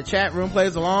 and the chat room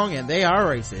plays along, and they are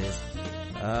racist.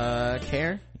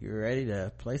 Karen, you ready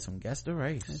to play some guess the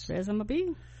race? As I'm gonna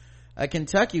be. A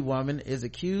Kentucky woman is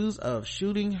accused of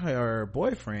shooting her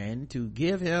boyfriend to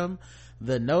give him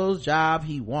the nose job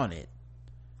he wanted.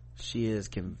 She is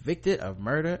convicted of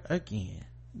murder again.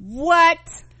 What?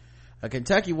 A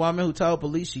Kentucky woman who told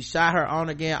police she shot her on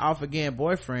again, off again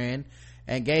boyfriend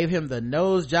and gave him the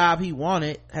nose job he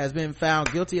wanted, has been found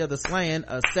guilty of the slaying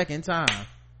a second time.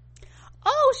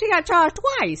 Oh, she got charged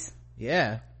twice.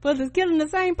 Yeah. For just killing the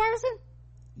same person?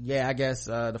 Yeah, I guess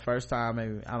the first time,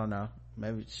 maybe, I don't know,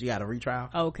 maybe she got a retrial.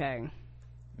 Okay.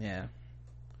 Yeah,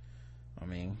 I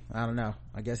mean, I don't know,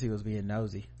 I guess he was being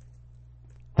nosy.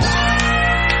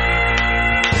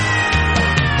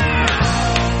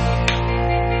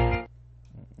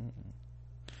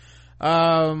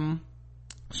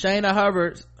 Shayna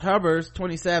Hubbers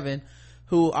 27,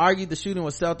 who argued the shooting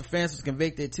was self-defense, was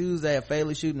convicted Tuesday of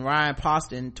fatally shooting Ryan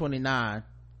Poston 29.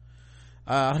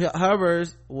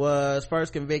 Hubbers was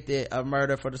first convicted of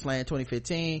murder for the slaying in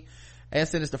 2015 and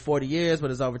sentenced to 40 years,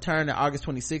 but is overturned in August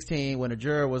 2016 when a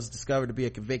juror was discovered to be a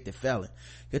convicted felon.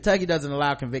 Kentucky doesn't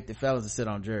allow convicted felons to sit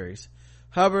on juries.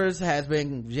 Hubbers has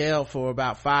been jailed for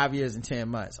about 5 years and 10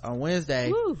 months. On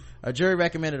Wednesday, a jury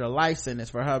recommended a life sentence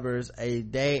for Hubbers a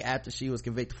day after she was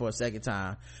convicted for a second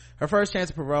time. Her first chance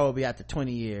of parole will be after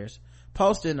 20 years.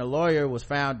 Poston, a lawyer, was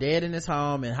found dead in his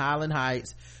home in Highland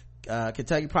Heights.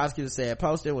 Kentucky prosecutors said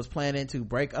Poston was planning to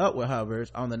break up with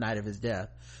Hubbers on the night of his death.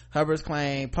 Hubbers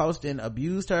claimed Poston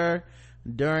abused her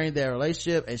during their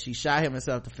relationship and she shot him in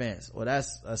self-defense. Well,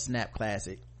 that's a Snap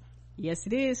classic. Yes,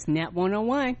 it is. Snap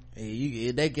 101.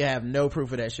 They could have no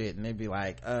proof of that shit and they'd be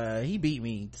like, he beat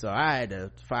me, so I had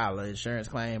to file an insurance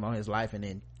claim on his life and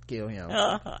then kill him.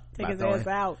 Take his ass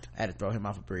out. I had to throw him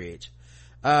off a bridge.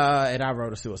 And I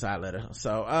wrote a suicide letter.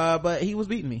 So, but he was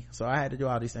beating me, so I had to do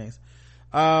all these things.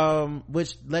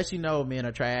 Which lets you know men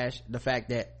are trash. The fact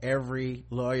that every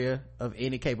lawyer of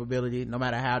any capability, no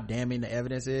matter how damning the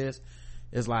evidence is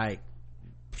like,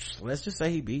 let's just say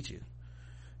he beat you.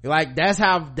 Like, that's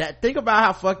how think about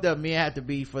how fucked up men have to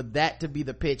be for that to be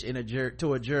the pitch in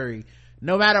to a jury,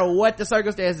 no matter what the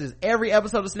circumstances. Every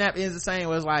episode of Snap ends the same,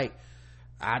 where it's like,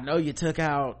 I know you took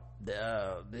out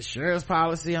the insurance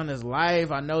policy on his life,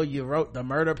 I know you wrote the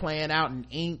murder plan out in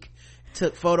ink,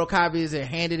 took photocopies and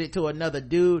handed it to another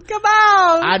dude. Come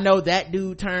on! I know that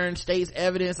dude turned state's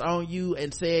evidence on you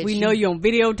and said we know you on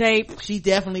videotape. She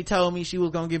definitely told me she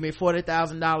was gonna give me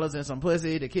 $40,000 and some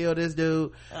pussy to kill this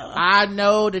dude. I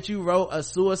know that you wrote a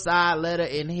suicide letter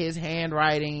in his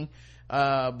handwriting,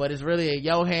 but it's really in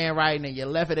your handwriting and you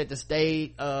left it at the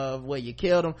state of where you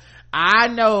killed him. I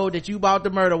know that you bought the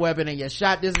murder weapon and you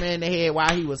shot this man in the head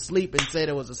while he was asleep and said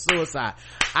it was a suicide.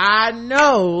 I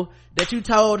know that you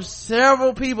told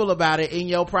several people about it in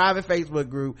your private Facebook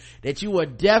group, that you were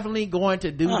definitely going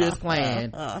to do this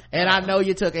plan, and I know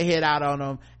you took a hit out on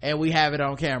him and we have it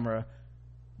on camera.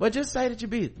 But just say that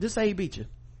just say he beat you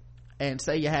and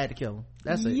say you had to kill him.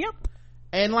 That's it. Yep.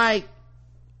 And like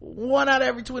 1 out of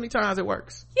every 20 times it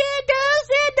works. Yeah, it does.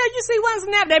 You see one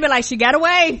Snap, they be like, she got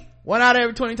away. 1 out of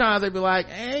every 20 times they be like,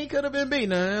 he could have been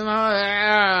beaten.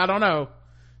 I don't know.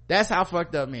 That's how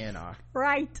fucked up men are.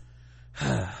 Right.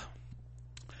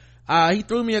 He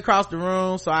threw me across the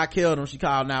room, so I killed him, she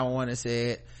called 911 and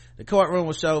said. The courtroom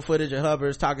will show footage of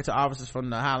Hubbers talking to officers from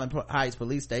the Highland Heights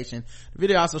police station. The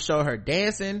video also showed her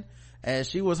dancing as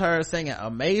she was heard singing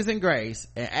Amazing Grace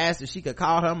and asked if she could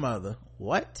call her mother.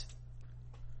 What?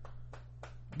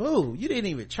 Boo, you didn't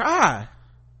even try.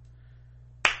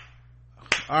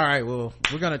 All right, well,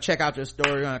 we're gonna check out your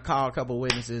story. We're gonna call a couple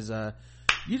witnesses.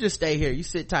 You just stay here, you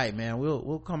sit tight, man.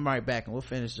 We'll come right back and we'll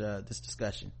finish this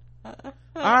discussion. All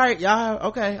right, y'all.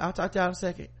 Okay, I'll talk to y'all in a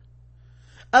second.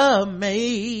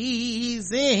 Amazing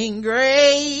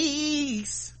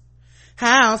Grace,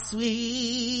 how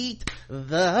sweet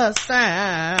the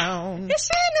sound. Is she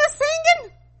in there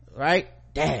singing? Right?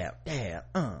 Damn.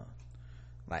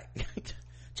 Like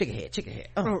chicken head.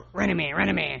 Run a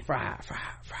man. Fry.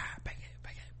 Bake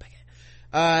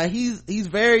it. He's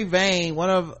very vain. One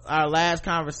of our last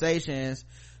conversations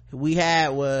we had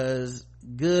was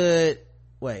that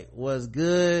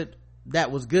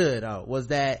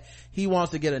he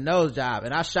wants to get a nose job,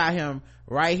 and I shot him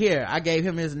right here. I gave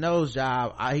him his nose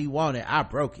job he wanted. I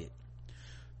broke it.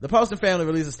 The Poston family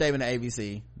released a statement to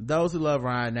ABC. Those who love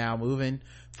Ryan now moving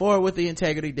forward with the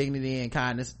integrity, dignity, and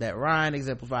kindness that Ryan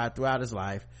exemplified throughout his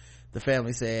life. The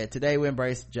family said, today we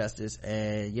embrace justice,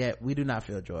 and yet we do not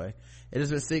feel joy. It has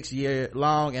been 6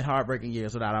 long and heartbreaking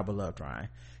years without our beloved Ryan.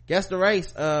 Guess the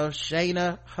race of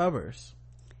Shayna Hubbers.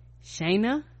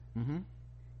 Shayna? Mm-hmm.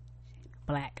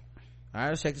 Black. All right,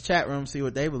 let's check the chat room, see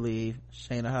what they believe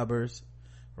Shayna Hubbers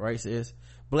race is.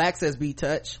 Black says be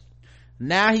touched.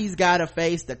 Now he's gotta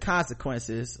face the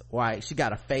consequences. White, she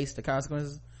gotta face the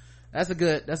consequences. That's a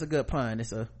good pun.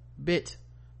 It's a bit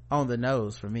on the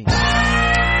nose for me.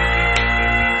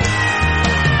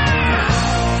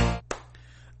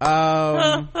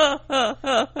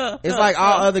 It's like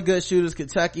all other good shooters.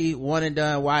 Kentucky, one and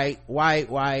done, white.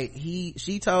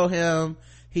 She told him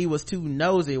he was too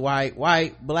nosy, white,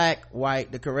 black,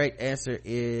 white. The correct answer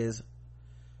is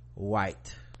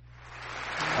white.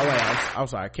 Oh wait, I'm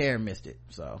sorry, Karen missed it,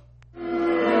 so. You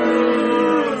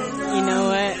know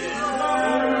what?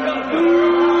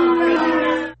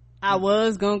 I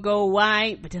was gonna go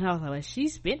white, but then I was like, well, she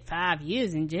spent 5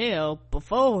 years in jail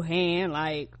beforehand,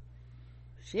 like,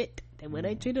 shit,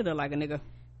 they treated her like a nigga.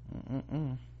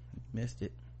 Missed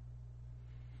it.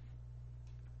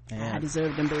 I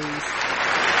deserve them booze.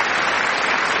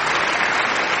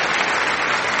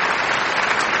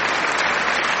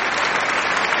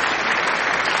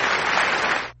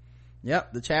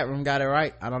 Yep, the chat room got it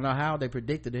right. I don't know how they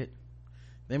predicted it.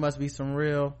 They must be some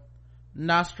real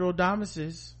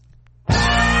Nostradamuses.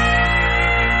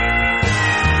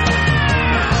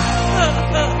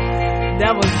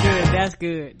 That was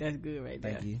good. That's good right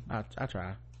there. Thank you. I'll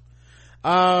try.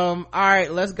 All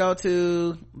right, let's go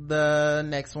to the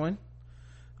next one.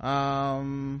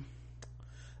 A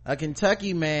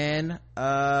Kentucky man,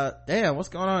 damn, what's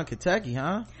going on in Kentucky,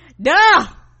 huh? Duh!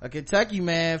 A Kentucky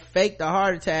man faked a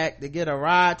heart attack to get a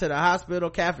ride to the hospital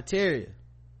cafeteria.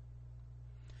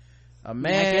 A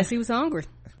man, I guess he was hungry.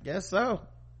 Guess so.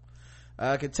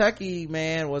 A Kentucky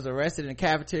man was arrested in the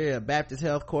cafeteria of Baptist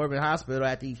Health Corbin Hospital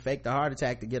after he faked a heart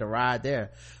attack to get a ride there.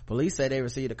 Police say they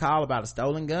received a call about a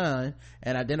stolen gun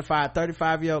and identified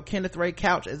 35-year-old Kenneth Ray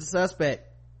Couch as a suspect.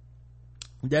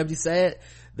 Deputy said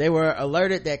they were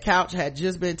alerted that Couch had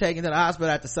just been taken to the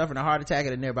hospital after suffering a heart attack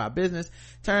at a nearby business.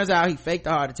 Turns out he faked a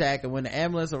heart attack, and when the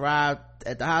ambulance arrived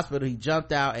at the hospital, he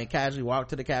jumped out and casually walked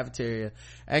to the cafeteria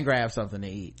and grabbed something to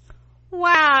eat.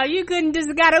 Wow, you couldn't just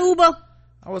got an Uber?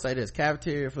 I will say this,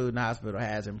 cafeteria food in the hospital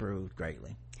has improved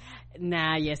greatly.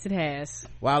 Nah, yes it has.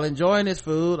 While enjoying his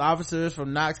food, officers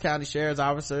from Knox County Sheriff's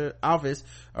Office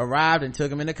arrived and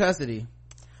took him into custody.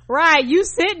 Right, you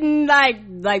sitting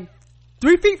like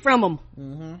 3 feet from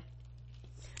him.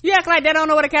 You act like they don't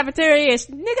know what a cafeteria is.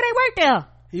 Nigga, they work there.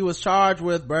 He was charged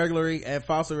with burglary and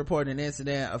falsely reporting an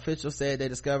incident. Officials said they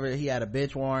discovered he had a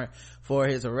bench warrant for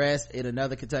his arrest in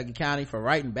another Kentucky county for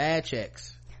writing bad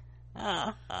checks.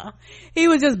 He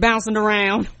was just bouncing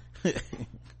around. All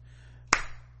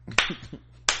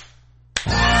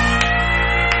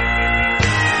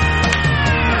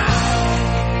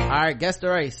right, guess the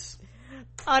race.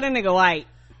 Oh, that nigga white.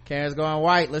 Karen's going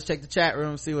white. Let's check the chat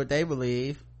room, see what they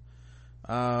believe.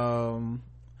 Call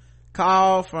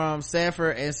from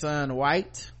Sanford and Son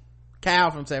White.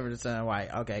 Cal from Sanford and Son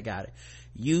White. Okay, got it.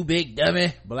 You big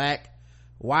dummy. Black.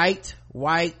 White.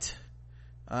 Black.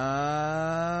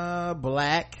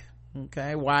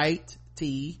 Okay, white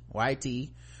T.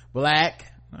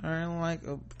 Black. All right, like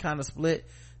kind of split.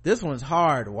 This one's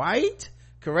hard. White.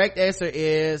 Correct answer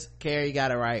is, Carrie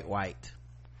got it right, white.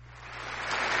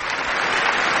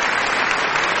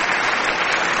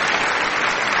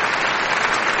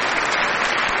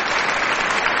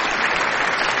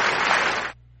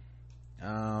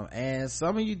 And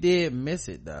some of you did miss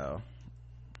it though.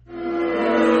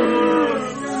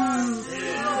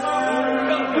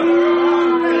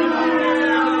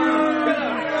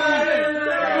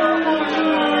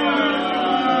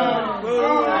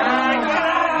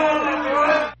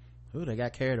 Ooh, they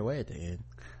got carried away at the end.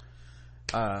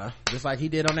 Just like he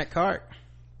did on that cart.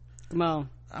 Come on.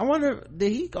 I wonder,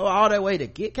 did he go all that way to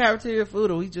get cafeteria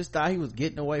food, or he just thought he was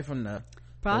getting away from the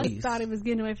Probably police? thought he was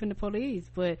getting away from the police,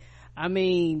 but I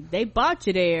mean, they bought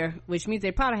you there, which means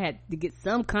they probably had to get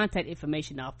some contact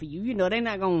information off of you. You know, they're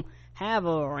not gonna have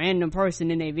a random person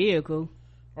in their vehicle.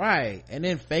 Right. And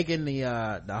then faking the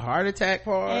heart attack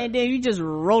part. And then you just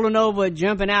rolling over,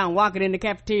 jumping out and walking in the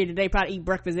cafeteria that they probably eat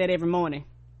breakfast at every morning.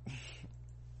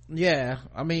 Yeah.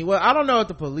 I mean, well, I don't know if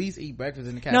the police eat breakfast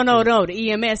in the cafeteria. No,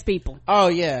 the EMS people. Oh,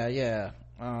 yeah.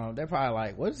 They're probably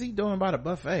like, what is he doing by the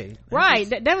buffet? Right.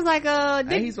 That was like,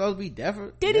 ain't he supposed to be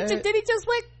different? Did he just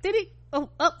wait?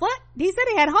 What? He said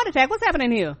he had a heart attack. What's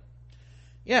happening here?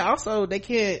 Yeah, also, they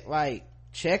can't, like,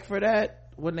 check for that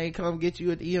when they come get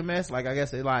you at the EMS. Like, I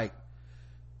guess they like,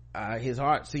 his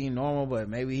heart seemed normal, but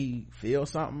maybe he feels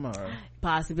something, or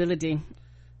possibility.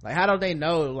 Like, how don't they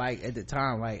know, like, at the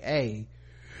time, like, hey,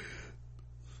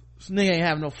 this nigga ain't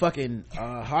having no fucking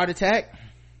heart attack,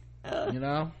 you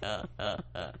know?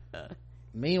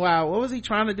 Meanwhile, what was he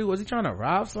trying to do? Was he trying to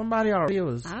rob somebody, or it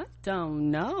was, I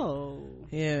don't know.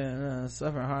 Yeah,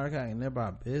 suffering a heart attack in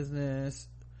nearby business.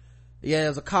 Yeah,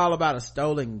 there's a call about a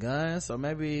stolen gun, so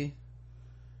maybe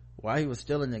while he was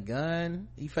stealing the gun,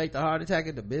 he faked a heart attack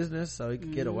at the business so he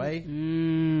could get away.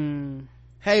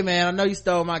 Hey man, I know you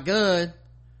stole my gun.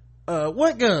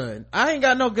 What gun? I ain't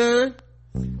got no gun.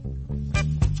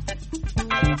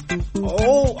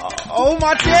 Oh,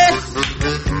 my chest.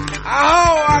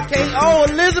 Oh, I can't. Oh,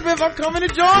 Elizabeth, I'm coming to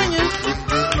join you.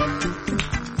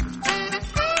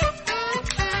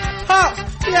 Pop,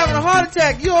 you having a heart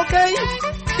attack. You okay?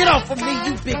 Get off of me,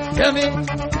 you big dummy.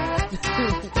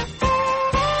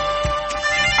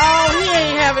 Oh, he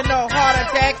ain't having no heart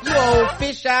attack, you old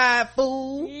fish-eyed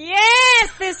fool. Yes,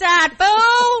 fish-eyed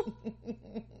fool.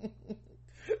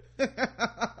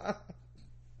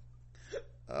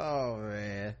 Oh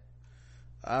man.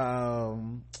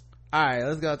 All right,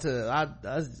 let's go to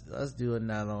let's do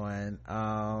another one.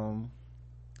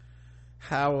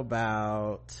 How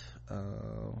about I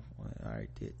already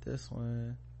did this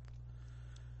one.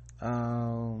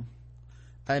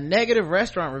 A negative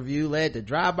restaurant review led to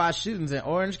drive-by shootings in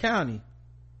Orange County.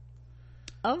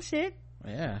 Oh shit.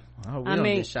 Yeah, I hope we don't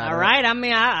get shot all up. right. I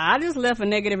mean, I just left a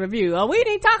negative review. Oh, we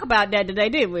didn't talk about that today,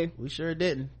 did we? We sure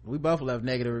didn't. We both left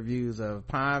negative reviews of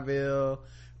Pineville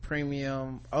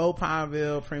Premium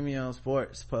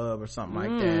Sports Pub or something like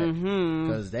that,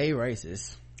 because they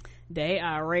racist. They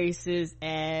are racist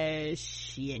as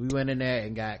shit. We went in there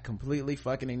and got completely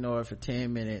fucking ignored for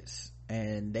 10 minutes,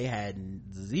 and they had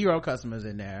 0 customers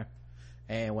in there.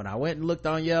 And when I went and looked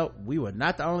on Yelp, we were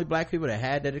not the only black people that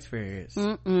had that experience.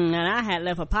 And I had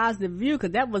left a positive review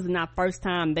because that wasn't our first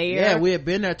time there. Yeah, we had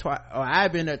been there twice, or I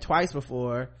had been there twice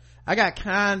before. I got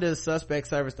kind of suspect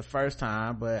service the first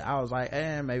time, but I was like,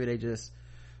 maybe they just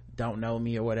don't know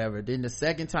me or whatever. Then the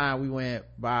second time we went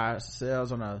by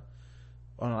ourselves on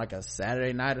like a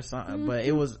Saturday night or something, but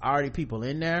it was already people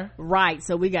in there. Right.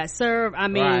 So we got served. I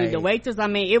mean, the waitress,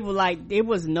 it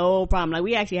was no problem. Like,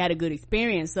 we actually had a good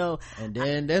experience. So. And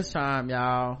then this time,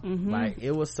 y'all, like,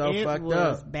 it was so fucked up. It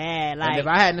was bad. Like, and if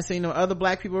I hadn't seen no other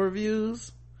black people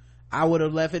reviews, I would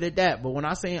have left it at that. But when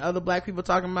I seen other black people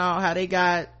talking about how they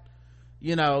got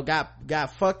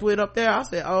fucked with up there, I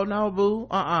said, oh no, boo,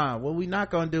 what we not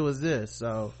gonna do is this.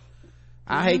 So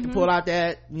I hate to pull out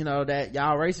that that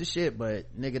y'all racist shit,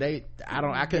 but nigga,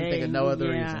 I couldn't think of no other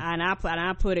reason. And I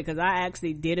put it because I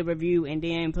actually did a review and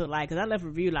then put because I left a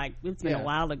review it's been a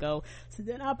while ago, so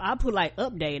then I put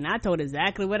update, and I told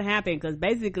exactly what happened, because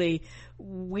basically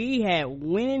we had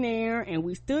went in there and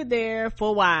we stood there for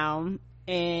a while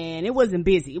and it wasn't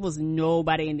busy. It was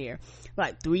nobody in there,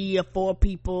 like 3 or 4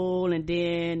 people, and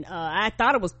then I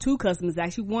thought it was 2 customers,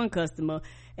 actually 1 customer,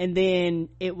 and then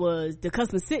it was the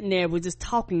customer sitting there was just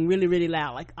talking really, really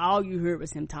loud, like all you heard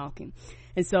was him talking.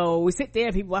 And so we sit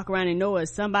there, people walk around and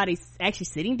notice somebody's actually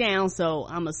sitting down, so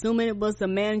I'm assuming it was a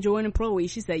manager or an employee.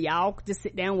 She said, y'all just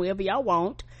sit down wherever y'all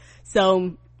want.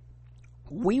 So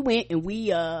we went and we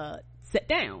sat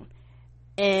down,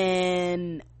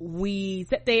 and we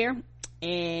sat there,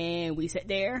 and we sat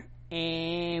there,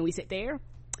 and we sat there,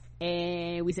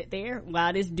 and we sat there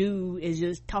while this dude is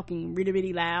just talking really,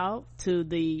 really loud to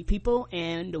the people.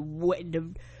 And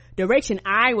the direction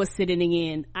I was sitting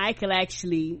in, I could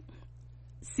actually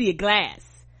see a glass,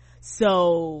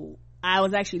 so I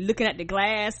was actually looking at the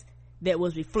glass that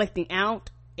was reflecting out,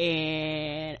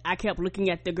 and I kept looking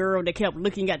at the girl that kept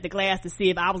looking at the glass to see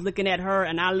if I was looking at her,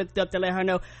 and I looked up to let her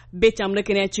know, bitch, I'm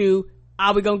looking at you,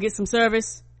 are we gonna get some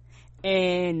service?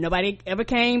 And nobody ever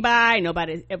came by,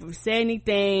 nobody ever said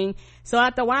anything. So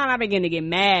after a while I began to get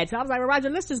mad, so I was like, well,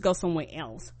 Roger, let's just go somewhere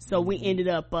else. So we ended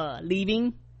up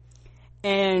leaving.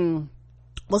 And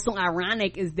what's so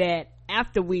ironic is that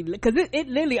after because it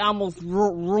literally almost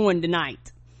ruined the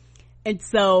night, and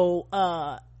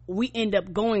so we end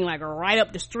up going right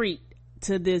up the street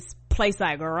to this place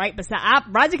right beside.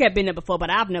 Roger had been there before,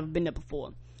 but I've never been there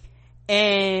before.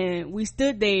 And we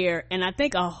stood there, and I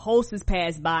think a hostess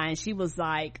passed by, and she was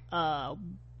like,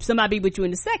 somebody be with you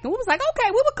in a second. We was like, okay,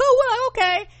 we were cool, we're like,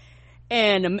 okay.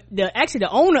 And the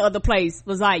owner of the place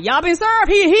was like, y'all been served?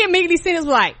 He immediately sent us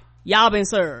like, y'all been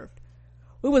served?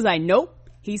 We was like, nope.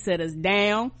 He set us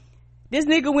down. This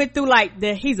nigga went through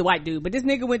he's a white dude, but this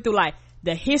nigga went through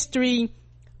the history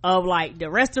of the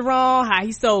restaurant, how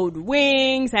he sold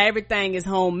wings, how everything is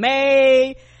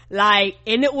homemade,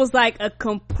 and it was a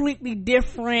completely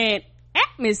different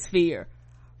atmosphere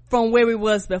from where we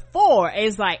was before.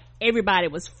 It's everybody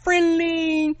was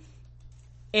friendly,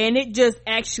 and it just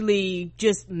actually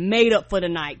just made up for the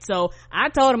night. So I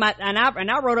told him, and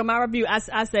I wrote in my review, I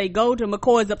say, go to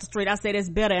McCoy's up the street. I said, it's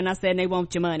better. And I said, they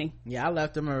want your money. Yeah, I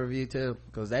left him a review too,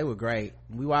 because they were great.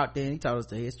 We walked in, he told us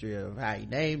the history of how he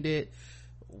named it,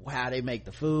 how they make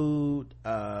the food,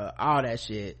 all that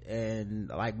shit.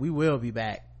 And we will be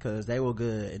back, because they were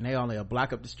good, and they only a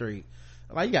block up the street.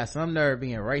 You got some nerve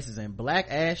being racist in black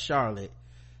ass Charlotte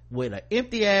with an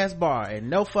empty ass bar and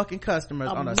no fucking customers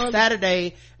on a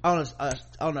Saturday, on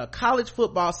a college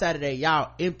football Saturday.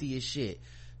 Y'all empty as shit.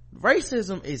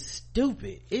 racism is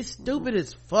stupid. It's stupid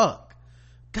as fuck.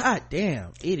 God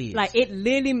damn, idiots. Like, it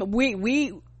literally,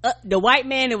 we the white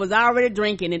man that was already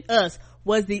drinking and us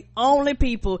was the only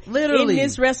people literally in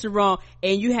this restaurant,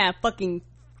 and you have fucking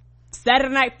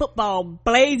Saturday Night Football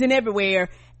blazing everywhere,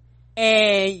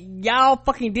 and y'all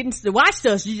fucking didn't watch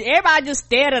us. Everybody just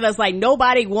stared at us like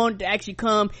nobody wanted to actually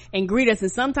come and greet us.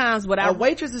 And sometimes a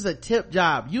waitress is a tip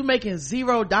job. You making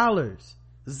 $0.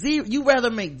 You rather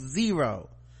make zero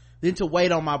than to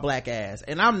wait on my black ass.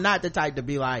 And I'm not the type to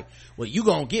be like, well, you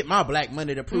gonna get my black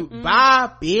money to prove.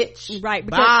 Bye, bitch. Right.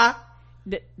 Bye.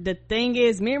 The thing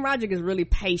is, me and Roger is really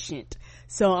patient.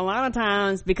 So a lot of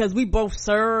times, because we both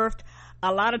served,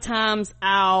 a lot of times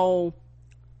I'll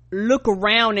look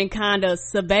around and kind of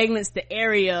surveillance the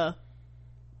area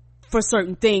for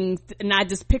certain things, and I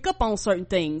just pick up on certain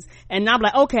things, and I'm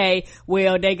like, okay,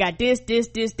 well, they got this,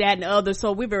 that, and the other.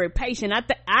 So we're very patient.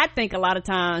 I think a lot of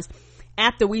times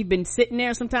after we've been sitting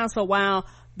there sometimes for a while,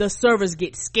 the servers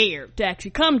get scared to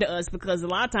actually come to us, because a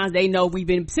lot of times they know we've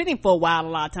been sitting for a while a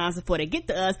lot of times before they get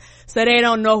to us, so they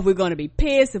don't know if we're going to be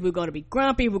pissed, if we're going to be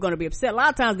grumpy, if we're going to be upset. A lot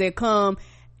of times they'll come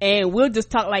and we'll just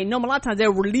talk like normal. A lot of times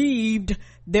they're relieved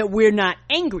that we're not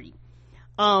angry.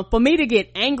 For me to get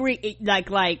angry,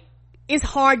 like it's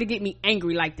hard to get me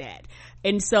angry like that.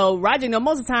 And so Roger,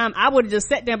 most of the time I would have just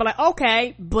sat there and be like,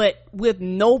 okay, but with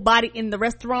nobody in the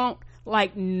restaurant,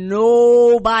 like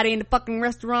nobody in the fucking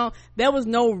restaurant, there was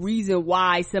no reason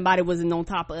why somebody wasn't on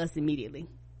top of us immediately.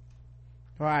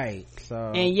 Right.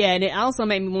 So, and yeah, and it also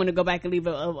made me want to go back and leave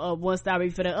a 1-star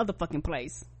review for the other fucking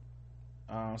place.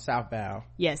 Southbound.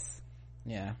 Yes.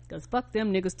 Yeah. Cause fuck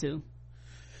them niggas too.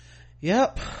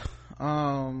 Yep.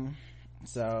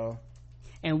 So.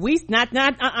 And we and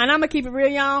I'm gonna keep it real,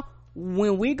 y'all.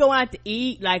 When we go out to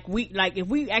eat, if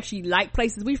we actually like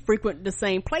places, we frequent the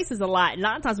same places a lot. And a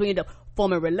lot of times we end up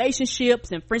forming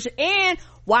relationships and friendship. And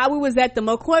while we was at the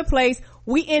McCoy place,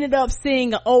 we ended up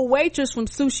seeing an old waitress from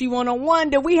Sushi 101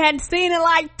 that we hadn't seen in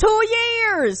like 2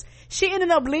 years. She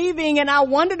ended up leaving, and I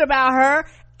wondered about her,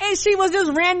 and she was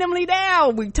just randomly there.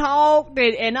 We talked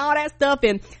and all that stuff.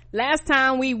 And last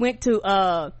time we went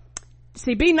to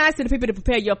be nice to the people that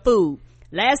prepare your food.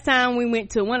 Last time we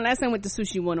went to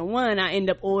Sushi 101, I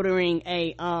ended up ordering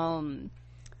a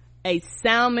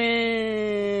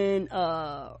salmon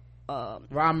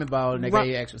ramen bowl, and they gave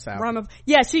you extra salmon.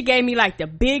 Yeah, she gave me like the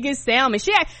biggest salmon.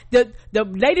 The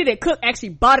lady that cooked actually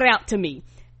bought it out to me.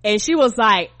 And she was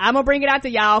like, I'm gonna bring it out to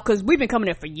y'all, cause we've been coming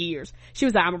there for years. She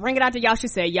was like, I'm gonna bring it out to y'all. She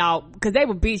said, y'all, cause they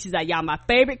were beat. She's like, y'all my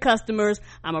favorite customers.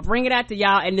 I'm gonna bring it out to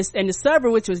y'all. And the server,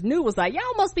 which was new, was like,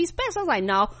 y'all must be special. I was like,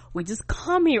 no, we just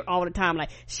come here all the time. Like,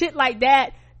 shit like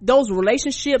that. Those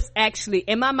relationships actually,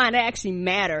 in my mind, they actually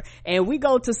matter. And we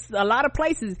go to a lot of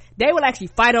places, they will actually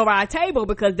fight over our table,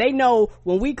 because they know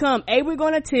when we come, A, we're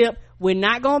gonna tip. We're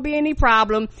not gonna be any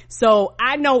problem. So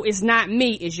I know it's not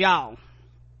me, it's y'all.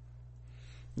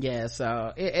 Yeah,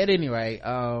 so at any rate,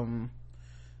 a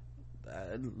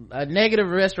negative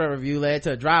restaurant review led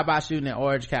to a drive-by shooting in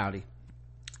Orange County.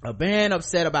 A man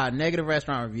upset about a negative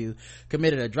restaurant review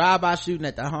committed a drive-by shooting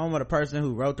at the home of the person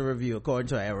who wrote the review, according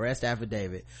to an arrest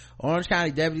affidavit. Orange County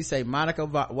deputies say Monica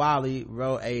Wiley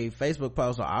wrote a Facebook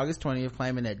post on August 20th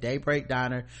claiming that Daybreak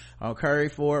Diner on Curry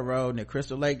Ford Road near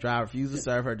Crystal Lake Drive refused to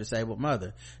serve her disabled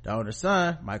mother. The owner's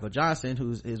son, Michael Johnson,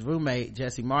 who's his roommate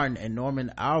Jesse Martin, and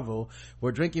Norman Alvo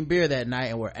were drinking beer that night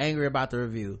and were angry about the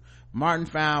review. Martin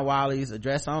found Wiley's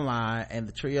address online, and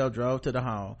the trio drove to the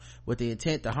home with the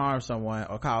intent to harm someone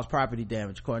or cause property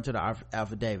damage, according to the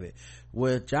affidavit.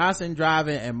 With Johnson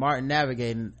driving and Martin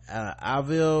navigating,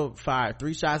 Alville fired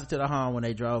 3 shots into the home when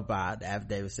they drove by, the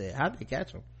affidavit said. How did they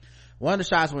catch him? One of the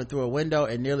shots went through a window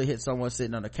and nearly hit someone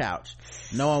sitting on the couch.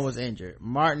 No one was injured.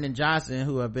 Martin and Johnson,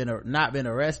 who have not been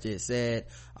arrested, said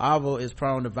Alvo is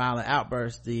prone to violent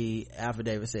outbursts, the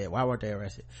affidavit said. Why weren't they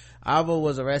arrested? Alvo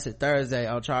was arrested Thursday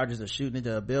on charges of shooting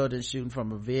into a building, shooting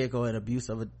from a vehicle, and abuse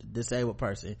of a disabled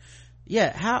person.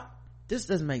 Yeah, this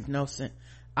doesn't make no sense.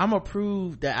 I'm gonna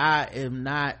prove that I am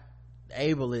not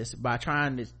ableist by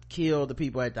trying to kill the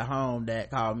people at the home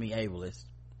that called me ableist.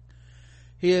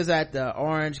 He is at the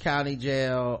Orange County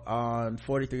Jail on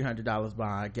 $4,300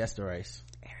 bond. Guess the race.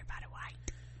 Everybody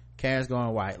white. Karen's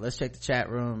going white. Let's check the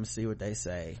chat room and see what they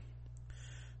say.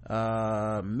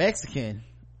 Mexican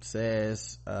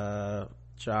says,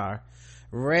 Char,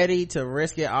 ready to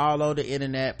risk it all on the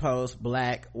internet, post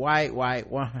black, white,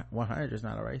 100 is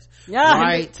not a race. Yeah,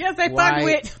 white, yes, they fuck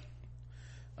with.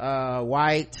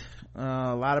 White,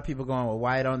 a lot of people going with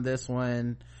white on this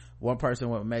one. One person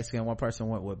went with Mexican, one person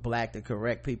went with black. The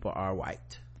correct people are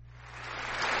white.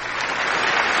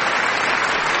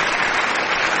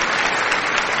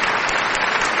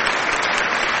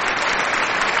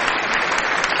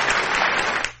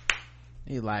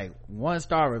 me like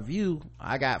 1-star review.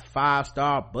 I got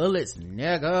 5-star bullets,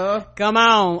 nigga. Come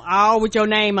on, all with your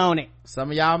name on it.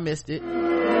 Some of y'all missed it.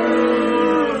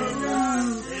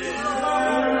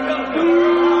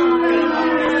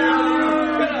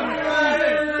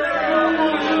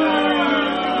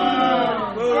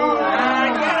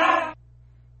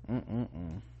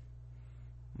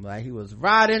 Like he was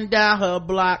riding down her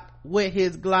block with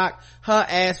his Glock, her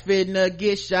ass finna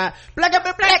get shot. Black up,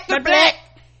 black, black, black,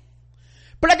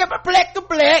 black up, black,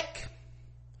 black.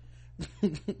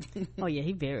 Oh yeah,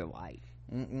 he very white.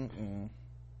 In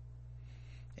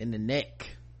the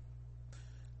neck.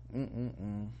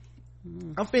 I'm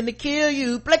finna kill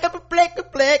you. Black up,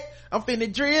 black, black. I'm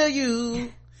finna drill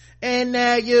you, and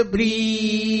now you're bleeding.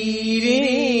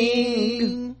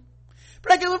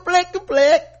 Black up, black,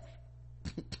 black.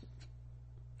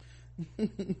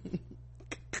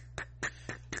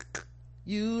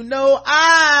 You know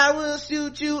I will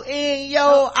shoot you in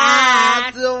your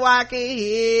eye so I can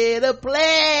hear the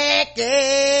plaque.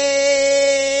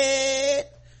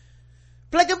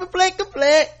 Plaque, plaque,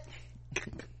 plaque.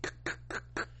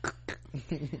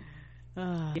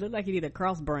 He looked like he did a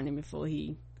cross burning before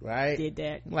he did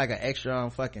that. Like an extra on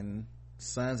fucking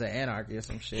Sons of Anarchy or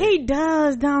some shit. He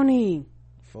does, don't he?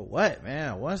 For what,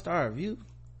 man? 1-star review?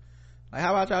 Like,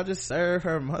 how about y'all just serve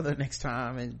her mother next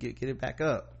time and get it back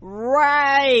up?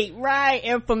 Right.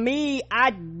 And for me,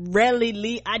 I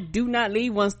do not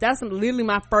leave ones. That's literally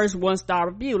my first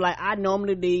 1-star review. Like, I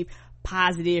normally leave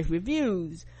positive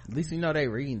reviews. At least you know they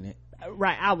reading it.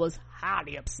 Right. I was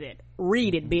highly upset.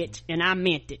 Read it, bitch. And I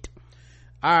meant it.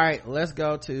 All right, let's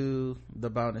go to the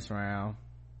bonus round.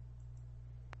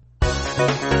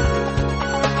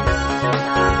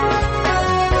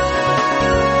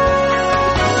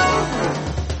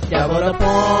 Double the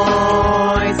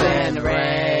points and the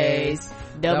race.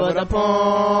 Double the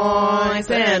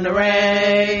points and the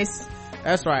race.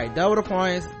 That's right. Double the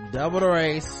points, double the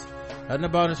race. In the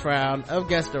bonus round of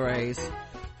Guess the Race.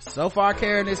 So far,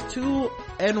 Karen is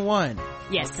 2-1.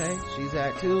 Yes. Okay. She's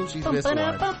at 2. She's missed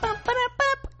 1.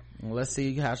 Let's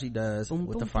see how she does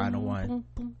with the final one.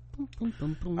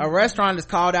 A restaurant is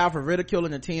called out for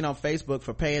ridiculing a teen on Facebook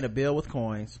for paying a bill with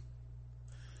coins.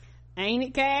 Ain't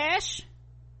it cash?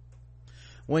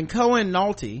 When Cohen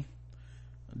Nolte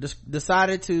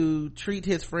decided to treat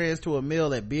his friends to a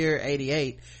meal at Beer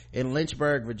 88 in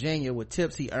Lynchburg, Virginia, with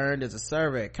tips he earned as a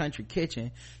server at Country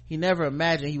Kitchen, he never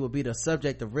imagined he would be the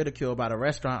subject of ridicule by the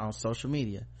restaurant on social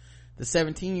media. The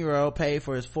 17-year-old paid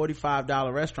for his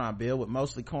 $45 restaurant bill with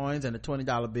mostly coins and a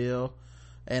 $20 bill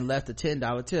and left a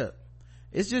 $10 tip.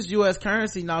 It's just U.S.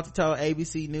 currency, Nolte told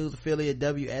ABC News affiliate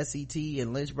WSET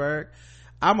in Lynchburg.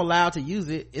 I'm allowed to use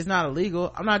it. It's not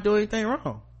illegal. I'm not doing anything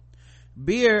wrong.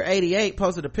 Beer 88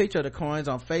 posted a picture of the coins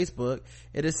on Facebook.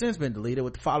 It has since been deleted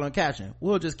with the following caption.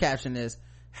 We'll just caption this,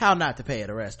 how not to pay at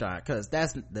a restaurant, because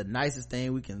that's the nicest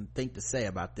thing we can think to say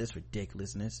about this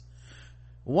ridiculousness.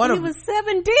 He was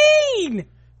 17.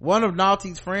 One of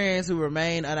Nolte's friends who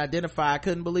remained unidentified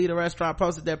couldn't believe the restaurant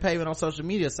posted their payment on social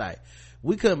media site.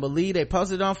 We couldn't believe they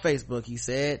posted it on Facebook, he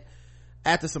said.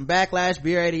 After some backlash,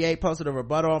 Beer 88 posted a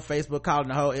rebuttal on Facebook calling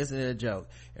the whole incident a joke.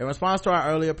 In response to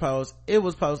our earlier post, it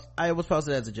was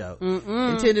posted as a joke.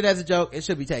 Intended as a joke, it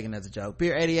should be taken as a joke.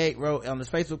 Beer 88 wrote on his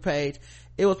Facebook page,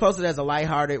 it was posted as a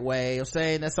lighthearted way of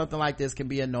saying that something like this can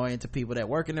be annoying to people that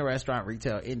work in the restaurant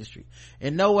retail industry.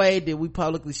 In no way did we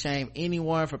publicly shame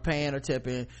anyone for paying or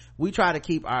tipping. We try to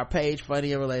keep our page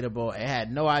funny and relatable and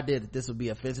had no idea that this would be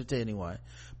offensive to anyone.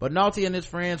 But Nolte and his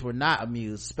friends were not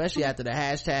amused, especially after the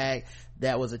hashtag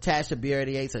that was attached to Beer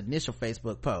 88's initial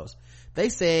Facebook post. They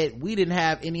said we didn't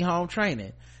have any home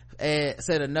training, and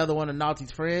said another one of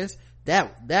Nolte's friends.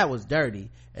 That was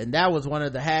dirty, and that was one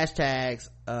of the hashtags,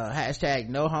 hashtag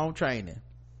no home training.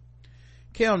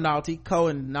 Kim Nolte,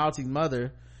 Cohen Nolte's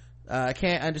mother,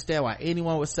 can't understand why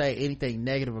anyone would say anything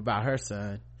negative about her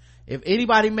son. If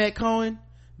anybody met Cohen,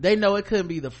 they know it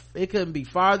couldn't be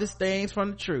farthest things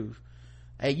from the truth.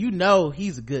 Hey, you know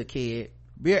he's a good kid.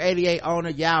 Beer 88 owner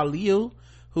Yao Liu,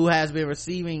 who has been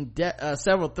receiving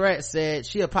several threats, said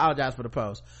she apologized for the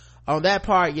post. On that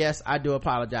part, yes, I do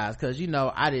apologize, because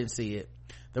I didn't see it.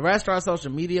 The restaurant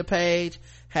social media page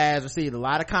has received a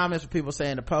lot of comments from people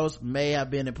saying the post may have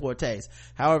been in poor taste.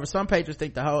 However, some patrons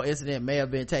think the whole incident may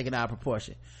have been taken out of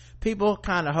proportion. People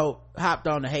kind of hopped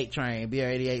on the hate train, Beer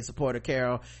 88 supporter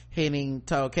Carol Henning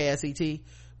told KSET,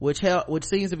 which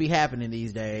seems to be happening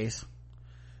these days.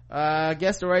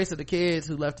 Guess the race of the kids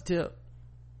who left the tip.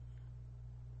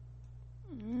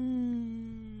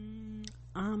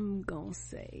 I'm gonna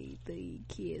say the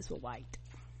kids were white.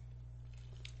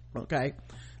 Okay,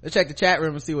 let's check the chat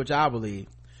room and see what y'all believe.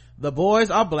 The boys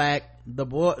are black. The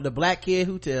black kid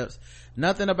who tips.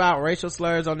 Nothing about racial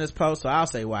slurs on this post, so I'll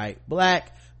say white.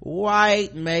 Black,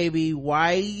 white, maybe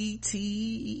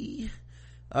whitey,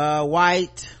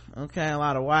 white. Okay, a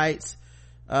lot of whites.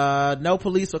 No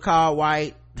police were called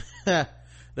white.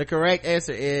 The correct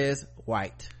answer is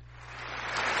white.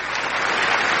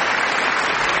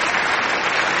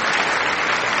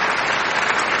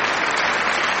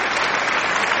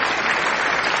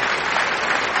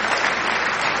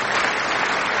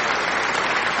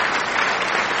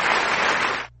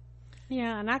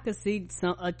 Yeah, and I could see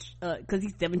some, cause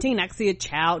he's 17, I could see a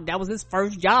child, that was his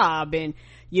first job, and,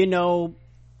 you know,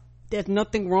 there's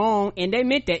nothing wrong, and they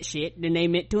meant that shit, then they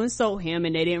meant to insult him,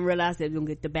 and they didn't realize they were gonna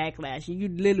get the backlash. You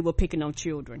literally were picking on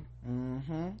children.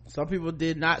 Some people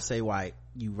did not say white.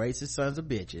 You racist sons of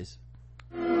bitches.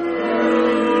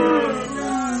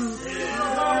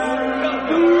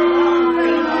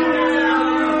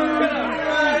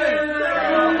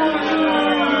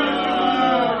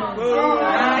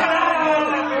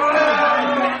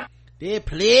 Did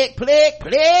plick.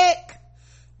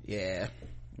 Yeah.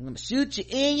 I'm gonna shoot you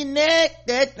in your neck.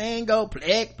 That thing go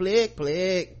plick. Yeah,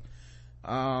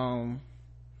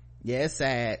 it's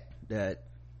sad that,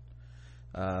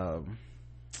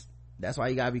 that's why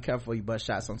you gotta be careful before you bust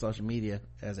shots on social media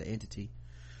as an entity.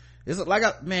 It's like,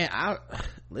 I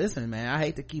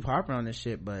hate to keep harping on this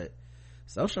shit, but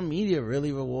social media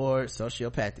really rewards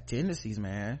sociopathic tendencies,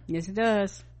 man. Yes, it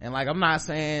does. And like, I'm not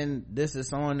saying this is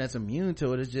someone that's immune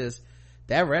to it. It's just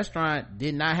that restaurant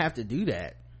did not have to do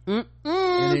that. And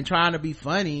then trying to be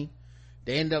funny,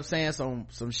 they end up saying some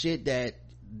shit that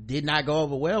did not go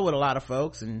over well with a lot of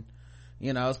folks. And,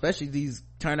 you know, especially these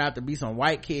turned out to be some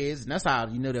white kids. And that's how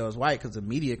you knew they was white, because the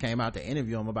media came out to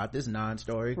interview them about this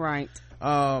non-story. Right.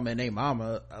 And they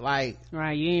mama, like.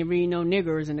 Right, you ain't reading no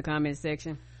niggers in the comment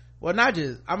section. Well, not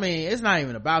just, I mean, it's not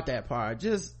even about that part.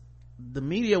 Just, the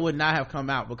media would not have come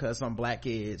out because some black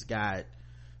kids got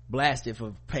blasted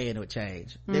for paying with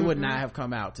change. They would not have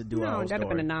come out to do a whole story. That'd have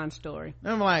been a non-story.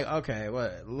 And I'm like, okay,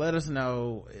 well, let us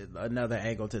know another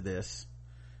angle to this.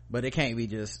 But it can't be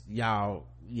just y'all,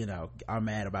 you know, are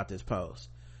mad about this post.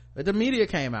 But the media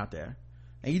came out there.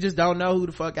 And you just don't know who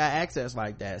the fuck got access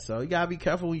like that. So you gotta be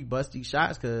careful when you bust these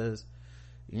shots, cause,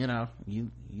 you know,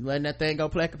 you letting that thing go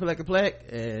pleck.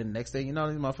 And next thing you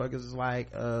know, these motherfuckers is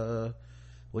like,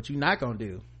 what you not gonna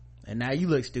do? And now you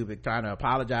look stupid trying to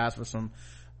apologize for some,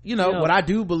 you know, what I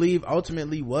do believe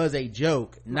ultimately was a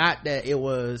joke. Not that it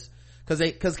was, cause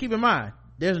keep in mind,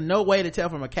 there's no way to tell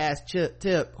from a cash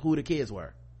tip who the kids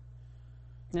were.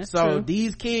 That's so true.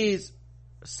 These kids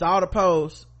saw the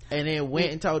post and then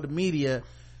went and told the media,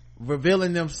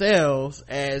 revealing themselves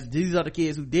as these are the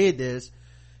kids who did this,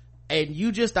 and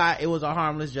you just thought it was a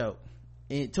harmless joke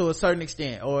to a certain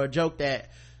extent, or a joke that,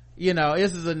 you know,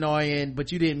 this is annoying,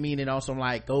 but you didn't mean it on some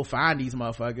like, go find these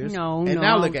motherfuckers.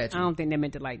 Now look at you. I don't think they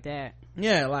meant it like that.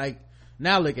 Yeah, like,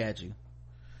 now look at you.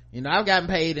 You know, I've gotten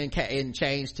paid in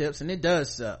change tips, and it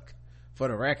does suck, for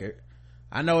the record.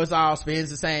 I know it's all spins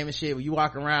the same and shit. When you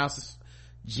walk around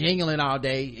jingling all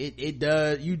day, it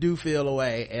does, you do feel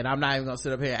away. And I'm not even gonna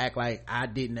sit up here and act like I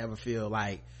didn't ever feel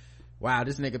like, wow,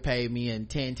 this nigga paid me in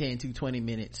 220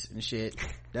 minutes and shit.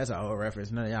 That's a whole reference,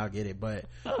 none of y'all get it, but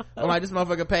I'm like, this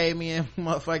motherfucker paid me in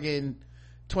motherfucking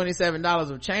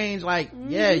 $27 of change. Like,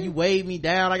 yeah, you weighed me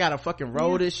down, I gotta fucking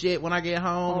roll this shit when I get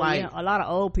home. A lot of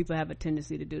old people have a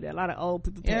tendency to do that. A lot of old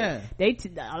people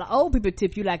old people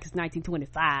tip you like it's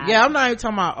 1925. Yeah, I'm not even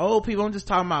talking about old people, I'm just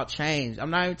talking about change. I'm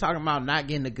not even talking about not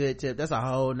getting a good tip. That's a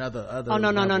whole nother no.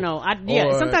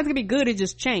 Sometimes it can be good, it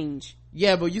just change.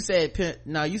 Yeah, but you said tip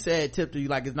to you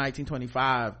like it's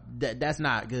 1925. That's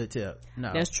not good tip.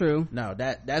 No, that's true. No,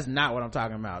 that's not what I'm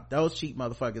talking about. Those cheap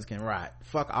motherfuckers can rot.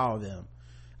 Fuck all of them.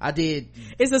 I did.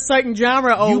 It's a certain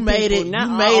genre of old people. You made it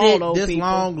this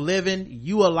long living.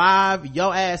 You alive.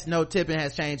 Your ass no tipping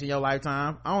has changed in your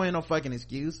lifetime. I don't hear no fucking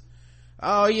excuse.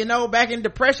 Oh, you know, back in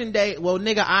depression day. Well,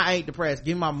 nigga, I ain't depressed.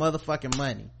 Give me my motherfucking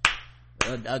money.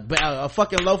 A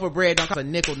fucking loaf of bread don't cost a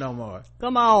nickel no more.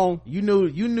 Come on. You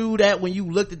knew that when you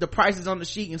looked at the prices on the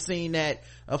sheet and seen that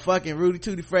a fucking Rudy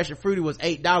Tooty Fresh and Fruity was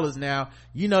 $8 now.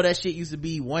 You know that shit used to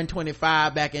be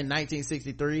 $1.25 back in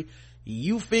 1963.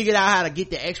 You figured out how to get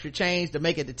the extra change to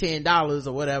make it to $10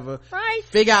 or whatever. Right.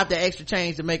 Figure out the extra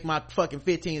change to make my fucking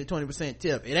 15 to 20%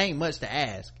 tip. It ain't much to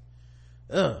ask.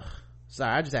 Ugh.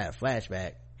 Sorry, I just had a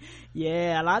flashback.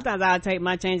 Yeah, a lot of times I'll take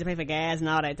my change to pay for gas and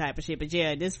all that type of shit, but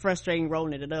yeah, this frustrating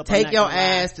rolling it up. Take your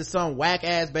ass to some whack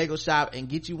ass bagel shop and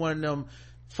get you one of them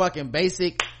fucking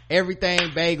basic everything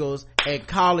bagels and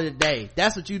call it a day.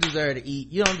 That's what you deserve to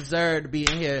eat. You don't deserve to be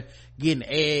in here getting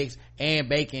eggs and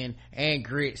bacon and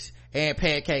grits and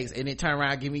pancakes and then turn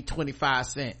around and give me 25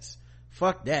 cents.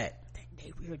 Fuck that.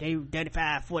 They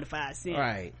 35, 45 cents.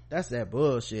 Right. That's that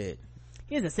bullshit.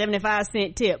 Here's a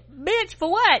 75-cent tip. Bitch,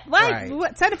 for what?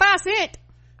 What? 75 cent?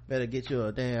 Better get you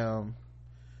a damn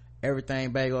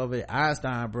everything bagel over at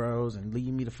Einstein Bros and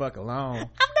leave me the fuck alone.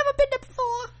 I've never been there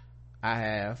before. I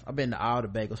have. I've been to all the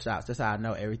bagel shops. That's how I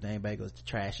know everything bagel is the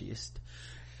trashiest.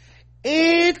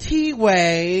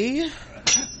 Anyway.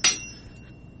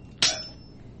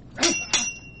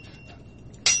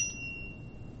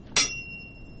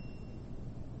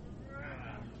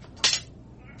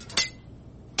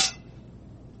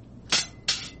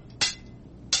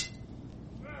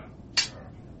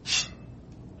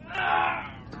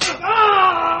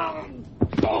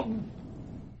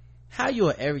 How you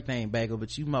an everything bagel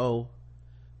but you more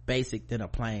basic than a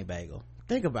plain bagel?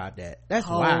 Think about that. That's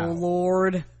wild. Oh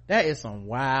Lord, that is some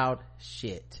wild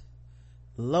shit.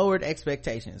 Lowered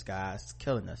expectations, guys. It's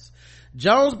killing us.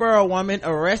 Jonesboro woman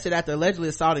arrested after allegedly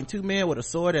assaulting 2 men with a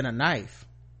sword and a knife.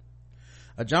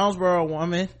 A Jonesboro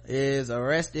woman is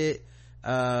arrested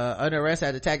under arrest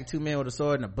after attacking 2 men with a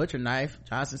sword and a butcher knife.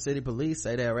 Johnson City police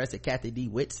say they arrested Kathy D.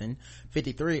 Whitson,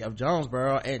 53, of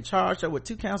Jonesboro, and charged her with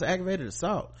 2 counts of aggravated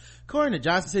assault. According to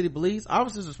Johnson City police,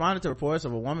 officers responded to reports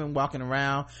of a woman walking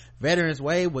around Veterans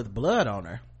Way with blood on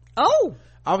her. Oh!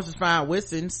 Officers found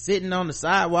Whitson sitting on the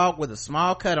sidewalk with a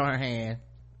small cut on her hand.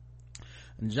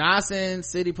 Johnson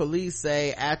City police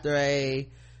say after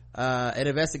an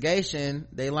investigation,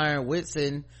 they learned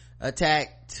Whitson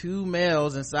attacked 2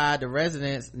 males inside the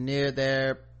residence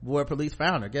near where police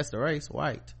found her. Guess the race,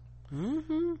 white.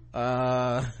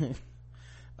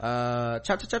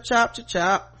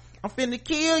 Chop. I'm finna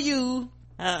kill you.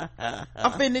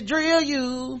 I'm finna drill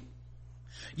you.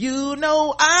 You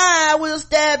know I will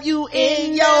stab you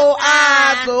in your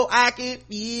eye so I can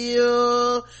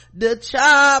feel the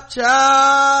chop.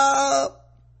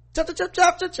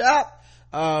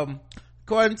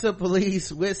 According to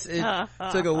police, Whitson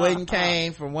took a wooden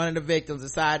cane from one of the victims,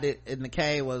 decided in the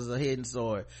cane was a hidden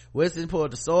sword. Whitson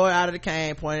pulled the sword out of the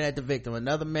cane, pointed at the victim.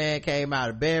 Another man came out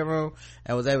of the bedroom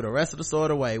and was able to wrestle the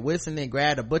sword away. Whitson then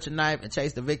grabbed a butcher knife and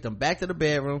chased the victim back to the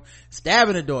bedroom,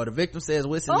 stabbing the door. The victim says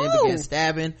Whitson then began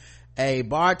stabbing a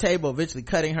bar table, eventually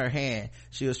cutting her hand.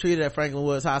 She was treated at Franklin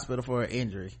Woods Hospital for her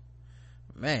injury.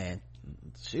 Man,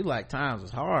 she like times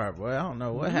was hard, boy. I don't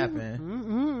know what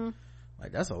happened.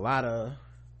 Like that's a lot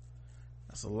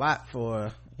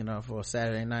for for a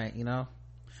Saturday night,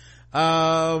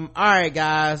 all right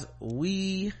guys,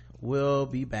 we will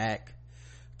be back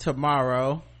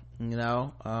tomorrow,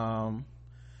 and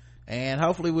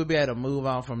hopefully we'll be able to move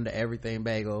on from the everything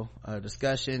bagel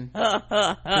discussion.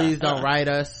 Please don't write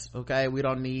us, okay? We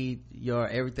don't need your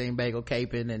everything bagel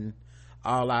caping and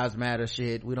all lives matter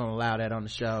shit. We don't allow that on the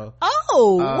show.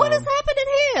 What is happening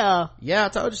here? Yeah, I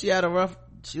told you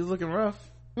she was looking rough.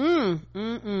 Somebody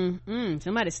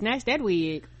snatched that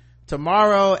wig.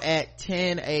 Tomorrow at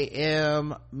 10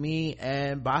 a.m. me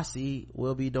and Bossy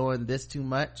will be doing This Too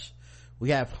Much. We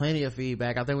have plenty of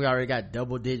feedback. I think we already got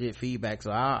double-digit feedback,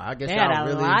 so I guess y'all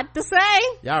really, a lot to say.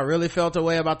 Y'all really felt a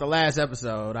way about the last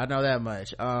episode. I know that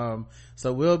much.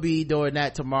 So we'll be doing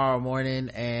that tomorrow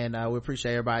morning, and we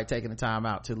appreciate everybody taking the time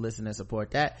out to listen and support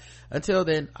that. Until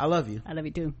then, I love you. I love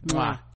you too. Mwah.